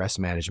 stress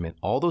management,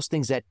 all those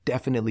things that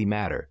definitely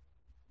matter.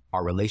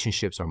 Our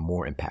relationships are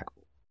more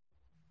impactful.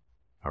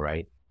 All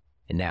right?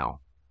 And now,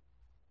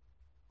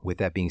 with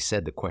that being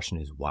said, the question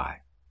is why?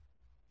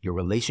 Your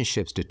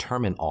relationships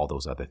determine all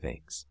those other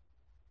things.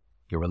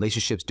 Your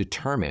relationships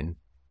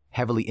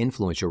heavily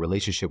influence your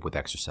relationship with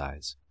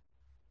exercise,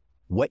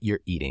 what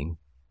you're eating,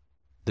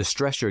 the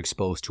stress you're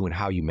exposed to, and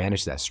how you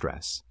manage that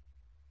stress.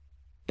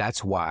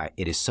 That's why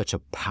it is such a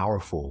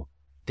powerful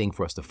thing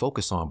for us to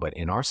focus on. But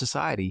in our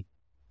society,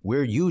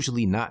 we're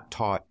usually not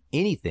taught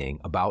anything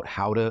about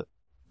how to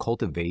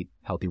cultivate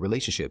healthy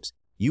relationships.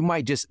 You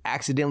might just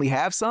accidentally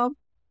have some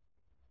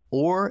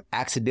or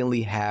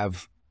accidentally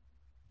have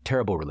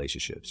terrible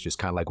relationships, just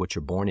kind of like what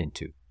you're born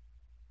into.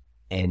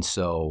 And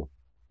so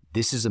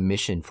this is a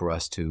mission for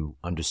us to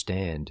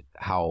understand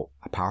how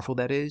powerful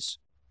that is.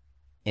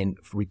 And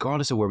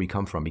regardless of where we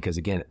come from, because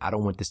again, I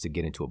don't want this to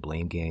get into a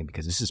blame game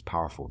because this is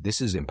powerful.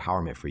 This is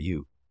empowerment for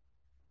you.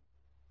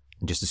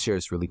 And just to share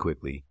this really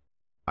quickly,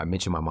 I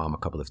mentioned my mom a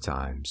couple of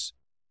times.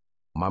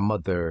 My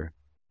mother,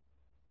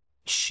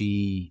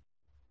 she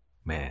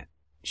went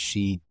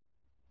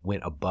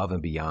above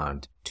and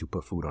beyond to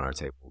put food on our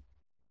table.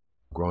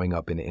 Growing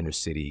up in the inner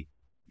city,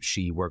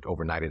 she worked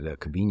overnight at a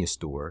convenience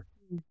store.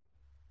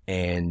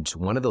 And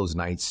one of those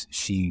nights,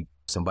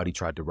 somebody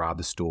tried to rob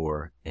the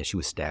store and she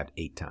was stabbed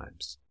 8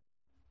 times.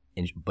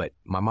 But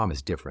my mom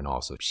is different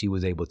also. She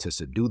was able to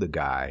subdue the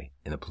guy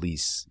and the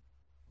police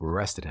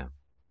arrested him.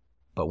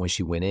 But when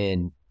she went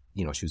in,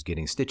 she was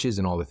getting stitches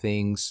and all the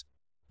things.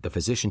 The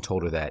physician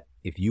told her that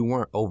if you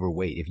weren't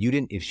overweight,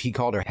 if he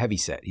called her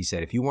heavyset, he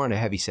said, if you weren't a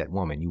heavyset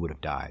woman, you would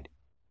have died.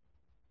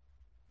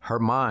 Her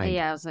mind,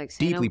 I was like,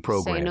 deeply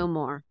programmed. Say no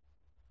more.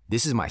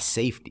 This is my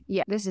safety.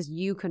 Yeah, this is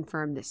you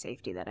confirm the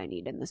safety that I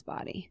need in this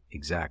body.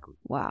 Exactly.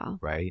 Wow.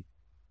 Right?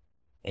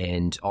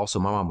 And also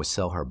my mom would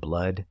sell her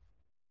blood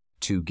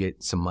to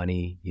get some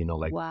money,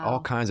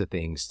 all kinds of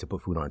things to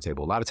put food on the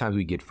table. A lot of times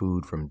we get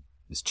food from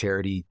this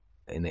charity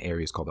in the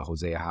area. It's called the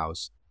Hosea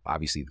House.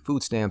 Obviously the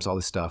food stamps, all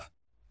this stuff.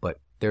 But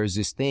there's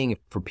this thing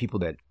for people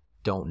that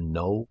don't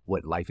know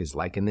what life is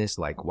like in this,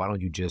 like, why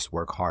don't you just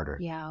work harder?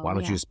 Yeah, why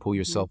don't you just pull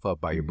yourself up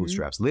by your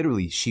bootstraps?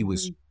 Literally, she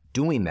was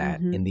doing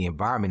that and the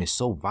environment is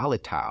so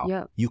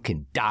volatile, you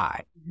can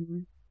die,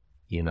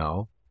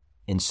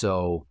 And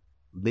so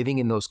living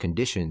in those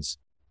conditions,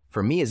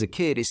 for me as a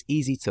kid, it's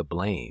easy to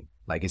blame.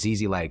 Like, it's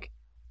easy, like,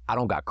 I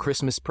don't got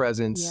Christmas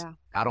presents. Yeah.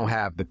 I don't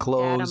have the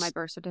clothes. Dad on my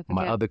birth certificate.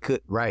 My other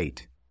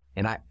right.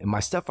 And my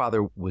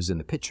stepfather was in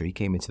the picture. He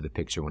came into the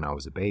picture when I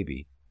was a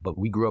baby. But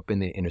we grew up in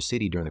the inner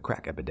city during the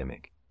crack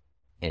epidemic.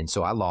 And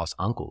so I lost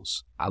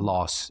uncles. I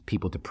lost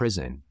people to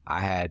prison.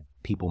 I had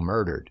people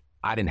murdered.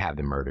 I didn't have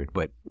them murdered,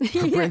 but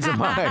friends of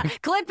mine.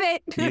 Clip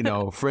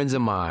it. Friends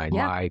of mine,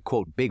 my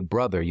quote, big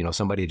brother,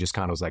 somebody that just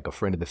kind of was like a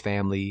friend of the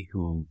family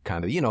who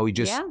kind of, he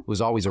just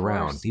was always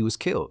around. He was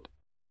killed.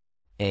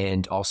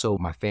 And also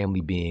my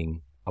family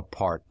being a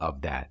part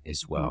of that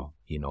as well.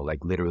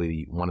 Like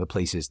literally one of the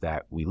places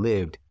that we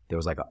lived, there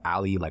was like an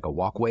alley, like a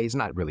walkway. It's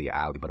not really an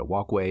alley, but a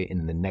walkway.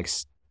 And the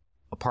next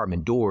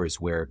apartment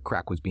doors where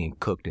crack was being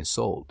cooked and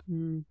sold.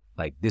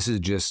 Like, this is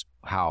just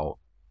how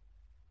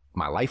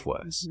my life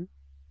was.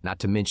 Not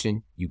to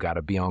mention, you got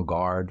to be on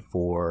guard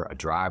for a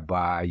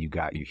drive-by. You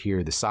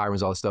hear the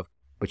sirens, all this stuff,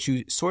 but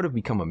you sort of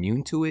become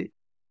immune to it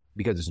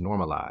because it's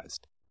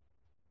normalized.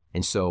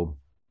 And so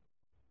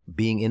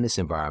being in this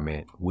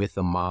environment with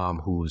a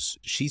mom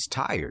she's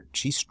tired,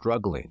 she's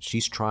struggling,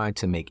 she's trying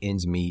to make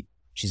ends meet.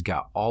 She's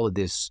got all of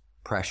this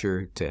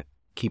pressure to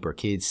keep her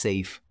kids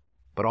safe,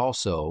 but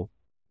also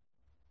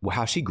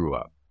how she grew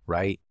up,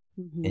 right?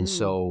 And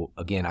so,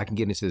 again, I can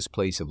get into this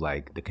place of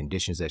like the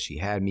conditions that she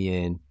had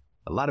me in.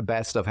 A lot of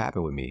bad stuff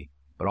happened with me,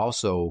 but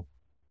also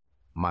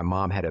my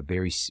mom had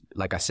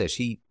like I said,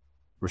 she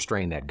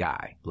restrained that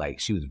guy. Like,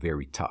 she was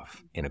very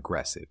tough and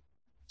aggressive.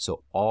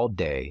 So all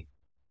day,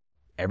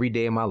 every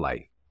day of my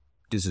life,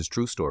 this is a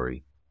true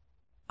story,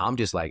 I'm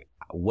just like,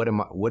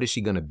 what is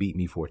she going to beat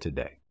me for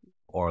today?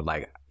 Or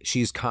like,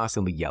 she's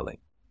constantly yelling.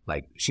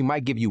 Like, she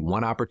might give you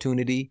one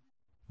opportunity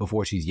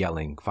before she's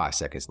yelling 5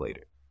 seconds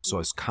later. So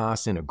it's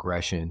constant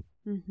aggression.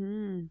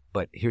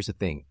 But here's the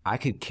thing. I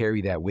could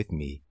carry that with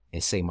me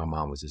and say my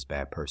mom was this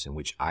bad person,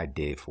 which I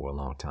did for a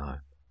long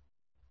time.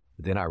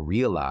 But then I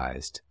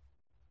realized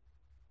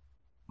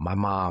my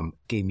mom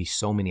gave me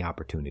so many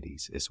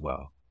opportunities as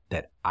well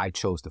that I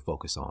chose to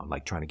focus on,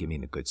 like trying to get me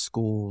into good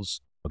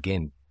schools.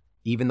 Again,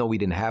 even though we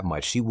didn't have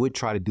much, she would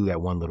try to do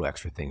that one little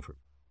extra thing for me.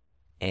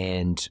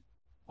 And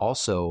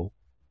also,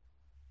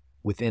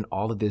 within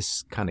all of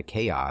this kind of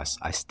chaos,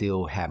 I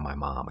still had my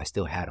mom. I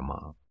still had a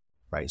mom,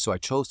 right? So I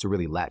chose to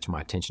really latch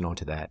my attention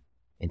onto that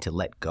and to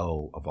let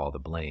go of all the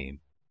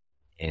blame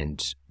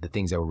and the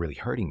things that were really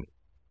hurting me.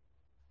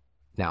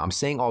 Now, I'm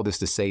saying all this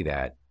to say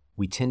that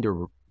we tend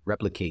to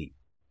replicate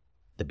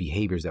the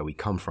behaviors that we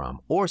come from,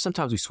 or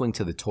sometimes we swing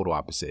to the total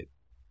opposite.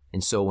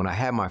 And so when I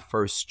had my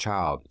first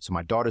child, so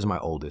my daughter's my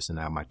oldest and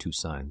I have my 2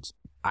 sons,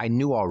 I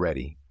knew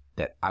already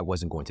that I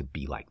wasn't going to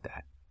be like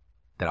that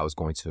I was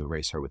going to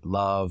raise her with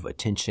love,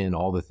 attention,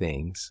 all the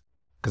things.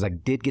 Because I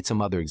did get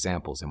some other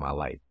examples in my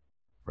life,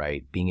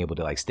 right? Being able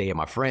to like stay at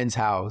my friend's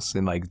house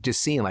and like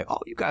just seeing like, oh,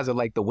 you guys are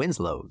like the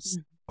Winslows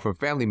from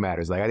Family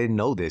Matters. Like I didn't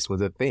know this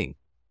was a thing. It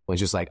was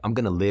just like, I'm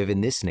going to live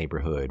in this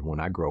neighborhood when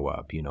I grow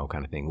up, you know,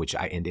 kind of thing, which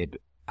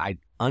I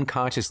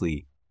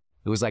unconsciously,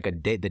 it was like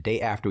the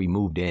day after we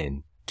moved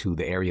in to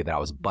the area that I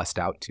was bussed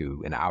out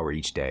to an hour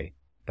each day,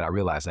 that I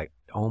realized like,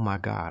 oh my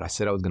God, I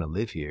said I was going to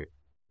live here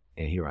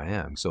and here I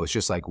am. So it's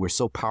just like, we're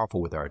so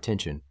powerful with our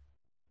attention.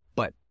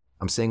 But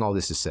I'm saying all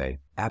this to say,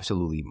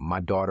 absolutely, my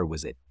daughter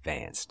was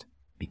advanced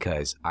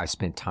because I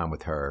spent time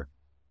with her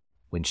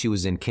when she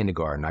was in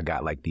kindergarten. I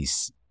got like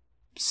these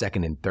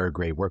 2nd and 3rd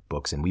grade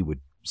workbooks and we would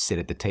sit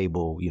at the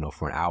table, you know,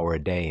 for an hour a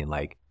day. And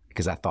like,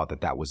 because I thought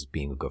that was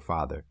being a good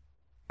father.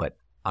 But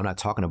I'm not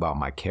talking about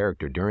my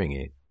character during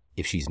it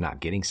if she's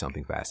not getting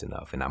something fast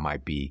enough. And I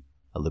might be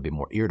a little bit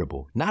more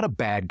irritable. Not a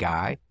bad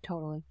guy.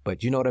 Totally.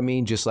 But you know what I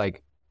mean? Just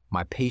like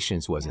my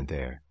patience wasn't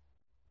there.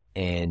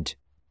 And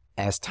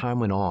as time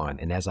went on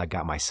and as I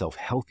got myself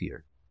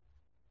healthier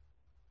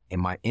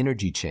and my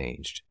energy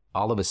changed,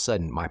 all of a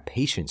sudden my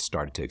patience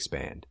started to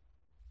expand.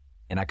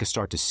 And I could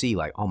start to see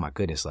like, oh my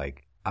goodness,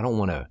 like I don't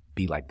want to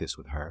be like this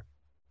with her.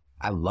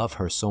 I love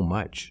her so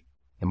much.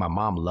 And my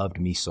mom loved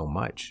me so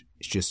much.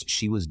 It's just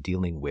she was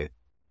dealing with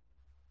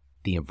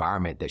the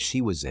environment that she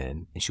was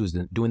in, and she was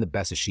doing the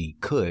best that she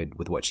could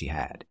with what she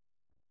had,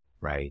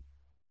 right?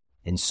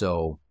 And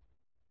so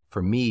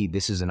for me,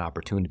 this is an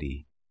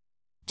opportunity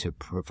to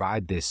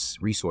provide this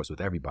resource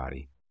with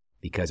everybody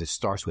because it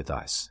starts with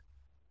us.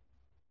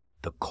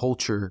 The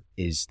culture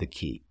is the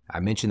key. I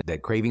mentioned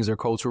that cravings are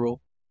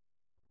cultural.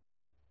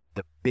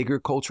 The bigger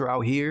culture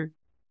out here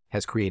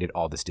has created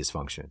all this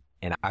dysfunction.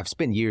 And I've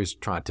spent years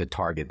trying to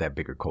target that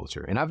bigger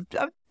culture. And I've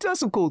done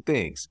some cool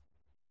things.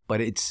 But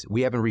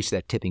we haven't reached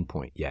that tipping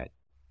point yet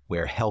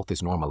where health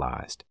is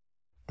normalized.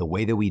 The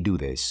way that we do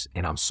this,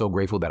 and I'm so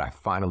grateful that I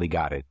finally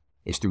got it,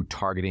 is through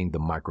targeting the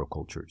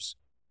microcultures,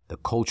 the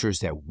cultures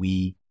that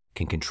we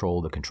can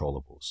control the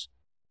controllables.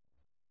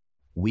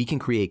 We can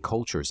create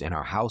cultures in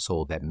our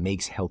household that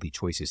makes healthy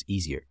choices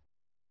easier.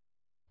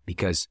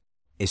 Because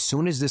as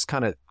soon as this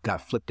kind of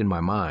got flipped in my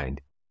mind,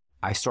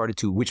 I started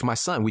to, which my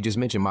son, we just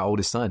mentioned, my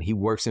oldest son, he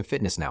works in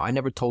fitness now. I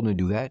never told him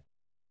to do that.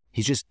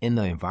 He's just in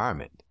the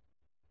environment.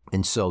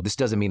 And so this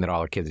doesn't mean that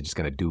all our kids are just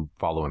going to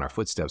follow in our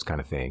footsteps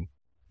kind of thing.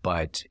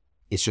 But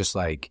it's just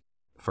like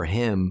for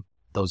him,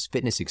 those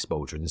fitness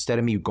exposures, instead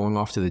of me going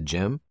off to the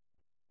gym,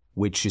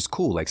 which is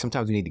cool. Like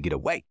sometimes we need to get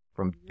away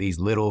from these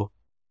little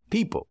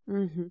people.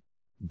 Mm-hmm.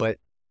 But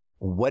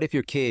what if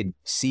your kid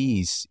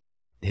sees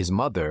his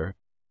mother,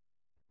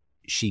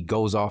 she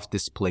goes off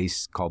this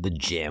place called the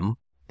gym,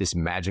 this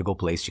magical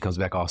place. She comes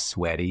back all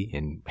sweaty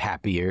and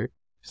happier.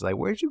 She's like,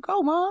 where'd you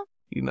go, Mom?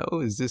 You know,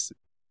 is this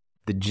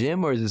the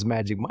gym or is this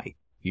Magic Mike?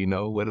 You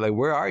know,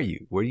 where are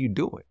you? What are you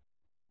doing?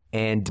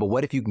 But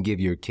what if you can give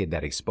your kid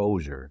that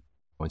exposure?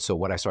 And so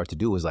what I started to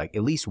do was like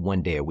at least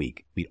one day a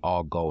week, we'd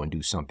all go and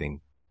do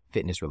something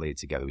fitness related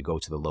together. We go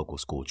to the local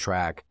school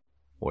track,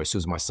 or as soon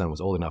as my son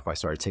was old enough, I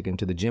started taking him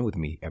to the gym with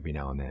me every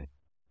now and then.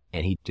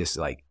 And he just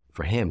like,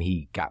 for him,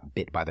 he got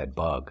bit by that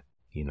bug,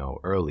 you know,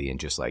 early. And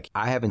just like,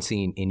 I haven't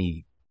seen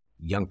any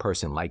young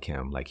person like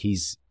him. Like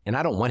and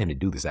I don't want him to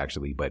do this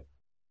actually, but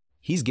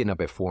he's getting up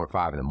at 4 or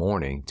 5 in the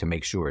morning to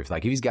make sure if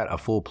he's got a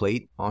full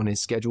plate on his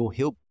schedule,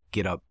 he'll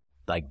get up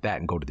like that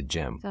and go to the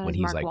gym when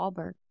he's Mark like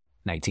Wahlberg.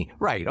 19.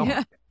 Right. Oh,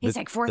 yeah. He's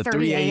like 4:30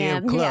 3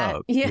 a.m.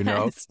 club. Yeah. You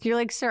know? You're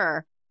like,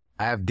 sir.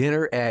 I have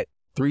dinner at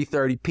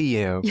 3:30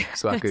 p.m.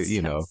 Yes, so I could,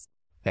 you know,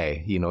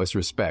 hey, you know, it's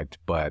respect.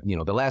 But, you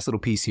know, the last little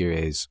piece here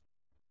is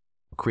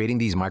creating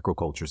these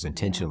microcultures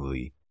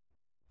intentionally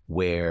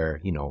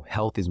where, you know,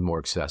 health is more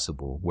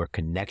accessible, where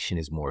connection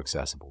is more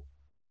accessible.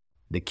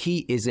 The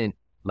key isn't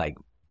like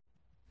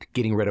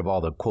getting rid of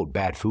all the, quote,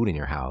 bad food in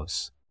your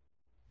house.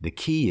 The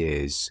key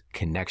is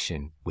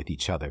connection with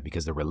each other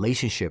because the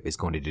relationship is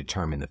going to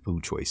determine the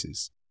food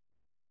choices.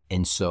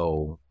 And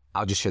so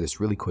I'll just share this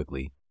really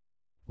quickly.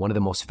 One of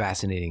the most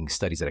fascinating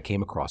studies that I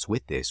came across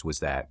with this was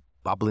that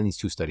I'll blend these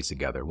 2 studies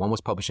together. One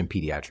was published in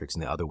Pediatrics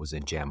and the other was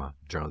in JAMA,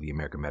 Journal of the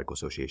American Medical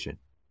Association.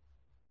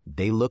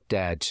 They looked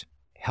at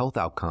health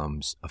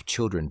outcomes of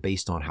children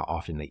based on how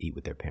often they eat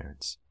with their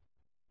parents.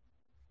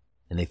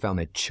 And they found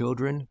that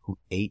children who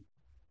ate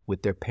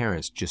with their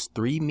parents just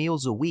 3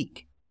 meals a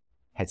week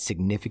had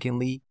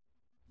significantly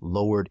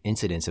lowered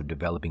incidence of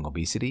developing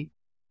obesity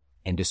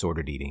and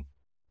disordered eating.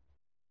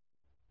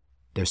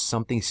 There's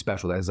something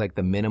special. That is like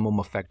the minimum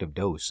effective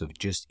dose of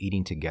just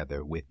eating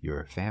together with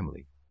your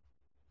family.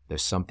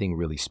 There's something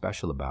really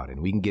special about it.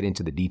 And we can get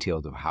into the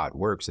details of how it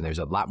works. And there's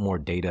a lot more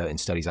data and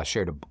studies. I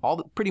shared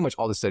pretty much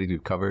all the studies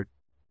we've covered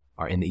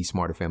are in the Eat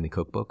Smarter Family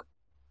Cookbook.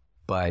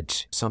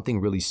 But something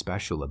really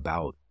special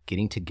about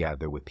getting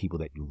together with people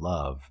that you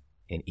love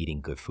and eating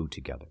good food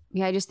together.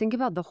 Yeah, I just think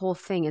about the whole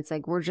thing. It's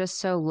like we're just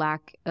so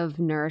lack of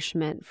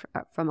nourishment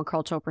from a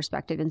cultural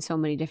perspective in so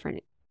many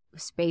different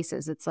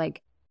spaces. It's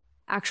like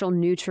actual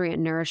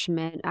nutrient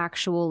nourishment,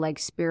 actual like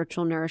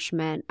spiritual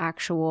nourishment,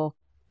 actual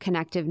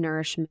connective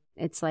nourishment.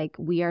 It's like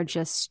we are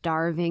just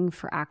starving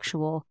for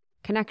actual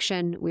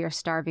connection. We are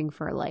starving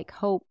for like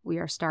hope. We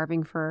are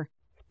starving for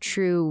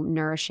true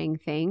nourishing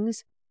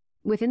things.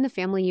 Within the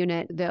family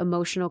unit, the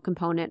emotional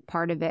component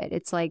part of it,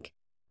 it's like,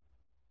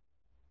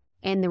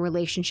 and the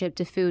relationship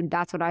to food,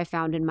 that's what I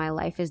found in my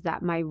life, is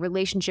that my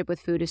relationship with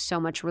food is so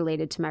much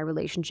related to my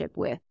relationship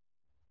with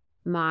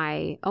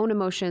my own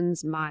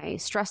emotions, my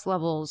stress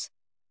levels,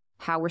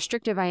 how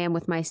restrictive I am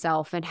with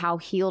myself, and how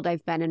healed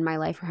I've been in my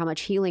life, or how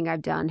much healing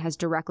I've done has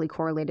directly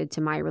correlated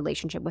to my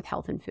relationship with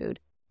health and food.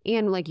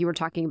 And like you were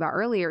talking about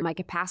earlier, my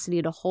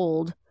capacity to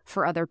hold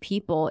for other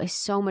people is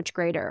so much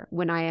greater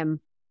when I am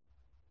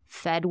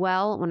fed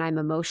well, when I'm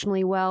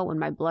emotionally well, when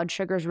my blood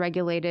sugar is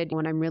regulated,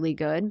 when I'm really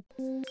good.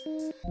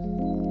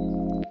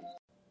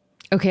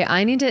 Okay,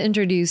 I need to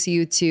introduce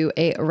you to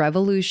a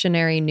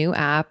revolutionary new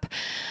app,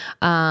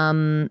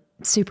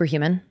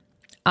 Superhuman.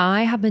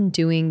 I have been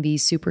doing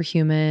these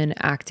superhuman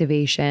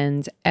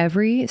activations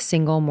every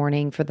single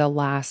morning for the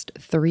last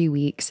 3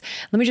 weeks.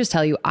 Let me just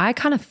tell you, I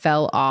kind of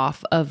fell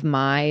off of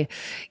my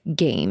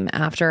game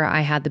after I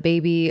had the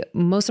baby.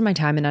 Most of my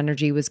time and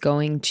energy was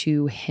going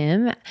to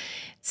him.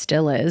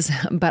 Still is,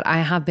 but I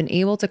have been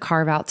able to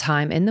carve out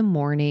time in the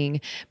morning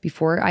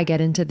before I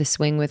get into the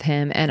swing with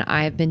him. And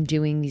I've been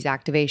doing these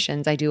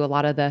activations. I do a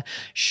lot of the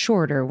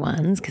shorter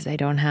ones because I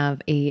don't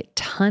have a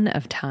ton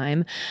of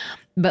time.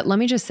 But let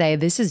me just say,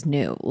 this is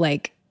new.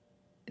 Like,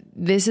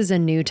 this is a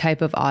new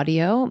type of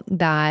audio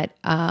that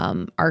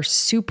are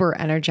super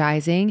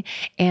energizing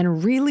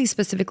and really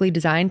specifically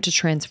designed to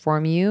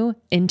transform you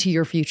into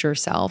your future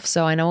self.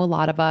 So I know a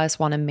lot of us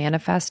want to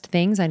manifest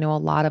things. I know a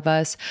lot of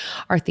us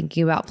are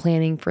thinking about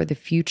planning for the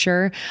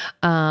future,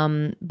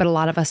 but a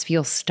lot of us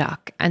feel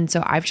stuck. And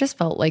so I've just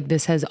felt like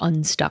this has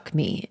unstuck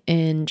me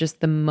in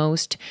just the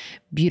most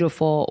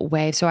beautiful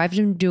way. So I've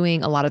been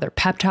doing a lot of their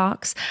pep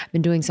talks. I've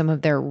been doing some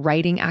of their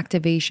writing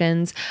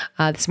activations.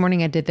 This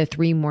morning I did the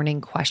 3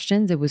 morning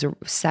questions. It was a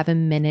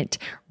 7-minute,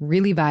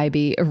 really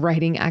vibey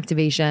writing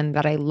activation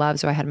that I love.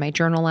 So I had my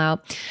journal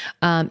out.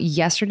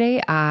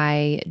 Yesterday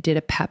I did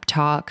a pep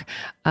talk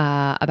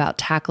about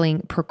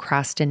tackling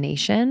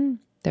procrastination.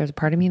 There's a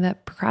part of me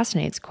that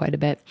procrastinates quite a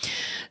bit.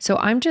 So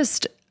I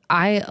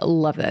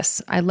love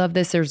this. I love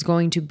this. There's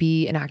going to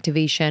be an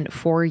activation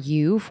for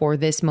you for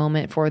this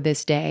moment, for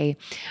this day.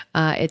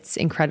 It's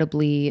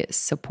incredibly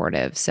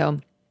supportive.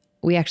 So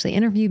we actually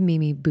interviewed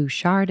Mimi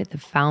Bouchard, the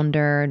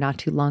founder, not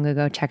too long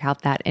ago. Check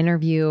out that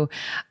interview.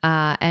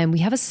 And we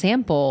have a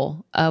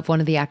sample of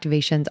one of the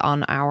activations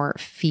on our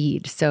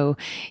feed. So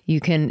you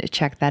can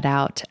check that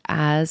out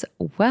as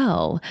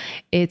well.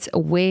 It's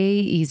way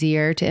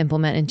easier to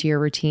implement into your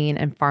routine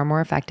and far more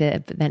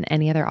effective than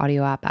any other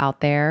audio app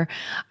out there.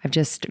 I've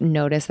just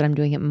noticed that I'm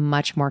doing it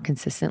much more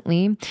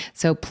consistently.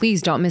 So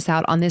please don't miss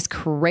out on this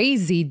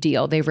crazy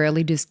deal. They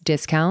rarely do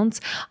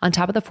discounts. On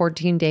top of the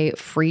 14-day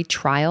free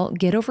trial,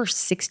 get over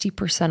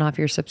 60% off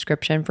your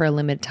subscription for a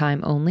limited time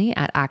only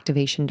at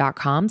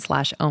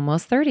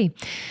activation.com/almost30.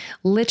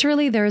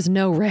 Literally, there is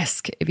no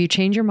risk. If you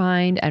change your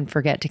mind and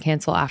forget to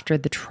cancel after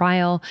the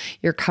trial,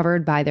 you're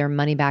covered by their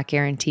money back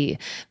guarantee.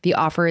 The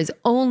offer is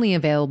only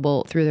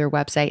available through their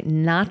website,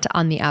 not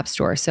on the App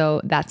Store.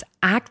 So that's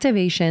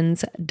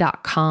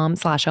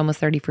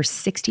activations.com/almost30 for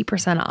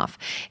 60% off.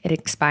 It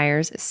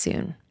expires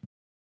soon.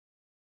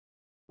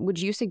 Would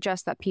you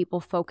suggest that people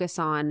focus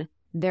on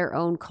their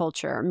own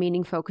culture,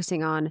 meaning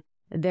focusing on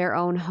their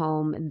own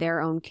home,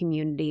 their own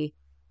community,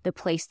 the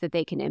place that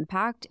they can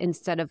impact,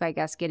 instead of, I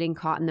guess, getting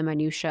caught in the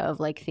minutia of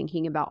like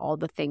thinking about all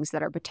the things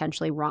that are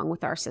potentially wrong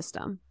with our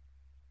system?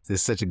 This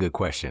is such a good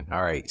question.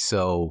 All right.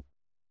 So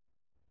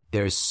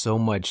there's so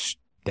much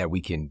that we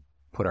can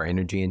put our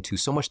energy into,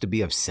 so much to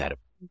be upset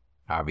about,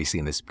 obviously,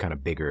 in this kind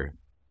of bigger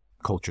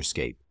culture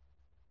scape.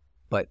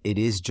 But it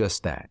is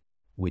just that,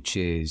 which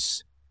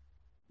is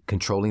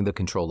controlling the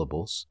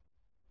controllables,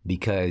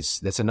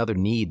 because that's another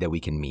need that we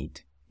can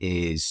meet,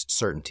 is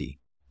certainty.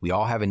 We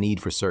all have a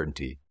need for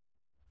certainty.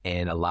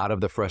 And a lot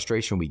of the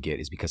frustration we get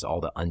is because of all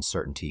the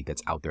uncertainty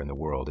that's out there in the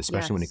world,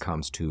 especially when it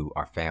comes to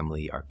our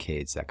family, our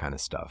kids, that kind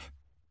of stuff.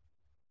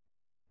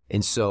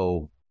 And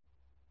so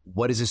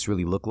what does this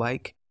really look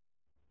like?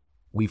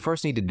 We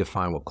first need to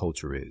define what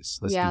culture is.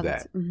 Let's do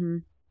that.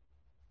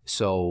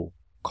 So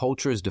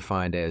culture is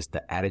defined as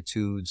the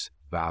attitudes,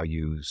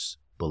 values,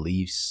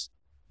 beliefs,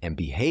 and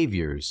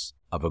behaviors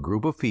of a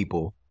group of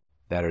people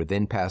that are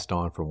then passed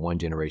on from one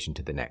generation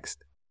to the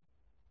next.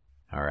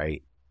 All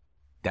right.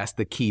 That's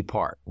the key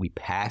part. We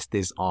pass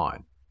this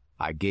on.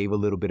 I gave a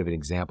little bit of an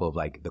example of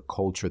like the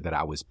culture that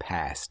I was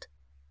passed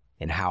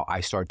and how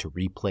I start to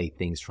replay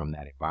things from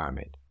that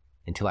environment.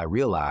 until I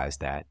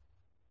realized that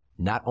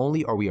not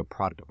only are we a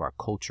product of our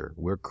culture,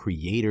 we're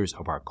creators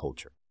of our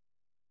culture.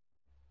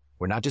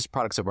 We're not just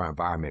products of our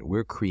environment,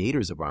 we're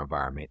creators of our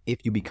environment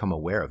if you become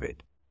aware of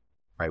it,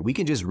 right? We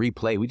can just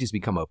replay, we just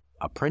become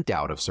a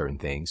printout of certain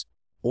things,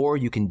 or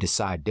you can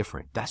decide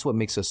different. That's what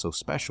makes us so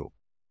special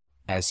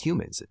as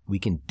humans. We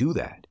can do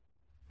that.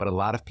 But a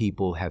lot of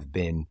people have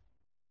been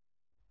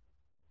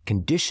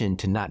conditioned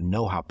to not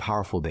know how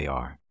powerful they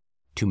are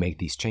to make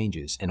these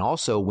changes. And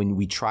also when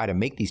we try to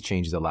make these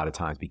changes a lot of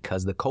times,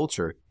 because the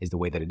culture is the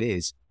way that it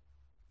is,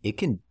 it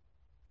can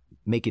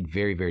make it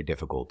very, very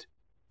difficult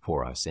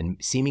for us and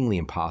seemingly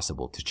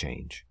impossible to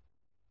change.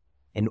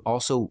 And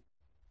also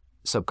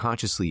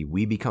subconsciously,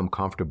 we become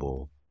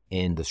comfortable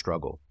in the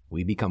struggle.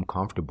 We become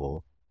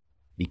comfortable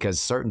because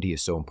certainty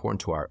is so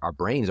important to our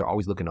brains are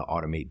always looking to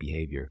automate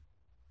behavior.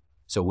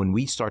 So when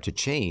we start to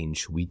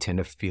change, we tend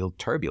to feel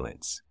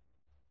turbulence.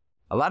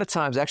 A lot of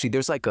times, actually,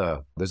 there's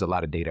a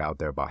lot of data out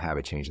there about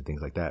habit change and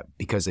things like that.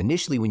 Because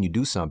initially when you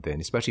do something,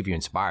 especially if you're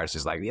inspired, it's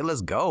just like, yeah,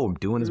 let's go. I'm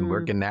doing this,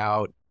 working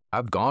out.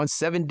 I've gone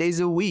 7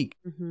 days a week.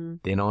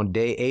 Then on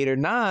day 8 or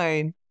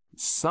 9,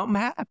 something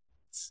happens.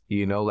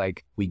 You know,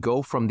 like we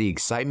go from the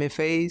excitement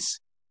phase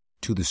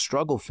to the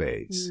struggle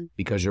phase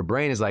because your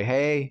brain is like,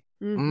 hey,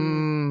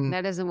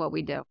 that isn't what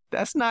we do.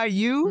 That's not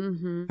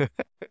you.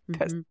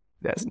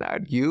 That's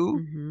not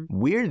you.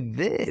 We're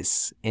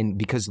this. And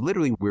because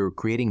literally we're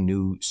creating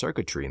new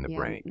circuitry in the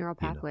brain. Neural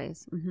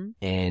pathways.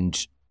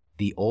 And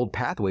the old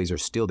pathways are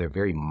still, they're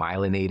very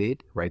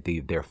myelinated, right?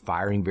 They're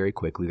firing very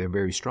quickly. They're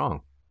very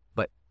strong.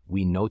 But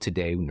we know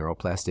today,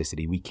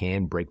 neuroplasticity, we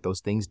can break those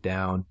things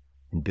down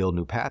and build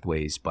new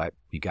pathways. But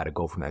you got to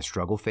go from that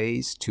struggle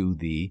phase to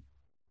the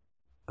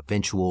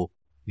eventual,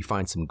 we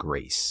find some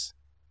grace.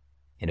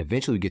 And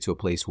eventually we get to a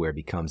place where it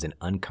becomes an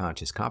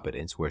unconscious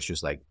competence, where it's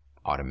just like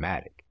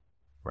automatic.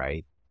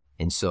 Right.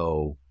 And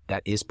so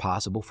that is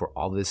possible for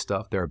all of this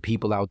stuff. There are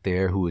people out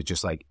there who are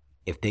just like,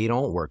 if they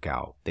don't work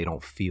out, they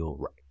don't feel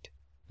right.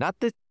 Not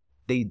that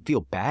they feel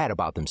bad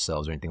about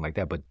themselves or anything like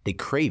that, but they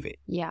crave it.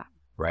 Yeah.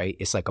 Right.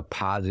 It's like a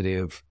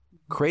positive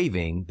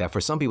craving that for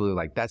some people are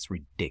like, that's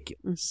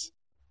ridiculous.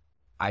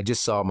 I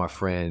just saw my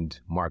friend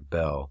Mark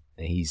Bell,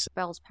 and he's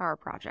Bell's Power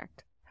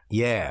Project.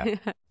 Yeah.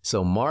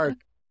 So Mark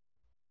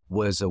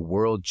was a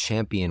world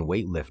champion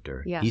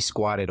weightlifter. Yeah. He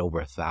squatted over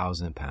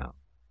 1,000 pounds.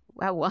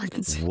 At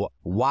once.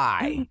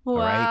 Why? Wow.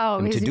 Right? I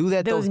mean, to do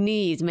that, those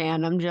knees,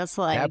 man, I'm just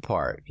like. That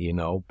part, you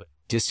know,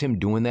 just him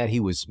doing that, he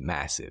was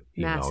massive.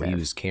 You know, he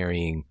was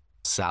carrying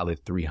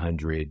solid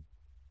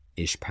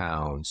 300-ish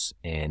pounds.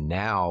 And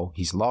now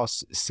he's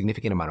lost a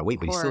significant amount of weight,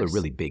 but he's still a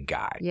really big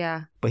guy.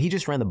 Yeah. But he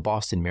just ran the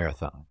Boston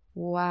Marathon.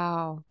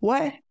 Wow.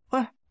 What?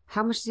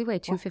 How much does he weigh?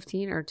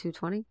 215 or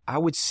 220? I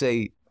would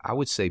say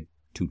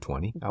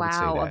 220. I would say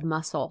that. Of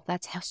muscle.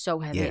 That's so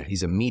heavy. Yeah,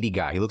 he's a meaty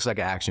guy. He looks like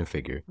an action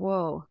figure.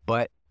 Whoa.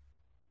 But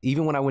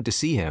even when I went to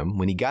see him,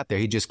 when he got there,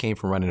 he just came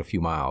from running a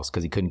few miles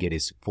because he couldn't get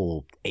his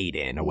full 8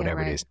 in or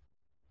whatever it is.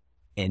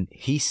 And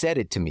he said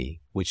it to me,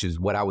 which is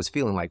what I was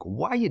feeling like,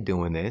 why are you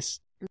doing this?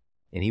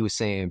 And he was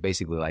saying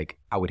basically like,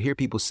 I would hear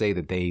people say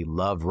that they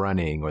love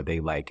running or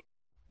they like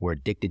were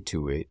addicted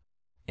to it.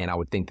 And I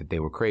would think that they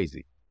were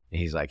crazy. And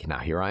he's like, now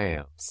here I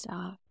am.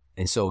 Stop.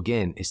 And so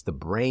again, it's the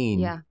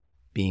brain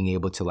being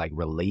able to like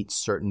relate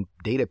certain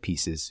data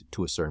pieces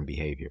to a certain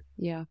behavior.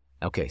 Yeah.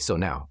 Okay, so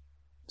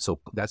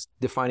that's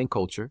defining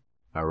culture.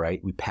 All right.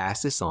 We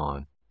pass this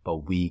on,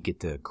 but we get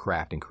to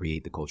craft and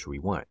create the culture we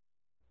want.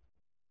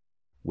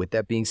 With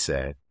that being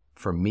said,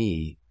 for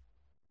me,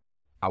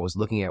 I was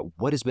looking at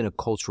what has been a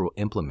cultural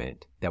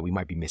implement that we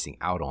might be missing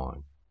out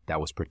on that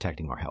was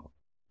protecting our health.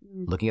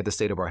 Looking at the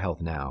state of our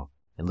health now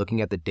and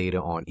looking at the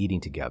data on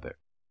eating together.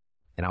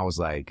 And I was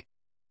like,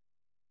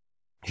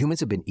 humans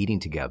have been eating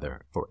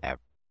together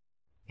forever.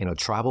 In a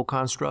tribal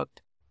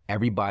construct,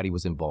 everybody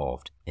was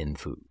involved in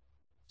food.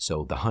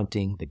 So the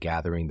hunting, the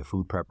gathering, the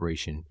food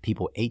preparation,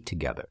 people ate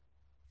together,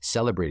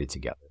 celebrated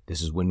together.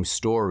 This is when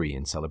story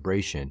and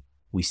celebration,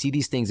 we see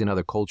these things in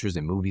other cultures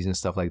and movies and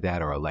stuff like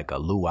that, or like a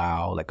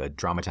luau, like a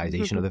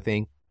dramatization of the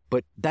thing.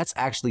 But that's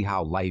actually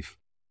how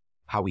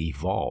we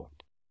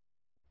evolved,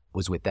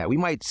 was with that. We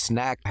might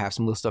snack, have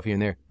some little stuff here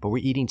and there, but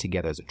we're eating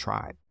together as a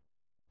tribe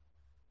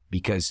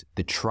because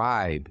the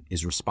tribe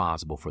is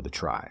responsible for the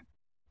tribe.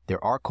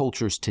 There are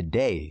cultures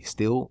today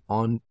still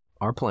on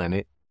our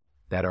planet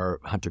that are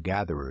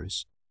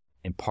hunter-gatherers,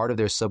 and part of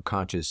their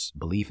subconscious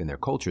belief in their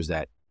culture is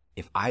that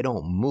if I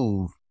don't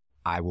move,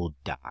 I will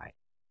die.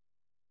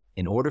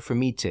 In order for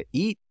me to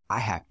eat, I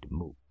have to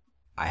move.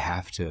 I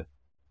have to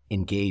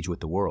engage with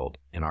the world.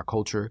 In our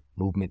culture,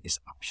 movement is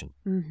optional,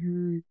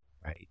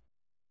 right?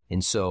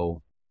 And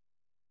so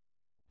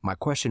my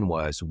question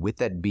was, with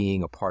that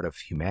being a part of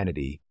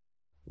humanity,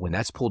 when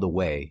that's pulled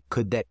away,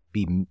 could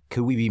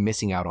we be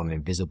missing out on an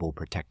invisible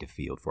protective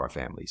field for our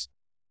families?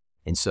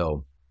 And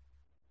so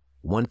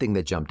one thing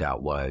that jumped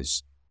out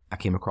was I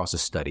came across a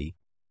study,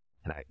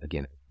 and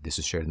again, this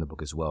is shared in the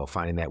book as well,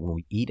 finding that when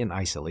we eat in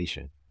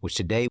isolation, which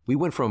today we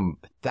went from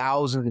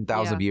thousands and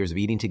thousands of years of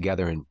eating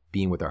together and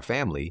being with our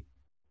family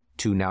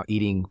to now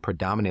eating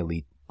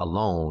predominantly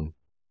alone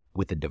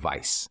with a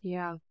device.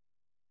 Yeah.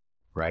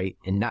 Right?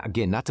 And not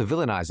to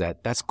villainize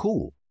that. That's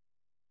cool.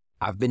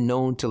 I've been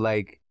known to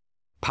like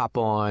pop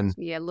on.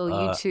 Yeah, little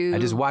YouTube. I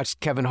just watched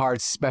Kevin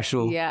Hart's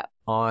special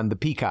on the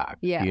Peacock,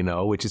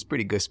 which is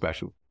pretty good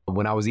special.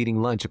 When I was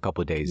eating lunch a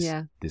couple of days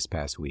this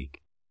past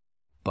week.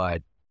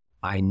 But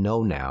I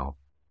know now,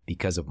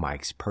 because of my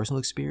personal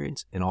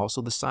experience and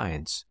also the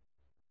science,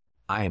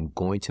 I am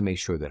going to make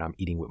sure that I'm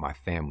eating with my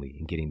family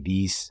and getting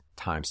these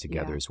times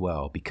together as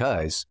well,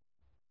 because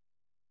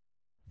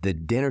the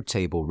dinner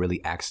table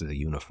really acts as a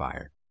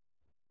unifier.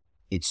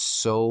 It's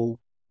so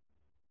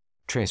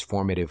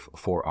transformative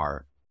for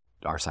our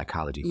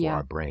psychology, for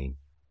our brain.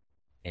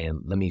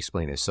 And let me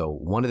explain this. So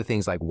one of the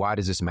things, like, why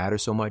does this matter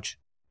so much?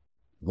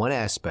 One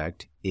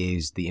aspect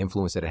is the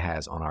influence that it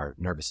has on our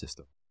nervous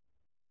system.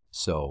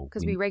 So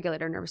because we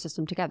regulate our nervous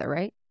system together,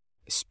 right?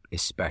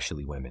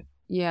 Especially women.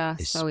 Yeah.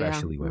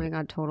 Especially women. Oh my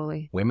God,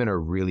 totally. Women are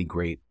really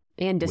great.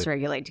 And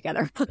dysregulate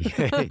together.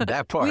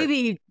 That part. We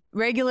be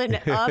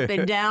regulating up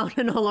and down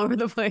and all over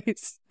the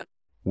place.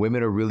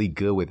 Women are really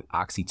good with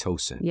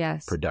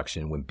oxytocin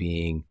production when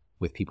being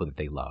with people that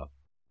they love.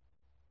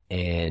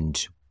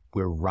 And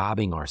we're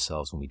robbing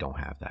ourselves when we don't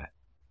have that.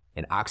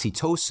 And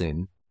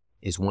oxytocin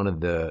is one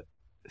of the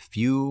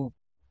few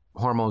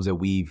hormones that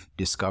we've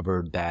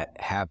discovered that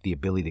have the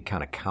ability to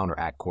kind of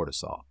counteract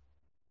cortisol,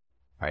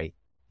 right?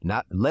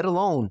 Not let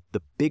alone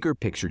the bigger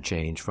picture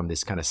change from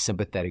this kind of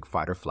sympathetic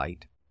fight or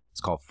flight.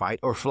 It's called fight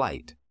or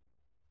flight.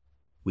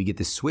 We get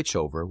to switch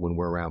over when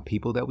we're around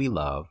people that we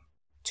love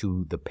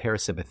to the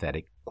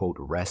parasympathetic, quote,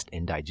 rest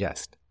and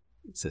digest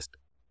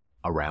system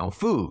around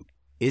food.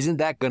 Isn't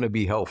that going to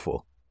be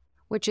helpful?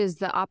 Which is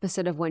the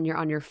opposite of when you're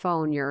on your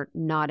phone, you're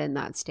not in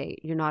that state.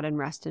 You're not in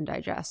rest and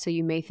digest. So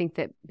you may think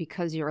that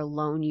because you're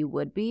alone, you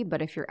would be, but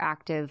if you're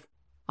active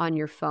on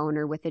your phone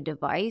or with a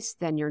device,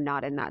 then you're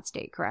not in that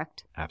state,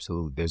 correct?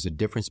 Absolutely. There's a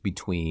difference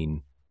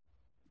between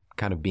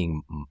kind of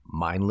being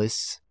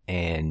mindless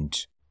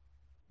and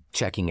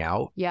checking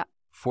out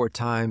for a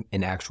time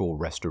and actual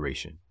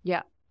restoration.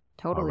 Yeah,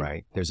 totally. All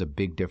right. There's a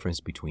big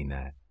difference between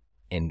that.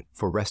 And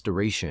for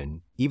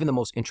restoration, even the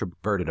most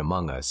introverted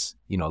among us,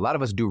 a lot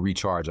of us do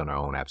recharge on our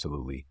own,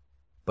 absolutely.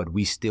 But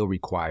we still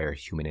require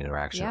human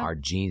interaction. Yeah. Our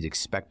genes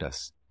expect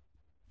us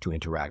to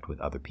interact with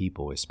other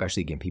people,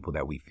 especially, again, people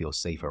that we feel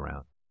safe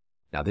around.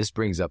 Now, this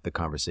brings up the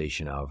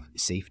conversation of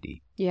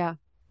safety. Yeah.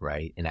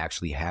 Right? And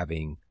actually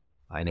having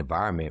an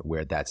environment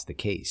where that's the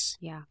case.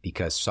 Yeah.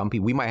 Because some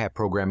people, we might have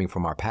programming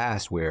from our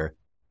past where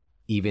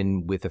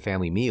even with a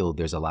family meal,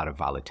 there's a lot of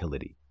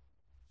volatility.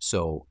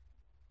 So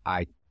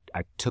I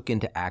took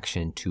into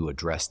action to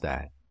address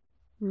that,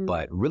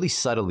 but really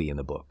subtly in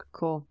the book.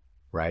 Cool.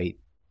 Right?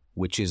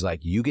 Which is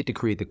like, you get to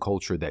create the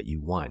culture that you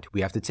want.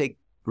 We have to take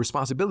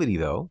responsibility,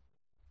 though,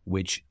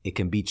 which it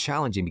can be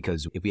challenging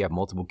because if we have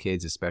multiple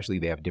kids, especially,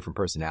 they have different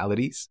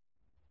personalities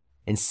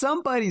and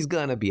somebody's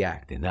going to be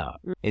acting up.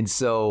 And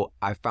so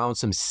I found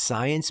some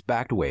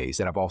science-backed ways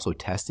that I've also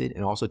tested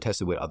and also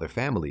tested with other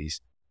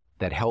families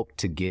that help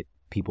to get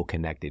people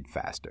connected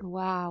faster.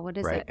 Wow. What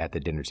is it? Right at the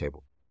dinner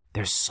table.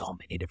 There's so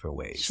many different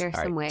ways. Share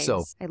some ways.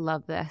 So I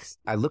love this.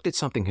 I looked at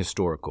something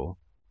historical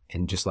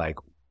and just like,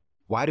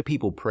 why do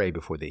people pray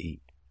before they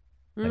eat?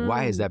 Like,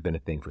 why has that been a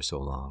thing for so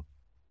long?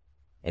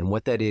 And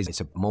what that is,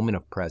 it's a moment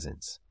of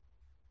presence.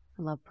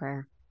 I love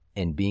prayer.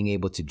 And being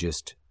able to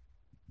just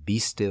be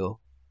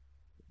still,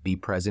 be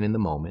present in the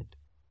moment,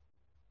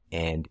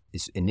 and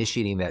it's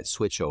initiating that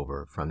switch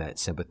over from that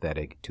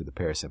sympathetic to the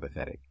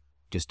parasympathetic,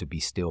 just to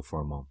be still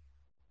for a moment.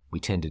 We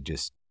tend to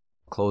just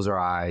close our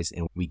eyes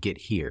and we get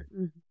here.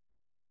 Mm-hmm.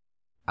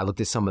 I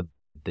looked at some of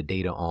the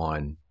data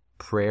on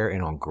prayer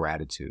and on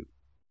gratitude.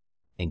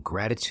 And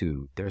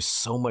gratitude, there's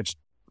so much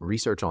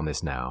research on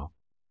this now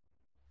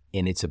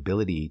and its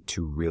ability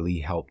to really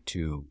help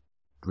to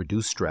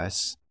reduce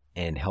stress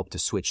and help to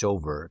switch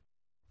over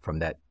from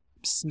that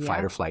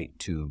fight or flight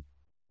to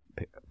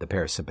the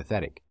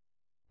parasympathetic.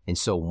 And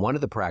so one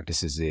of the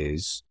practices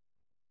is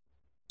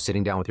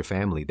sitting down with your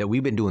family. That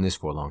we've been doing this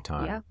for a long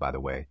time, by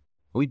the way.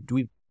 We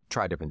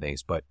tried different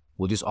things, but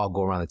we'll just all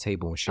go around the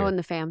table and share. Oh, in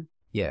the fam.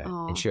 Yeah,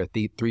 and share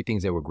three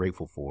things that we're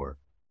grateful for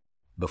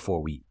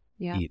before we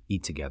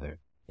eat together.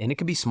 And it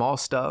can be small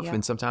stuff,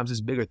 and sometimes it's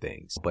bigger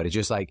things. But it's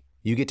just like,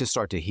 you get to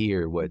start to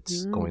hear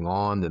what's going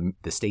on,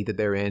 the state that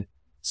they're in.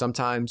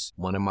 Sometimes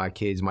one of my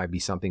kids might be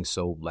something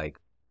so like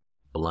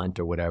blunt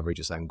or whatever,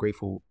 just like, I'm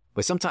grateful.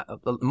 But sometimes,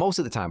 most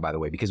of the time, by the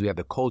way, because we have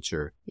the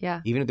culture,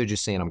 even if they're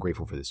just saying, I'm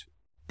grateful for this,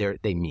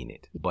 they mean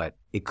it. But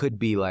it could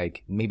be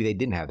like, maybe they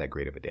didn't have that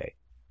great of a day.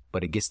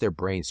 But it gets their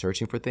brain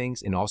searching for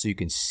things. And also you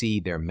can see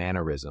their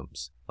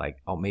mannerisms. Like,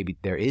 oh, maybe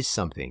there is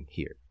something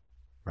here,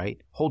 right?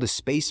 Hold a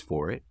space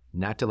for it,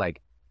 not to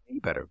like,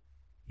 you better,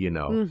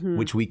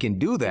 which we can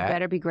do that. You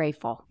better be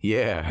grateful.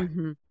 Yeah.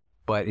 Mm-hmm.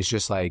 But it's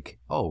just like,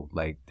 oh,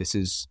 like this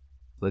is,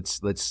 let's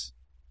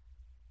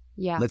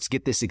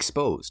get this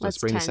exposed. Let's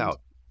bring this out.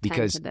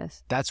 Because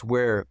that's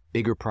where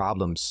bigger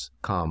problems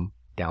come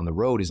down the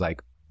road, is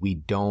like, we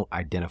don't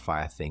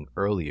identify a thing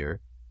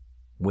earlier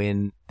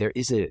when there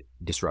is a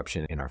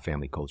disruption in our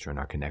family culture and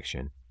our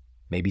connection.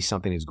 maybe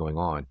something is going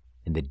on,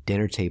 and the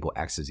dinner table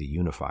acts as a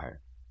unifier.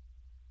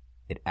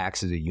 It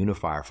acts as a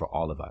unifier for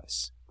all of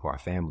us, for our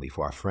family,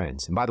 for our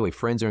friends. And by the way,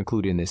 friends are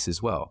included in this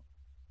as well.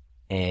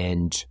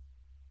 And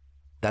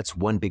that's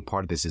one big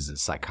part of this is the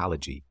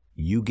psychology.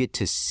 You get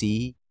to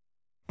see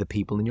the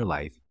people in your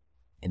life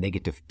and they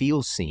get to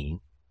feel seen.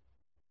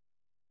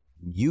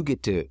 You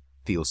get to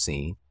feel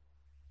seen,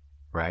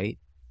 right?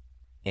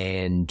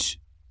 And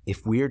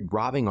if we're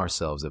robbing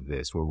ourselves of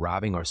this, we're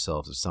robbing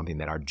ourselves of something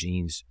that our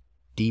genes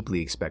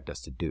deeply expect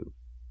us to do,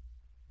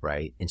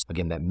 right? And so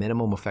again, that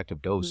minimum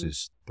effective dose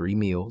is 3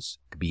 meals,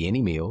 could be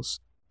any meals,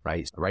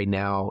 right? Right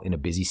now in a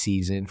busy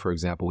season, for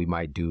example, we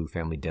might do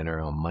family dinner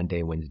on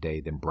Monday,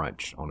 Wednesday, then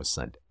brunch on a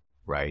Sunday,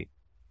 right?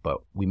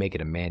 But we make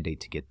it a mandate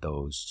to get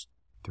those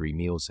 3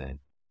 meals in.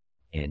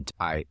 And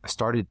I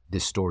started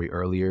this story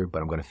earlier,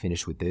 but I'm going to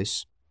finish with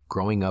this.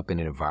 Growing up in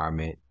an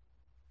environment,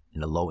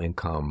 in a low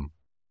income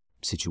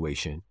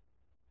situation,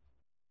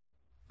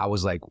 I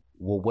was like,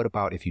 well, what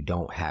about if you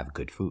don't have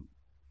good food?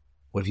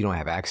 What if you don't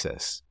have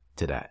access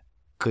to that?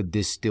 Could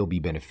this still be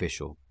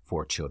beneficial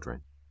for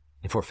children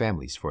and for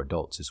families, for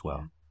adults as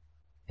well?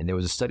 And there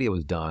was a study that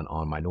was done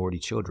on minority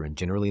children,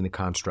 generally in the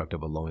construct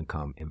of a low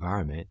income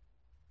environment.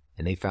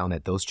 And they found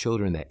that those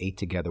children that ate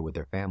together with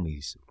their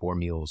families 4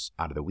 meals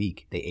out of the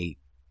week, they ate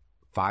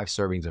 5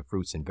 servings of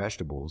fruits and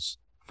vegetables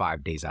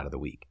 5 days out of the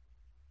week.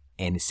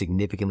 And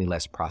significantly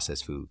less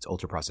processed foods,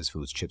 ultra processed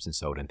foods, chips and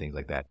soda and things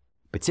like that.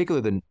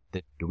 Particularly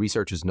the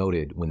researchers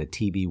noted when the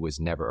TV was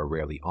never or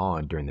rarely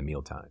on during the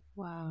mealtime.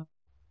 Wow.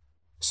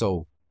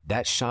 So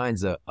that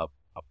shines a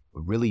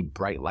really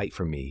bright light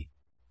for me.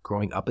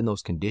 Growing up in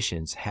those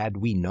conditions, had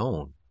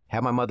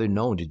my mother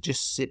known to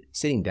just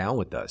sitting down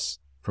with us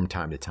from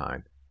time to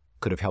time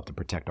could have helped to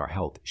protect our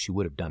health, she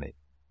would have done it.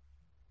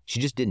 She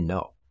just didn't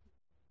know.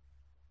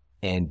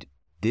 And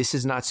this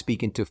is not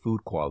speaking to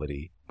food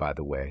quality, by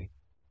the way,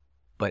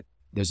 but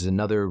there's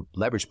another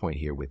leverage point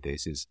here with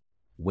this is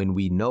when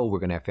we know we're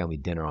going to have family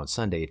dinner on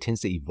Sunday, it tends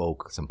to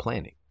evoke some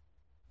planning,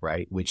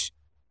 right? Which,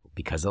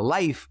 because of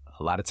life,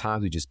 a lot of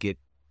times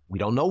we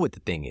don't know what the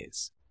thing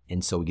is.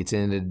 And so we get to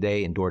the end of the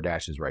day and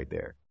DoorDash is right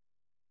there.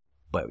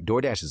 But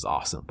DoorDash is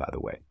awesome, by the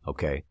way,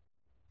 okay?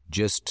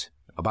 Just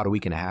about a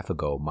week and a half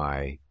ago,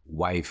 my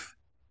wife,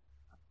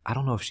 I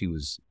don't know if she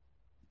was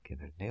getting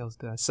her nails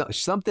done.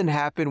 Something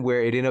happened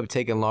where it ended up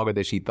taking longer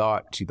than she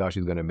thought. She thought she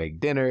was going to make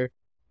dinner.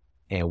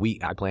 And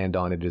I planned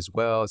on it as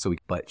well.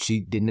 But she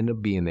didn't end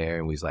up being there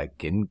and was like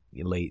getting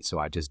late. So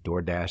I just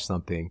DoorDashed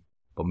something.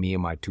 But me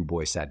and my 2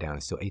 boys sat down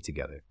and still ate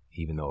together,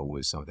 even though it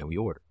was something we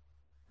ordered,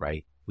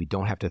 right? We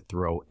don't have to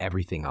throw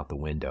everything out the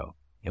window.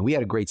 And we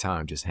had a great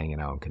time just hanging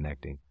out and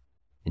connecting.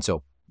 And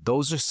so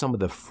those are some of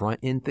the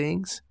front end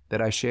things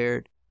that I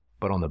shared.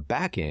 But on the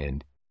back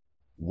end,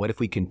 what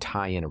if we can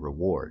tie in a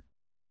reward,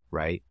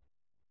 right?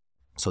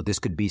 So this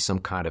could be some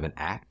kind of an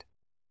act,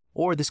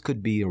 or this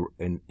could be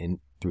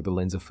through the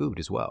lens of food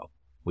as well,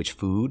 which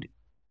food,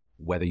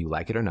 whether you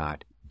like it or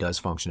not, does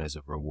function as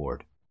a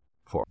reward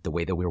for the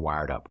way that we're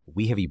wired up.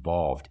 We have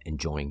evolved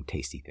enjoying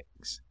tasty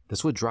things.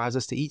 That's what drives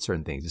us to eat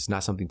certain things. It's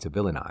not something to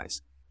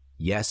villainize.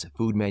 Yes,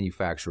 food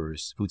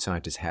manufacturers, food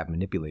scientists have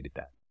manipulated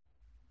that,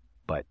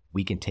 but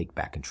we can take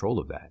back control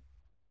of that.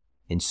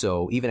 And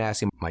so even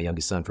asking my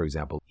youngest son, for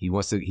example,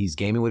 he's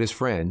gaming with his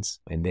friends,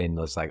 and then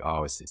it's like,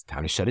 oh, it's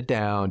time to shut it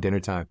down, dinner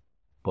time.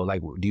 But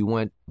like, do you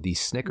want these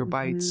Snicker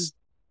bites?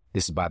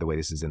 This is, by the way,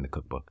 this is in the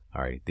cookbook.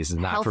 All right. This is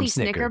not Healthy from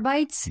Snicker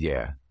bites?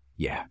 Yeah.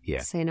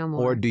 Say no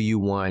more. Or do you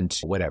want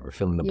whatever,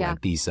 fill in the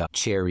blank, these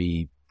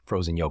cherry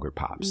frozen yogurt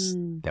pops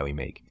that we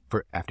make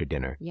for after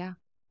dinner. Yeah.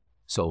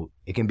 So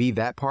it can be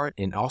that part,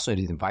 and also it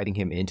is inviting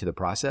him into the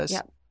process.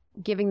 Yeah.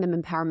 Giving them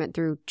empowerment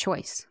through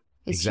choice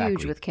is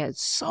huge with kids.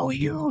 So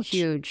huge.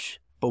 Huge.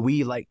 But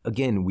we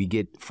we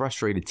get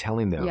frustrated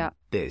telling them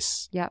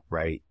this,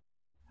 right?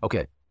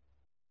 Okay.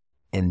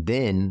 And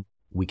then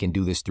we can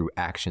do this through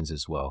actions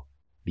as well.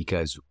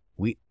 Because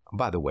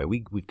by the way,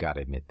 we've got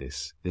to admit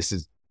this. This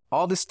is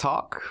all this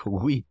talk.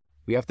 We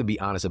have to be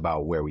honest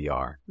about where we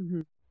are.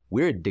 Mm-hmm.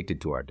 We're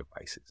addicted to our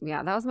devices.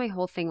 Yeah, that was my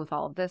whole thing with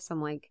all of this.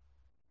 I'm like,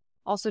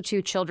 also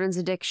too, children's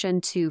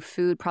addiction to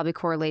food probably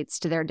correlates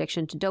to their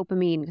addiction to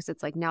dopamine, because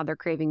it's like now they're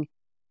craving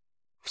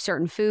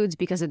certain foods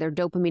because of their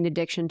dopamine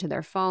addiction to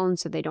their phone.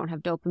 So they don't have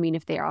dopamine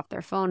if they're off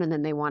their phone, and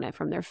then they want it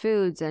from their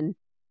foods. And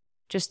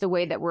just the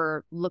way that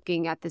we're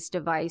looking at this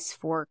device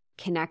for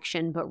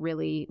connection, but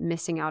really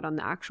missing out on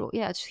the actual,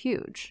 it's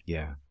huge.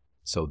 Yeah.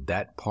 So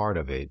that part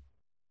of it,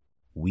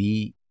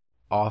 we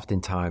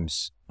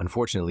oftentimes,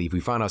 unfortunately, if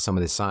we find out some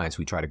of the science,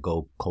 we try to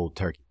go cold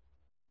turkey.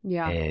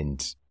 Yeah.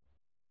 And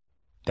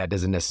that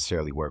doesn't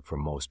necessarily work for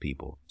most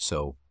people.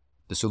 So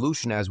the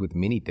solution, as with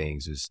many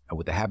things, is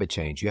with the habit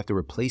change, you have to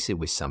replace it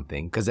with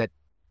something, because that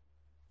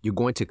you're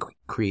going to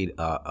create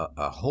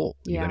a hole.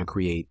 You're going to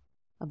create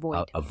a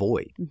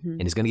void. Mm-hmm.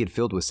 And it's going to get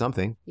filled with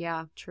something.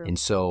 Yeah, true. And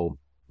so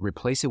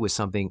replace it with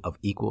something of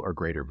equal or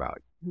greater value.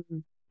 Mm-hmm.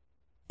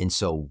 And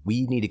so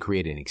we need to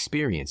create an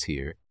experience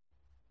here.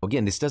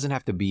 Again, this doesn't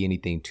have to be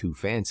anything too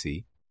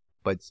fancy,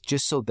 but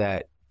just so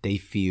that they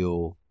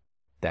feel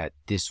that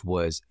this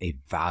was a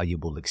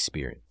valuable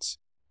experience.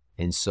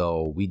 And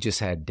so we just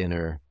had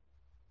dinner,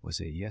 was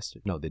it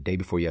yesterday? No, the day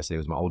before yesterday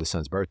was my oldest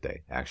son's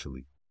birthday,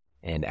 actually.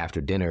 And after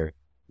dinner,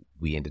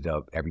 we ended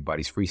up,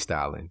 everybody's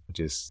freestyling, we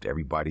just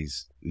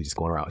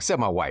going around, except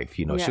my wife,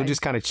 you know, she'll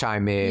just kind of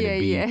chime in and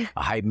be a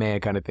hype man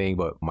kind of thing.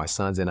 But my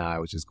sons and I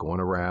was just going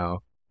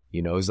around,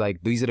 you know, it's like,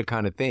 these are the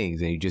kind of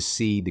things. And you just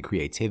see the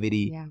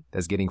creativity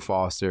that's getting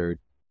fostered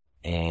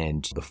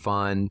and the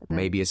fun.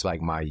 Maybe it's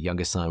like my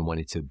youngest son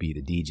wanted to be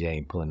the DJ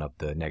and pulling up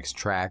the next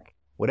track,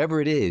 whatever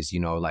it is,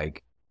 you know,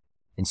 like,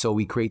 and so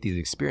we create these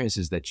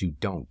experiences that you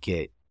don't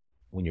get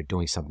when you're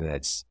doing something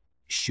that's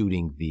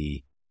shooting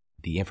the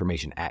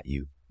information at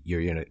you.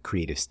 You're in a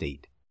creative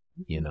state,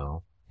 you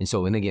know? And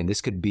so, and again,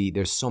 this could be,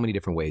 there's so many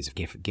different ways of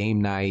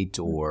game night,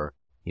 or,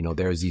 you know,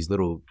 there's these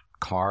little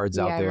cards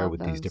out there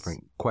with these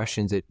different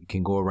questions that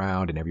can go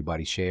around and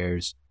everybody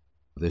shares.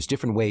 There's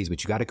different ways,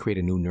 but you got to create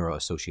a new neural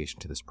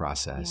association to this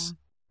process.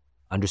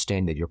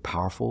 Understand that you're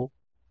powerful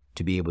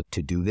to be able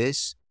to do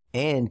this,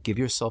 and give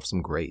yourself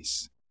some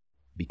grace.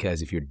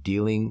 Because if you're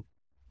dealing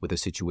with a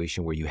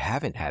situation where you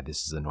haven't had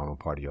this as a normal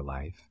part of your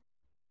life,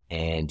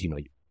 and, you know,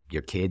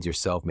 your kids,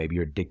 yourself, maybe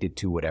you're addicted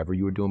to whatever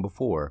you were doing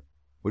before,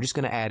 we're just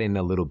going to add in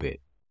a little bit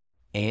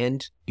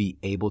and be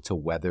able to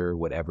weather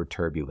whatever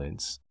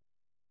turbulence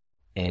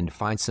and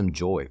find some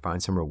joy,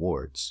 find some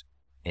rewards.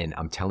 And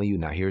I'm telling you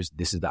now,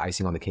 this is the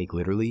icing on the cake,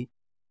 literally.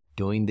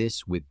 Doing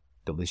this with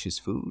delicious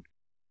food,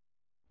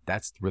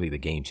 that's really the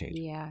game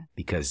changer. Yeah.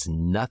 Because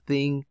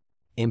nothing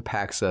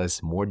impacts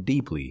us more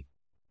deeply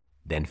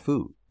than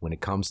food when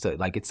it comes to,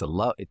 like, it's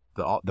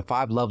the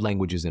 5 love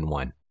languages in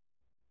one.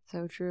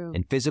 So true.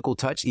 And physical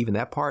touch, even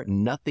that part,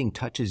 nothing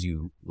touches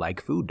you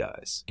like food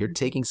does. You're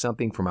taking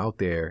something from out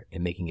there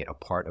and making it a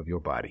part of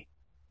your body.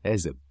 That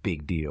is a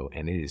big deal,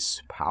 and it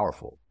is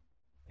powerful.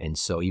 And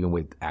so even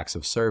with acts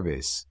of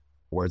service,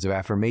 words of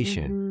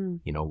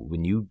affirmation, you know,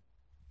 when you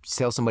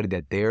tell somebody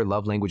that their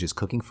love language is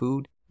cooking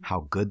food,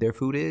 how good their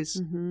food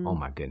is, oh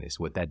my goodness,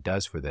 what that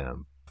does for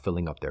them,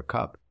 filling up their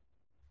cup.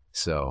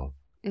 So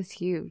it's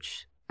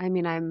huge. I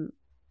mean,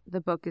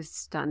 the book is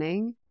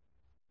stunning.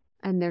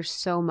 And there's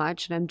so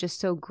much, and I'm just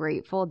so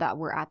grateful that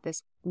we're at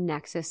this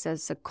nexus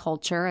as a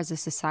culture, as a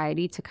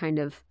society, to kind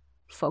of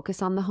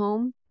focus on the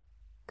home.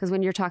 Because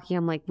when you're talking,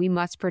 I'm like, we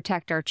must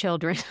protect our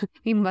children.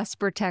 We must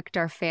protect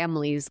our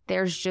families.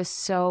 There's just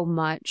so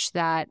much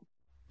that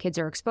kids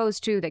are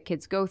exposed to, that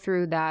kids go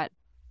through, that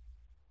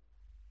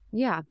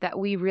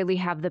we really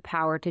have the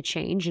power to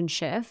change and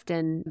shift.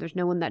 And there's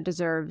no one that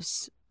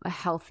deserves a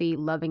healthy,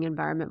 loving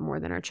environment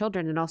more than our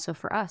children. And also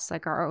for us,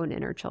 like our own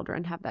inner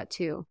children have that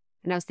too.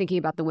 And I was thinking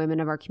about the women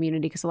of our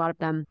community, because a lot of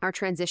them are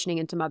transitioning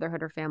into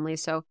motherhood or family.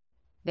 So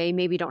they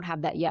maybe don't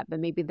have that yet, but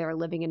maybe they're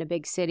living in a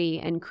big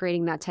city and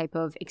creating that type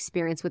of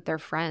experience with their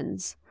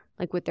friends,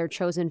 like with their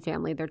chosen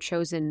family, their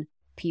chosen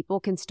people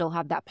can still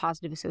have that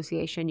positive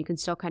association. You can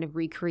still kind of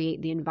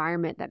recreate the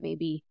environment that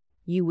maybe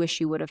you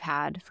wish you would have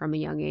had from a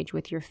young age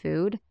with your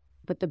food.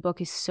 But the book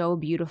is so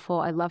beautiful.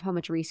 I love how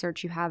much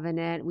research you have in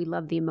it. We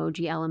love the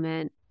emoji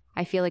element.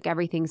 I feel like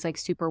everything's like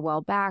super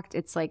well backed.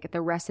 It's like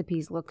the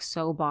recipes look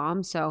so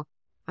bomb. So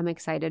I'm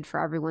excited for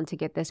everyone to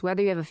get this,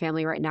 whether you have a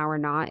family right now or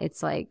not.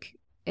 It's like,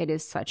 it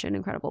is such an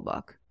incredible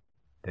book.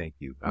 Thank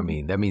you. I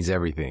mean, that means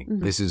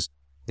everything.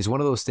 It's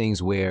one of those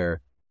things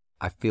where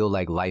I feel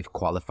like life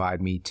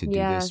qualified me to do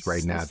this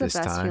right now at this time. It's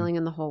the best feeling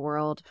in the whole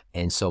world.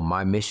 And so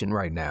my mission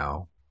right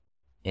now,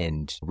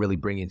 and really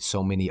bringing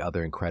so many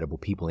other incredible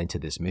people into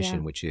this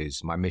mission, which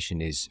is, my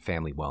mission is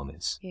family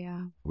wellness.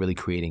 Yeah. Really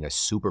creating a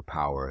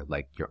superpower,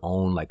 like your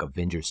own, like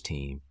Avengers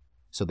team,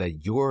 so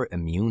that you're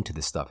immune to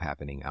the stuff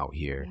happening out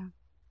here. Yeah.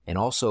 And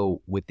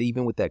also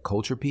even with that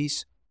culture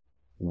piece,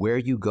 where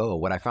you go,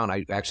 what I found,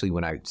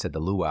 when I said the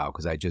luau,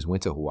 because I just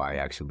went to Hawaii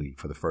actually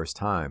for the first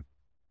time.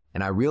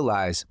 And I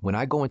realized when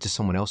I go into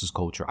someone else's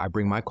culture, I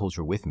bring my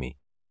culture with me.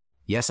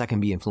 Yes, I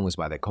can be influenced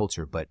by that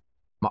culture, but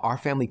our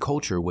family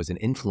culture was an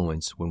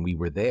influence when we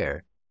were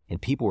there,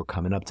 and people were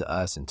coming up to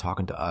us and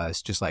talking to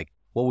us, just like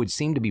what would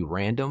seem to be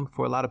random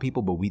for a lot of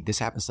people, but this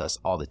happens to us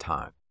all the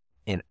time.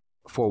 And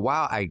for a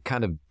while, I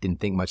kind of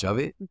didn't think much of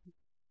it.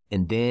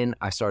 And then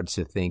I started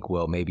to think,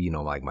 well, maybe, you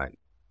know, like my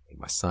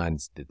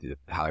son's,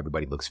 how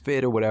everybody looks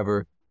fit or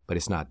whatever, but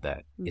it's not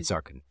that. It's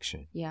our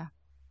connection. Yeah,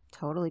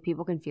 totally.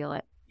 People can feel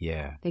it.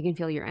 Yeah. They can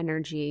feel your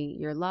energy,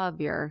 your love,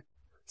 your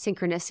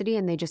synchronicity,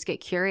 and they just get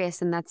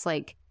curious. And that's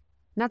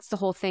the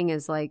whole thing,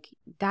 is like,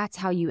 that's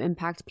how you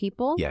impact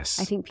people. Yes.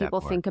 I think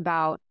people think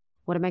about,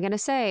 what am I going to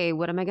say?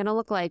 What am I going to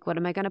look like? What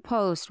am I going to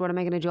post? What am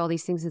I going to do? All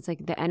these things. It's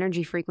like the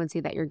energy frequency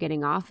that you're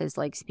getting off is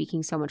like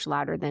speaking so much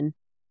louder than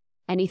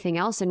anything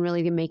else, and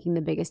really making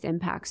the biggest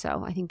impact.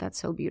 So I think that's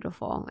so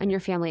beautiful. And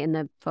your family in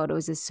the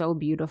photos is so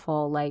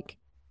beautiful. Like,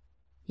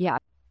 yeah,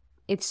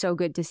 it's so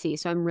good to see.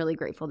 So I'm really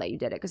grateful that you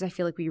did it, because I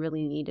feel like we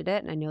really needed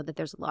it. And I know that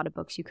there's a lot of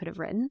books you could have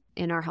written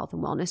in our health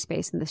and wellness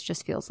space, and this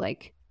just feels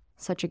like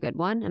such a good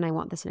one. And I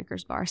want the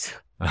Snickers bars.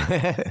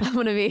 I'm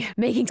going to be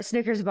making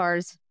Snickers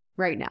bars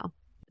right now.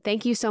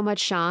 Thank you so much,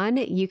 Shawn.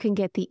 You can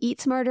get the Eat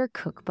Smarter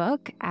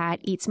Cookbook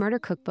at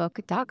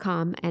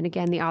eatsmartercookbook.com. And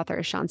again, the author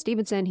is Shawn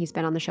Stevenson. He's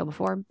been on the show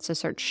before. So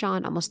search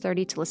Shawn Almost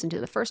 30 to listen to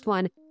the first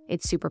one.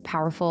 It's super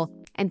powerful.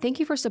 And thank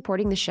you for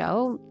supporting the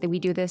show. We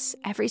do this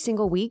every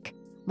single week,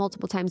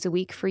 multiple times a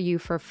week for you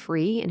for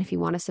free. And if you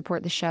want to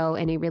support the show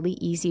in a really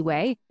easy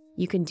way,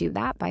 you can do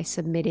that by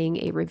submitting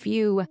a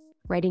review,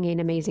 writing an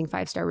amazing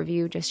 5-star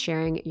review. Just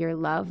sharing your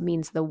love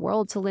means the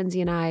world to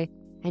Lindsay and I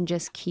and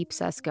just keeps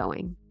us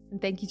going.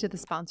 And thank you to the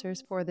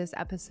sponsors for this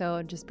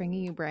episode, just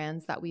bringing you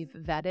brands that we've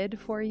vetted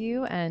for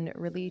you and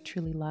really,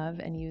 truly love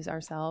and use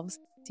ourselves.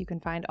 So you can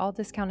find all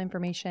discount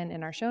information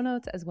in our show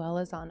notes as well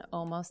as on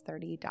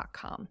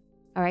almost30.com.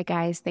 All right,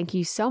 guys. Thank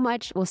you so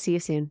much. We'll see you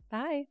soon.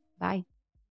 Bye. Bye.